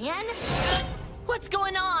 Anne? What's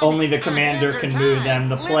going on? Only the commander can move them,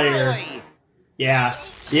 the player. Yeah.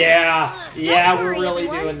 Yeah, Don't we're worry, really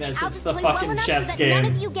everyone. doing this. I'll It's just the play well fucking enough chess so that none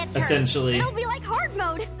game, of you gets hurt. essentially. It'll be like hard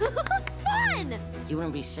mode. Fun! You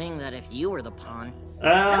wouldn't be saying that if you were the pawn.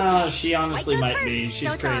 She honestly White goes might be. first, She's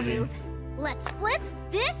so it's our crazy. move. Let's flip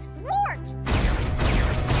this wart.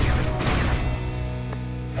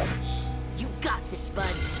 You got this,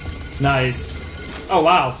 bud. Nice. Oh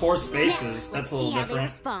wow, 4 spaces. That's a little See how they different.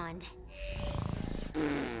 respond.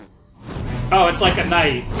 Oh, it's like a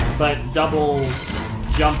knight, but double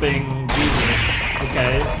jumping Jesus.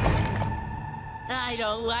 Okay. I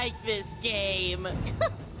don't like this game.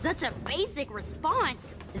 Such a basic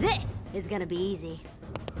response. This is gonna be easy.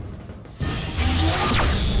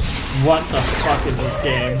 What the fuck is this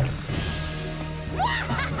game?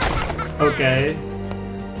 Okay.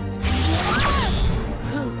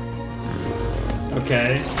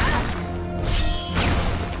 Okay.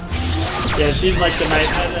 Yeah, she's like the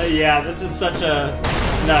knight. Yeah, this is such a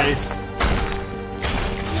nice.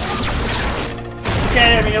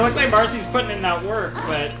 Okay, I mean, it looks like Marcy's putting in that work,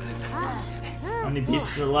 but how many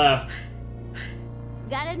pieces are left?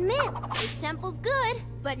 Gotta admit, this temple's good,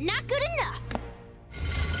 but not good enough.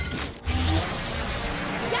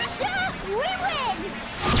 Gotcha! We win!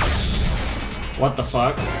 What the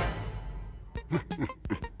fuck?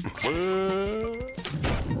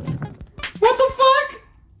 What the fuck?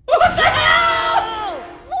 What the hell?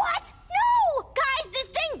 What? No! Guys, this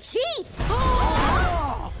thing cheats!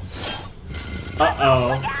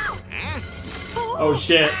 Uh-oh. Oh,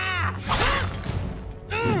 shit.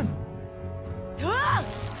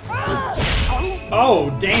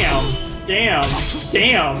 Oh, damn. Damn.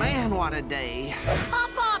 Damn. Man, what a day.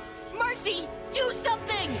 Hop up! Mercy, do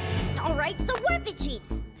something! Alright, so what if it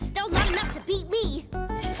cheats? Still not enough to beat me.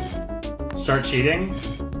 Start cheating?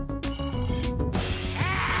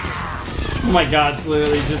 Oh my god, it's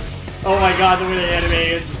literally just... Oh my god, the way they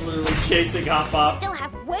animated, it's just literally chasing Hop Up. Still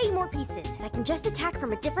have way more pieces. If I can just attack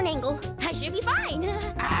from a different angle, I should be fine.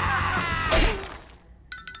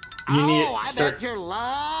 You need I to start... bet you're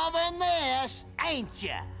loving this, ain't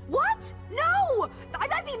ya? What? No! I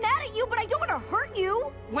might be mad at you, but I don't want to hurt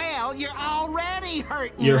you. Well, you're already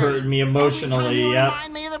hurting You're me. hurting me emotionally, Every time you yep.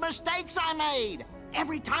 remind me of the mistakes I made.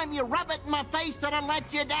 Every time you rub it in my face that I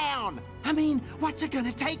let you down. I mean, what's it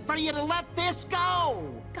gonna take for you to let this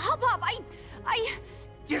go? Hop up,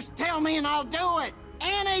 Just tell me and I'll do it!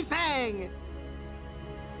 Anything!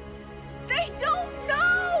 They don't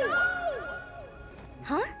know!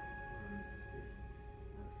 Huh?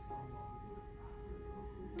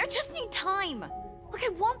 I just need time. Look, I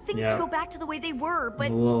want things to go back to the way they were,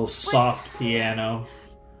 but... A little soft piano.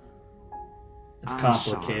 It's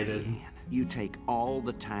complicated. Sorry, Ann. You take all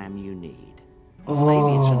the time you need. Oh.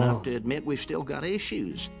 Maybe it's enough to admit we've still got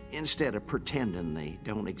issues, instead of pretending they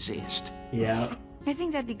don't exist. Yeah. I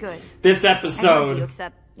think that'd be good. This episode, you,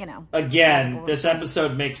 except, you know, again, this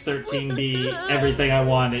episode makes 13 be everything I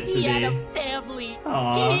want it to be. He had a family.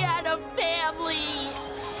 Aww. He had a family.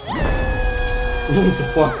 What the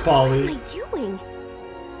fuck, Polly? What am I doing?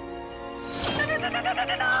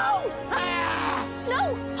 No!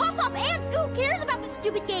 No! Hop Hop and who cares about this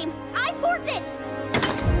stupid game? I forfeit!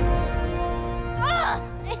 Ugh!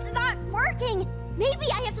 It's not working! Maybe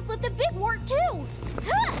I have to flip the big wart too!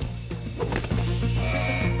 Huh!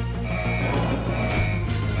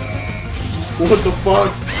 What the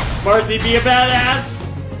fuck? Marcy, be a badass!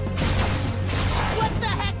 What the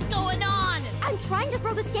heck's going on? I'm trying to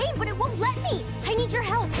throw this game, but it won't let me! I need your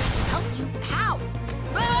help! Help you? How?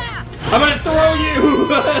 I'm gonna throw you!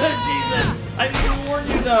 Jesus! I didn't warn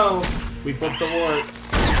you though! We flipped the wart.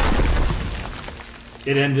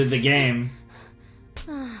 It ended the game.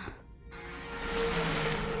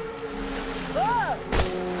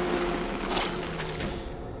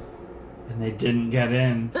 And they didn't get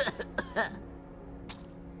in.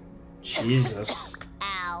 Jesus.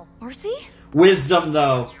 Ow. Marcy? Wisdom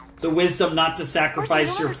though. The wisdom not to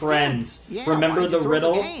sacrifice your friends. Yeah, Remember why'd the you throw the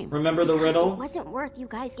riddle? game? Remember the Because riddle? It wasn't worth you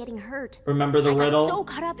guys getting hurt. Remember the I got riddle? so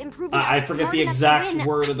caught up in proving I was forget smart the enough to exact win,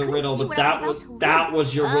 word I of the couldn't riddle, see but what I was about to that lose.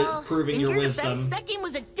 was your Well, proving in your your wisdom. defense, that game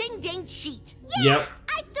was a ding-dang cheat. Yep.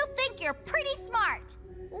 I still think you're pretty smart.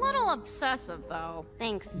 Little obsessive, though.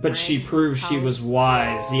 Thanks. But she proved she was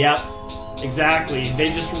wise. Yep. Exactly.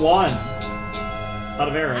 They just won. A lot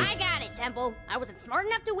of arrows. I got it, Temple. I wasn't smart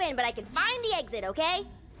enough to win, but I can find the exit, okay?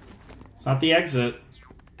 It's not the exit.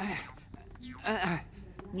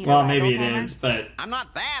 Well, maybe it is, but... I'm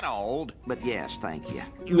not that old, but yes, thank you.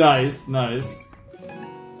 Nice, nice.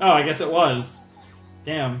 Oh, I guess it was.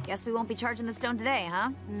 Damn. Guess we won't be charging the stone today, huh?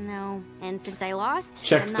 No. And since I lost,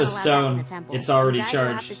 Check I'm the not allowed stone. back in the temple. It's already you guys will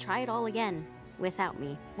have charged. to try it all again. Without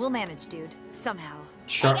me. We'll manage, dude. Somehow.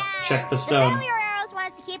 Check the So stone. now your arrows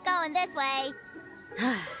want us to keep going this way.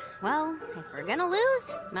 Well, if we're gonna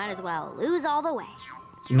lose, might as well lose all the way.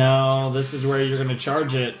 No, this is where you're gonna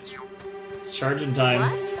charge it. Charging time.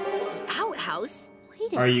 What? The outhouse?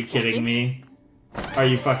 Wait a Are you second. kidding me? Are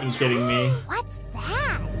you fucking kidding me? What's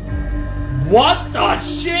that? What the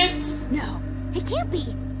shit? No, it can't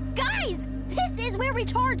be. Guys, this is where we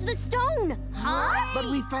charge the stone. Huh? But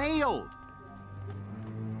we failed.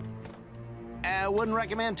 Wouldn't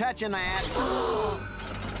recommend touching that.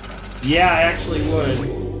 Yeah, I actually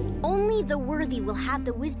would. Only the worthy will have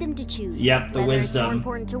the wisdom to choose. Yep, the whether wisdom. It's more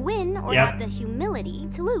important to win or Yep. have the humility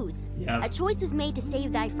to lose. Yep. A choice was made to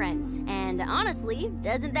save thy friends. And honestly,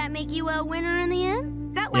 doesn't that make you a winner in the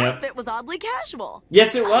end? That last Yep. bit was oddly casual.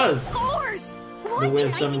 Yes, it was. Of course! Why The didn't I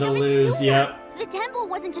wisdom think to of it lose, sooner? yep. The temple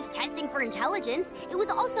wasn't just testing for intelligence, it was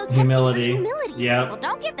also testing Humility. for humility. Yep. Well,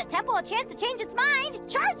 don't give the temple a chance to change its mind.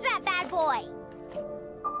 Charge that bad boy.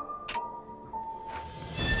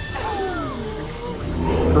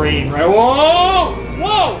 Green, right? Whoa!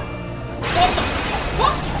 Whoa! What the?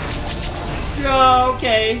 What? Oh,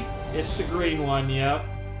 okay. It's the green one, yep.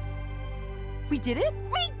 We did it?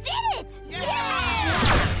 We did it!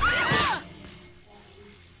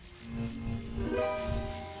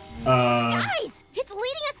 Guys, it's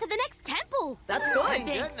leading us to the next temple. That's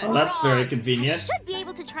good. Well, that's very I convenient. should be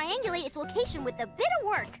able to triangulate its location with a bit of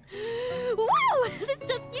work. Whoa, this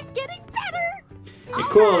just keeps getting better. It's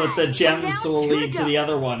cool that the down, gems will two to lead to go. the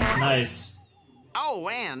other ones. Nice. Oh,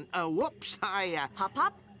 and, whoops, Pop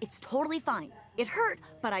Pop, it's totally fine. It hurt,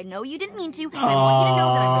 but I know you didn't mean to, and I want you to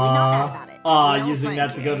know that I'm really not mad about it. Aw, No, using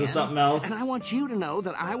that thank to go to you, something Ann. else. And I want you to know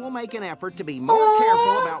that I will make an effort to be more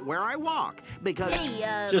careful about where I walk, because...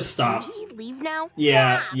 Hey, Just stop. Can we leave now?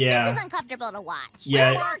 Yeah, This yeah. is uncomfortable to watch.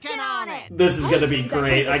 Yeah. Working on it. This is gonna be You guys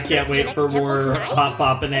great. want I to can't skip to the wait for next temple more tonight? Hot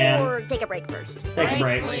Pop and Ann. Or take a break first. Take a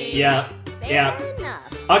break. please. Yeah. Yeah. Fair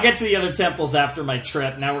enough. I'll get to the other temples after my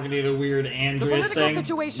trip. Now we're gonna do a weird The Andreas political thing.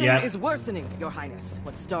 situation Yep. is worsening, Your Highness.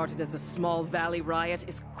 What started as a small valley riot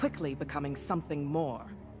is quickly becoming something more.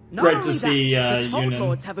 Not Great to only see, that, the Toad Yunin.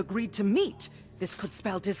 Lords have agreed to meet. This could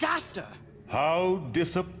spell disaster. How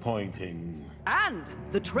disappointing. And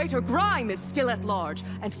the traitor Grime is still at large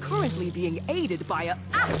and currently being aided by a...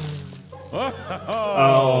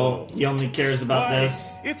 Oh, he only cares about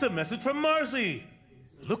this. It's a message from Marcy.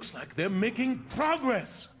 Looks like they're making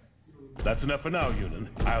progress. That's enough for now, Yunan.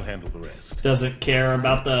 I'll handle the rest. Doesn't care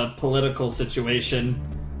about the political situation.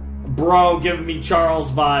 Bro, give me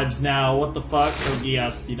Charles vibes now. What the fuck? Oh,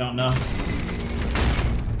 yes, if you don't know.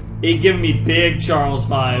 He giving me big Charles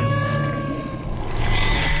vibes.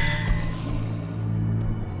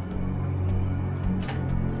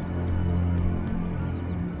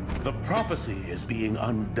 The prophecy is being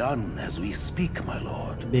undone as we speak, my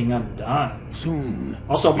lord. Being undone? Soon.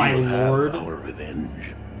 Also, my lord. Our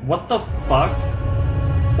revenge. What the fuck?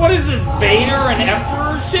 What is this, Vader and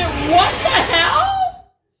Emperor shit? What the hell?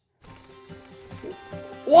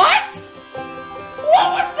 What?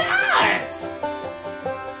 What was that?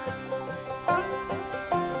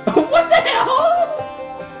 What the hell?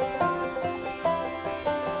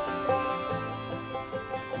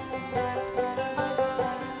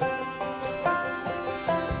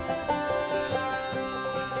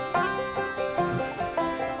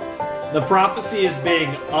 The prophecy is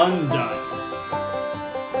being undone.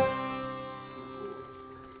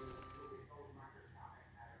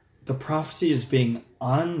 The prophecy is being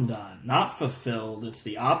undone, not fulfilled. It's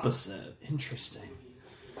the opposite. Interesting.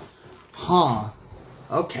 Huh.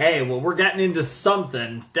 Okay, well, we're getting into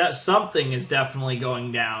something. Something is definitely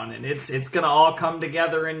going down, and it's gonna all come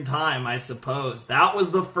together in time, I suppose. That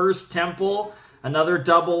was the first temple. Another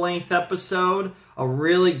double-length episode. A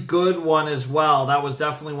really good one as well. That was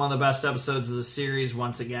definitely one of the best episodes of the series,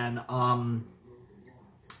 once again.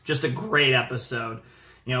 Just a great episode.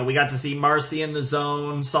 You know, we got to see Marcy in the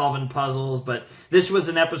zone, solving puzzles, but this was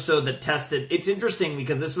an episode that tested... It's interesting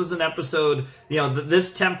because this was an episode, you know,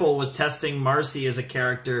 this temple was testing Marcy as a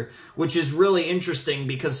character, which is really interesting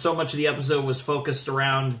because so much of the episode was focused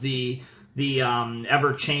around the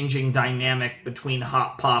ever-changing dynamic between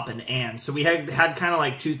Hop Pop and Ann. So we had kind of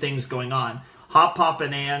like two things going on. Hop Pop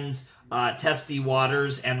and Ann's testy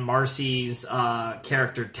waters and Marcy's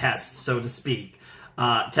character tests, so to speak.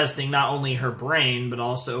 Testing not only her brain, but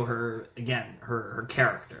also her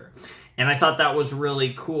character. And I thought that was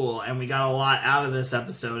really cool, and we got a lot out of this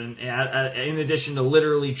episode, and in addition to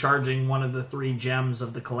literally charging one of the 3 gems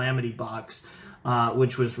of the Calamity Box,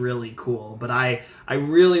 which was really cool. But I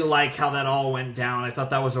really like how that all went down. I thought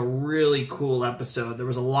that was a really cool episode. There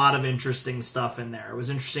was a lot of interesting stuff in there. It was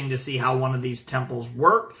interesting to see how one of these temples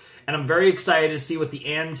work, and I'm very excited to see what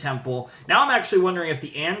the Ann Temple... Now I'm actually wondering if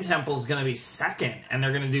the Ann Temple is going to be second, and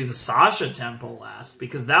they're going to do the Sasha Temple last,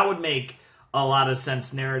 because that would make a lot of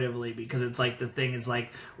sense narratively, because it's like the thing is like,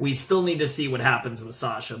 we still need to see what happens with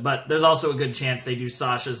Sasha, but there's also a good chance they do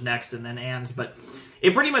Sasha's next and then Ann's, but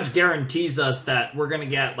it pretty much guarantees us that we're going to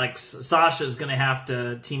get, like, Sasha's going to have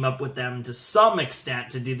to team up with them to some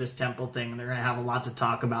extent to do this temple thing, and they're going to have a lot to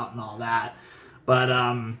talk about and all that. But,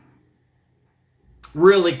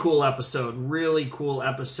 really cool episode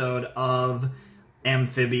of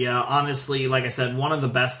Amphibia. Honestly, like I said, one of the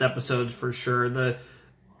best episodes for sure.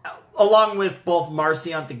 Along with both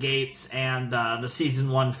Marcy on the Gates and the Season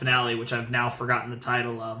 1 finale, which I've now forgotten the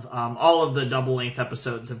title of. All of the double-length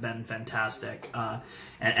episodes have been fantastic.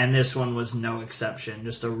 And this one was no exception.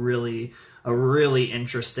 Just a really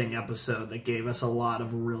interesting episode that gave us a lot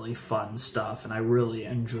of really fun stuff. And I really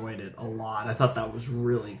enjoyed it a lot. I thought that was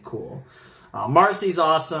really cool. Marcy's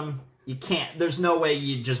awesome. There's no way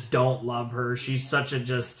you just don't love her. She's such a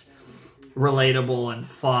just relatable and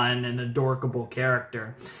fun and adorable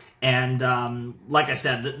character. And like I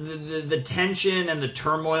said, the tension and the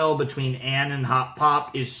turmoil between Ann and Hop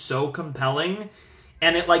Pop is so compelling,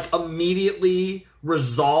 and it like immediately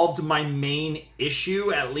resolved my main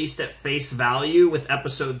issue, at least at face value, with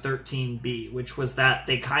episode 13B, which was that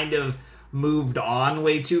they kind of moved on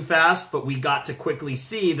way too fast, but we got to quickly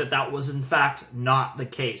see that that was in fact not the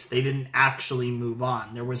case. They didn't actually move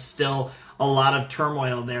on. There was still a lot of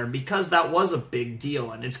turmoil there because that was a big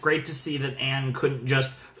deal, and it's great to see that Ann couldn't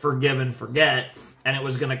just forgive and forget, and it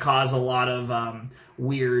was going to cause a lot of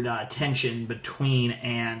weird tension between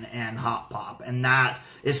Ann and Hop Pop, and that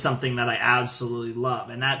is something that I absolutely love,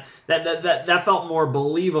 and that felt more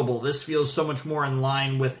believable. This feels so much more in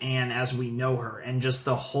line with Ann as we know her, and just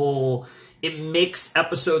the whole... It makes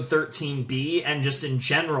episode 13B and just in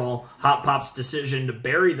general, Hop Pop's decision to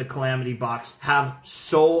bury the Calamity Box have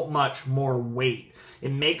so much more weight.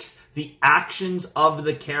 It makes the actions of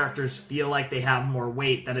the characters feel like they have more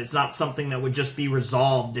weight, that it's not something that would just be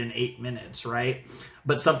resolved in 8 minutes, right?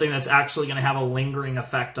 But something that's actually going to have a lingering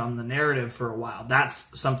effect on the narrative for a while.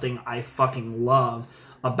 That's something I fucking love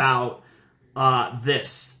about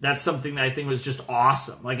this. That's something that I think was just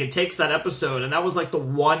awesome. Like, it takes that episode, and that was like the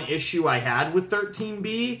one issue I had with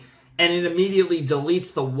 13B, and it immediately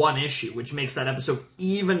deletes the one issue, which makes that episode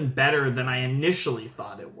even better than I initially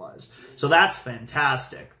thought it was. So that's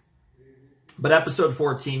fantastic. But episode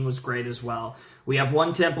 14 was great as well. We have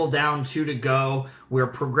 1 temple down, 2 to go. We're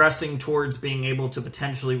progressing towards being able to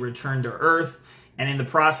potentially return to Earth. And in the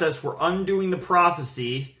process, we're undoing the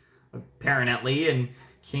prophecy, apparently. And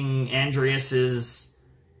King Andreas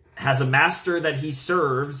has a master that he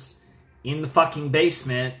serves in the fucking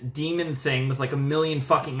basement. Demon thing with like 1,000,000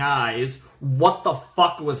 fucking eyes. What the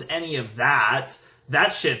fuck was any of that?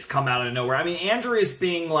 That shit's come out of nowhere. I mean, Andreas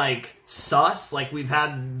being, like, sus. Like, we've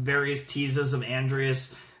had various teases of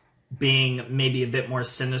Andreas being maybe a bit more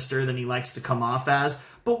sinister than he likes to come off as.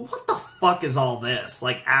 But what the fuck is all this?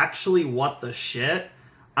 Like, actually, what the shit?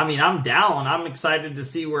 I mean, I'm down. I'm excited to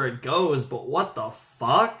see where it goes, but what the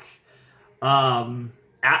fuck?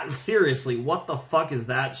 Seriously, what the fuck is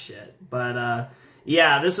that shit? But,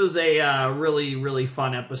 yeah, this was a really, really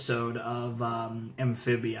fun episode of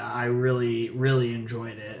Amphibia. I really, really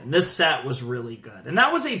enjoyed it. And this set was really good. And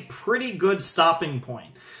that was a pretty good stopping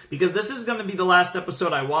point. Because this is going to be the last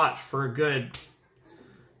episode I watch for a good,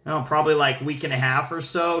 probably like week and a half or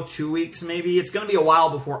so, 2 weeks maybe. It's going to be a while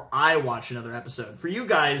before I watch another episode. For you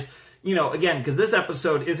guys, again, because this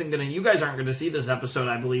episode isn't going to, you guys aren't going to see this episode,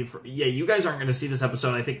 I believe. You guys aren't going to see this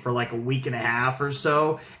episode, I think, for like a week and a half or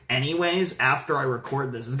so. Anyways, after I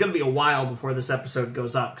record this. It's going to be a while before this episode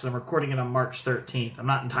goes up because I'm recording it on March 13th. I'm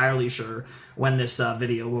not entirely sure when this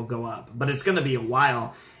video will go up, but it's going to be a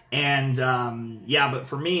while. And, yeah, but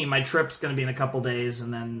for me, my trip's going to be in a couple days,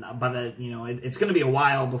 and then, it's going to be a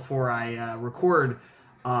while before I record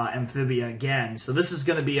Amphibia again. So this is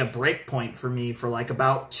going to be a break point for me for like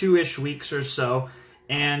about 2-ish weeks or so.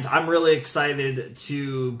 And I'm really excited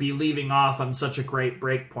to be leaving off on such a great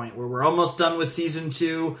break point where we're almost done with Season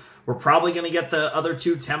 2. We're probably going to get the other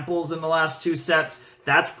 2 temples in the last 2 sets.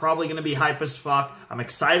 That's probably going to be hype as fuck. I'm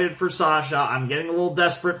excited for Sasha. I'm getting a little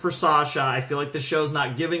desperate for Sasha. I feel like the show's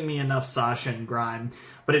not giving me enough Sasha and Grime.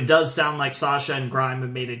 But it does sound like Sasha and Grime have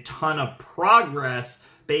made a ton of progress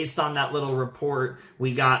based on that little report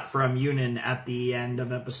we got from Yunin at the end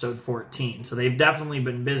of episode 14. So they've definitely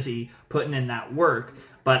been busy putting in that work.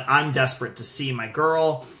 But I'm desperate to see my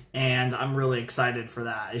girl, and I'm really excited for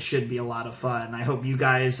that. It should be a lot of fun. I hope you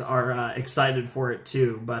guys are excited for it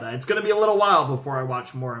too. But it's going to be a little while before I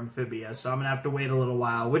watch more Amphibia, so I'm going to have to wait a little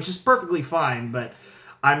while, which is perfectly fine. But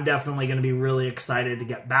I'm definitely going to be really excited to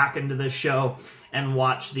get back into this show and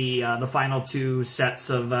watch the final 2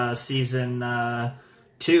 sets of Season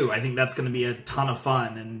 2. I think that's going to be a ton of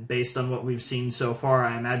fun, and based on what we've seen so far,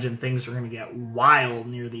 I imagine things are going to get wild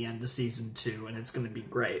near the end of Season 2, and it's going to be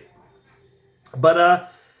great.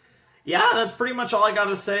 But, yeah, that's pretty much all I got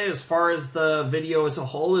to say as far as the video as a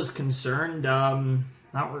whole is concerned.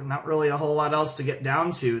 Not really a whole lot else to get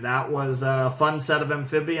down to. That was a fun set of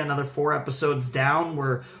Amphibia, another 4 episodes down.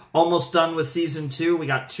 We're almost done with Season 2. We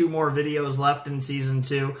got 2 more videos left in Season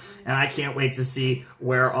 2, and I can't wait to see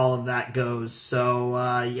where all of that goes.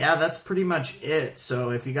 So, yeah, that's pretty much it. So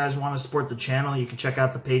if you guys want to support the channel, you can check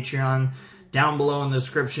out the Patreon down below in the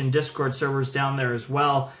description. Discord servers down there as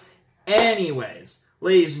well. Anyways,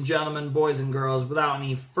 ladies and gentlemen, boys and girls, without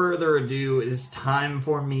any further ado, it is time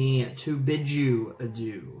for me to bid you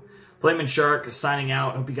adieu. Flamin' Shark signing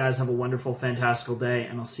out. Hope you guys have a wonderful, fantastical day,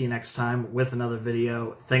 and I'll see you next time with another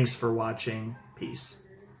video. Thanks for watching. Peace.